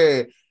Gabriel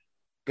que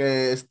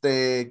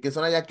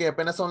son allá, que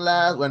apenas son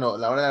la hora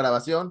de la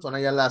grabación, son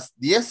allá las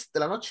 10 de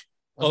la noche.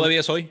 Todavía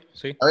es hoy,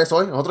 sí. Todavía es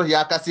hoy, nosotros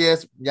ya casi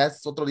es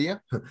otro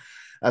día.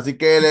 Así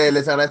que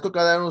les agradezco a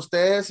cada uno de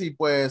ustedes y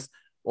pues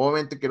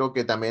obviamente creo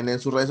que también en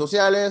sus redes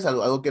sociales,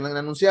 algo quieran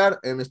anunciar.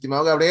 Mi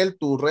estimado Gabriel,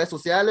 tus redes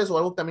sociales o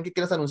algo también que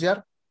quieras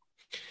anunciar.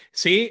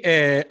 Sí,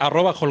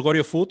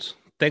 @HolgorioFoods.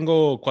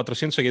 Tengo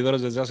 400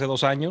 seguidores desde hace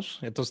 2 años,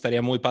 entonces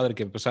estaría muy padre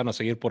que empezaran a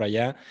seguir por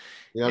allá.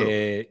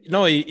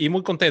 Y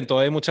muy contento.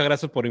 Muchas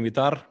gracias por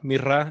invitar,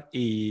 Mirra,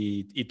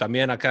 y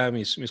también acá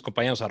mis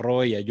compañeros, a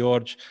Roy, a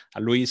George, a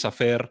Luis, a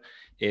Fer.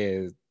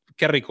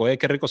 Qué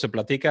rico se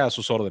platica, a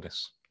sus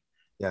órdenes.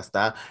 Ya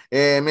está.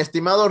 Mi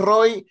estimado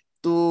Roy,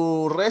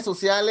 tus redes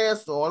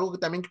sociales o algo que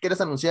también quieres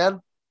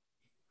anunciar.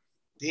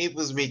 Sí,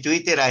 pues mi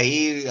Twitter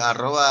ahí,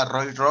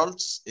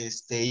 @RoyRolls,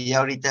 y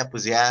ahorita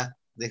pues ya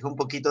dejé un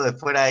poquito de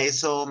fuera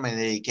eso, me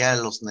dediqué a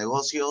los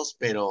negocios,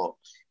 pero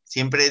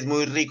siempre es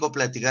muy rico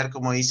platicar,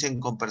 como dicen,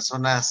 con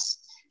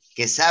personas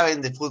que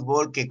saben de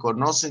fútbol, que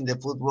conocen de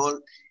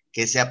fútbol,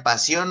 que se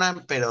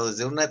apasionan, pero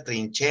desde una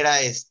trinchera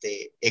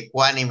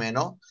ecuánime,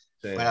 ¿no?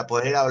 Sí. Para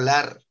poder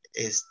hablar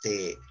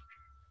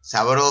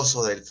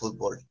sabroso del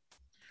fútbol.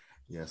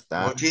 Ya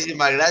está.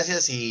 Muchísimas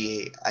gracias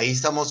y ahí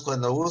estamos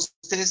cuando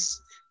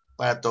gustes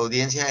para tu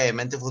audiencia de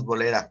Mente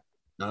Futbolera.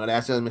 No,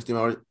 gracias, mi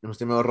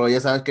estimado Roy, ya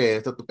sabes que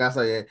esta es tu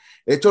casa. De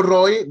hecho,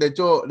 Roy,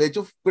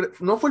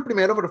 no fue el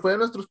primero, pero fue de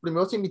nuestros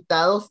primeros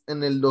invitados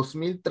en el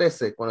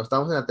 2013, cuando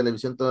estábamos en la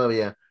televisión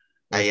todavía.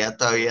 Allá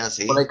todavía,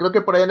 sí. Por ahí, creo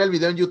que por ahí en el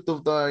video en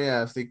YouTube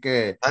todavía, así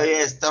que...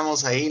 Todavía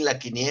estamos ahí en la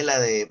quiniela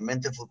de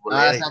Mente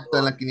Futbolera. Exacto,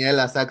 en la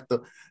quiniela,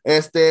 exacto.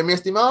 Mi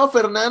estimado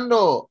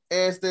Fernando,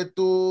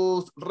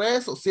 tus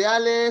redes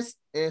sociales,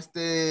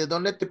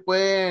 ¿dónde te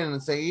pueden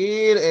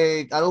seguir?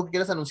 ¿Algo que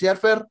quieras anunciar,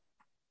 Fer?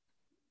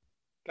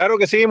 Claro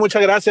que sí,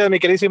 muchas gracias, mi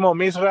queridísimo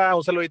Misra.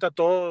 Un saludito a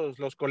todos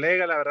los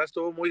colegas. La verdad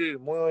estuvo muy,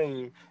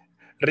 muy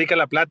rica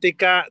la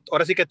plática.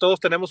 Ahora sí que todos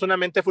tenemos una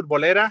mente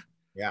futbolera.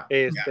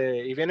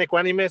 Y bien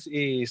ecuánimes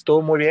y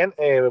estuvo muy bien.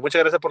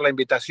 Muchas gracias por la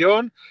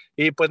invitación.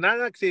 Y pues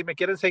nada, si me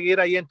quieren seguir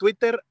ahí en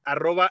Twitter,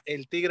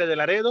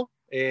 @eltigre_de_Laredo,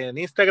 en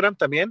Instagram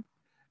también,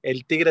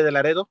 el Tigre de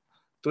Laredo,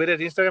 Twitter,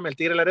 Instagram, el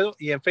Tigre de Laredo,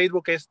 y en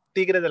Facebook es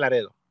Tigre de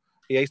Laredo.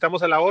 Y ahí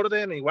estamos a la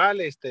orden,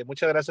 igual,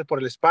 muchas gracias por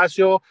el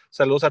espacio,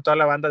 saludos a toda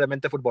la banda de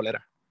Mente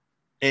Futbolera.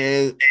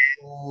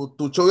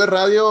 Tu show de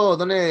radio,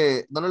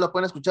 ¿dónde lo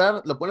pueden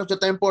escuchar? Lo pueden escuchar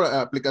también por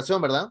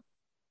aplicación, ¿verdad?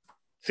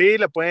 Sí,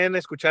 la pueden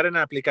escuchar en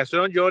la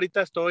aplicación. Yo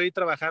ahorita estoy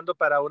trabajando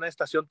para una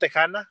estación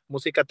tejana,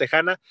 música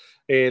tejana.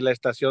 La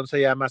estación se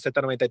llama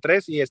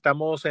Z93 y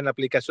estamos en la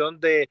aplicación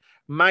de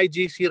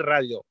MyGC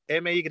Radio,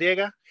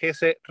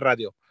 MYGC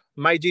Radio,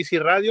 MyGC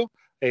Radio.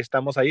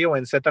 Estamos ahí o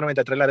en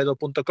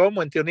z93laredo.com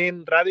o en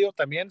TuneIn Radio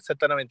también,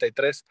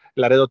 Z93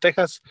 Laredo,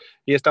 Texas.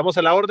 Y estamos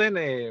a la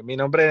orden. Mi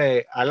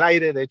nombre al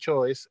aire, de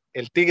hecho, es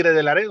el Tigre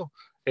de Laredo,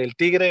 el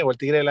Tigre o el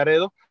Tigre de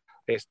Laredo.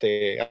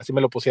 Así me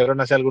lo pusieron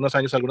hace algunos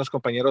años algunos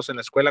compañeros en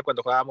la escuela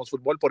cuando jugábamos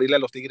fútbol por irle a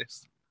los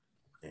Tigres.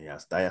 Ya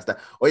está.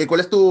 Oye, ¿cuál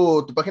es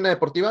tu página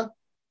deportiva?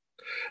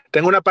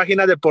 Tengo una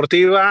página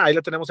deportiva, ahí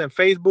la tenemos en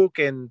Facebook,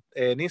 en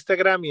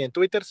Instagram y en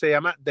Twitter, se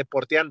llama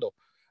Deporteando,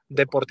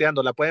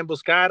 la pueden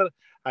buscar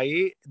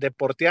ahí,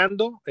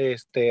 Deporteando,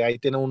 ahí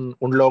tiene un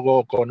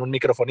logo con un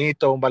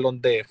microfonito, un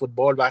balón de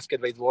fútbol, básquet,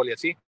 béisbol y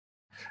así.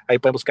 Ahí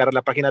pueden buscar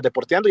la página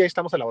Deporteando y ahí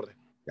estamos a la orden.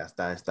 Ya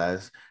está,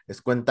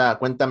 es cuenta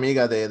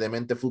amiga de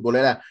Mente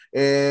Futbolera.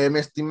 Mi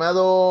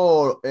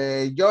estimado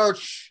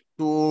George,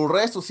 tus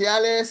redes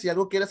sociales y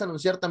algo quieres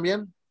anunciar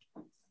también.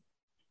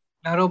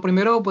 Claro,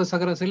 primero pues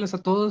agradecerles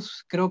a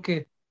todos. Creo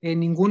que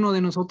ninguno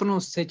de nosotros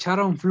nos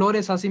echaron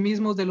flores a sí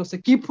mismos de los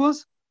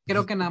equipos.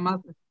 Creo que nada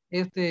más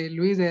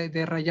Luis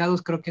de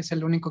Rayados creo que es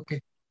el único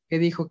que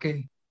dijo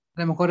que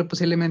a lo mejor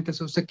posiblemente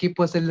su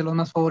equipo es el de los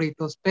más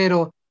favoritos,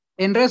 pero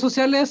en redes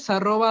sociales,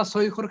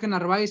 @soy Jorge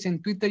Narváez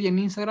en Twitter y en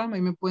Instagram,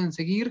 ahí me pueden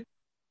seguir.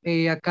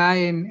 Acá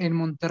en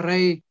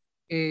Monterrey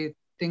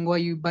tengo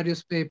ahí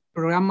varios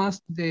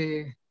programas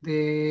de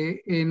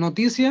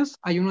noticias,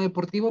 hay uno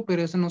deportivo,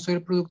 pero ese no soy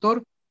el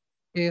productor.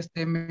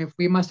 Me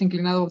fui más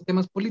inclinado a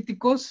temas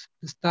políticos.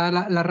 Está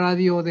la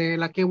radio de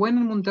La Qué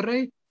Buena en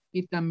Monterrey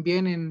y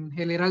también en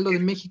El Heraldo de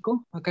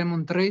México, acá en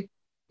Monterrey,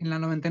 en la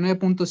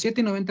 99.7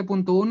 y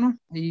 90.1.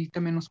 Ahí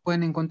también nos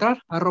pueden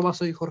encontrar.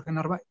 @soy Jorge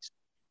Narváez.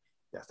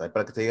 Ya está, ahí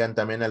para que te digan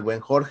también al buen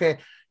Jorge.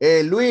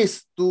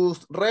 Luis,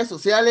 tus redes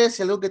sociales,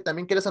 si algo que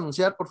también quieres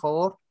anunciar, por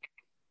favor.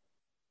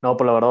 No,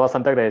 pues la verdad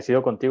bastante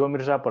agradecido contigo,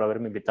 Mirza, por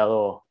haberme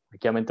invitado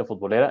aquí a Mente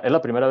Futbolera. Es la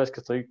primera vez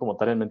que estoy como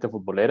tal en Mente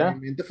Futbolera.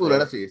 Mente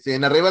Futbolera, sí. Sí,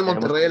 en arriba el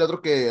Monterrey, el otro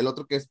que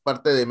es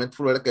parte de Mente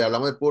Futbolera, que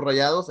hablamos de puros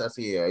Rayados,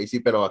 así, ahí sí,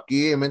 pero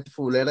aquí en Mente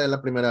Futbolera es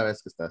la primera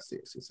vez que estás, sí.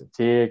 Sí,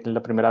 es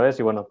la primera vez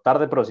y bueno,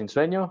 tarde pero sin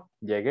sueño,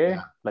 llegué,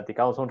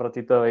 platicamos un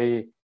ratito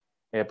ahí,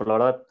 pues la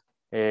verdad,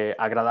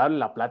 agradable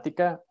la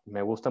plática.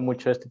 Me gusta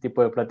mucho este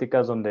tipo de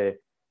pláticas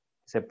donde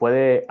se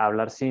puede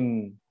hablar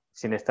sin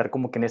estar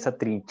como que en esa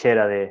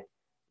trinchera de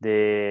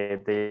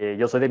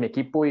yo soy de mi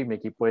equipo y mi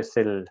equipo es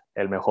el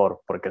mejor,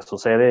 porque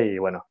sucede y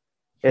bueno,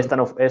 esta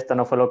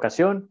no fue la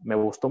ocasión, me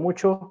gustó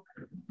mucho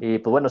y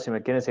pues bueno, si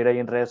me quieren seguir ahí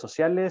en redes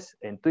sociales,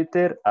 en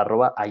Twitter,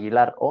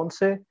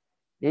 @Aguilar11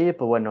 y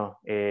pues bueno,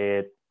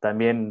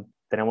 también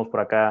tenemos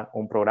por acá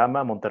un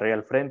programa, Monterrey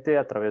al Frente,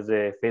 a través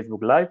de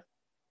Facebook Live,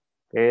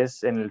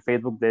 es en el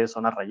Facebook de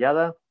Zona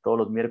Rayada, todos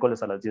los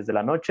miércoles a las 10 de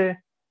la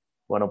noche,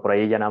 bueno, por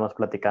ahí ya nada más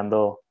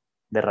platicando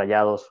de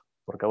Rayados,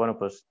 porque bueno,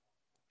 pues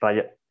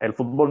el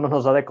fútbol no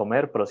nos da de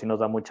comer, pero sí nos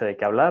da mucho de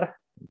qué hablar.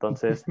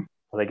 Entonces,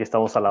 pues aquí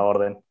estamos a la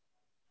orden.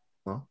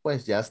 No,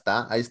 pues ya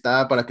está, ahí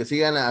está, para que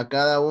sigan a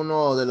cada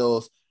uno de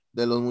los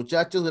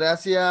muchachos.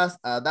 Gracias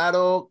a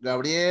Daro,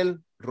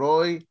 Gabriel,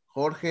 Roy,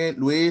 Jorge,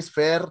 Luis,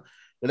 Fer.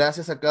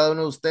 Gracias a cada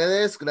uno de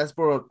ustedes. Gracias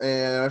por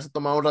haberse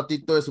tomado un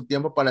ratito de su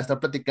tiempo para estar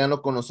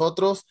platicando con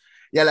nosotros.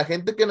 Y a la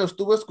gente que nos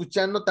estuvo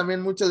escuchando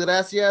también muchas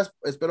gracias,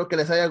 espero que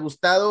les haya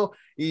gustado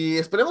y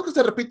esperemos que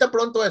se repita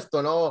pronto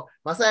esto, ¿no?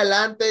 Más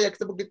adelante, ya que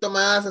esté un poquito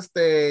más,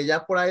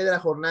 ya por ahí de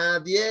la jornada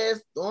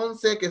 10,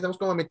 11, que estamos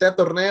como a mitad de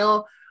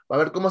torneo, a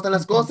ver cómo están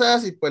las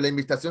cosas y pues la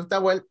invitación está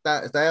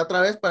ya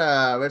otra vez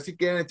para ver si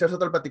quieren echarse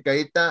otra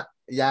platicadita,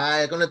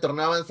 ya con el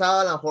torneo avanzado,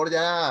 a lo mejor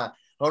ya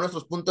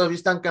nuestros puntos de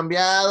vista han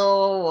cambiado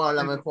o a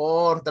lo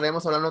mejor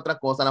estaremos hablando de otra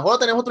cosa, a lo mejor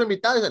tenemos otro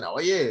invitado y dicen,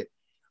 oye,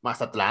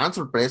 Mazatlán,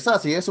 sorpresa,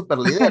 sigue súper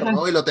líder,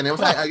 ¿no? Y lo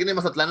tenemos a alguien de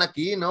Mazatlán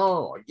aquí,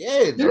 ¿no?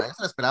 Oye, no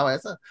se esperaba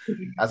esa.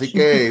 Así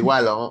que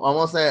igual,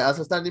 vamos a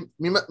estar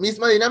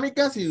misma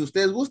dinámica. Si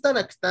ustedes gustan,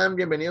 aquí están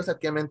bienvenidos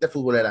aquí a Mente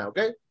Futbolera, ¿ok?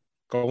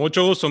 Con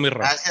mucho gusto,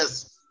 Mirra.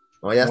 Gracias.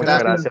 No, ya está.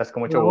 Gracias,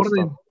 con mucho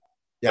gusto.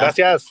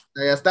 Gracias.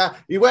 Ya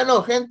está. Y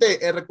bueno, gente,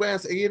 recuerden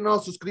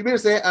seguirnos,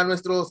 suscribirse a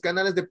nuestros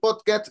canales de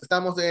podcast.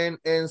 Estamos en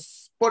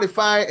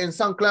Spotify, en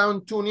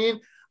SoundCloud, TuneIn,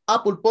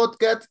 Apple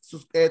Podcast,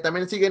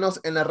 también síguenos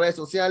en las redes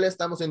sociales,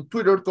 estamos en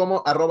Twitter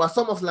como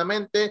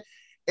 @SomosLaMente,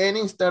 en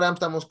Instagram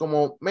estamos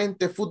como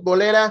Mente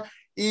Futbolera,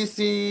 y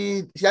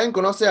si alguien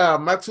conoce a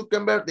Mark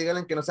Zuckerberg,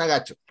 díganle que no sea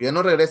gacho, que ya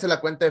no regrese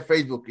la cuenta de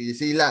Facebook, y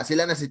sí la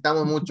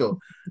necesitamos mucho.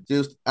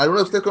 Si alguno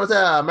de ustedes conoce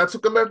a Mark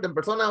Zuckerberg en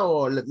persona,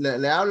 o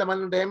le habla,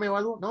 manda un DM o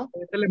algo, ¿no?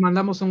 Le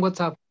mandamos un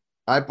WhatsApp.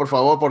 Ay, por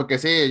favor, porque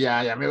sí,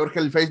 ya me urge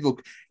el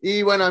Facebook.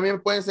 Y bueno, a mí me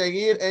pueden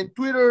seguir en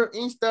Twitter,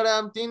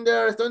 Instagram,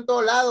 Tinder, estoy en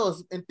todos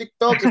lados. En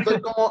TikTok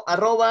estoy como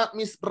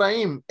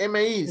 @Misraim,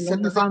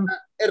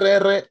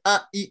 MIZZRRAIM.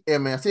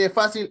 Así de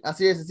fácil,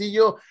 así de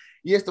sencillo.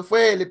 Y esto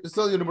fue el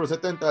episodio número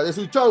 70 de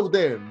su show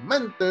de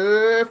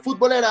Mente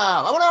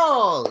Futbolera.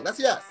 ¡Vámonos!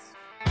 Gracias.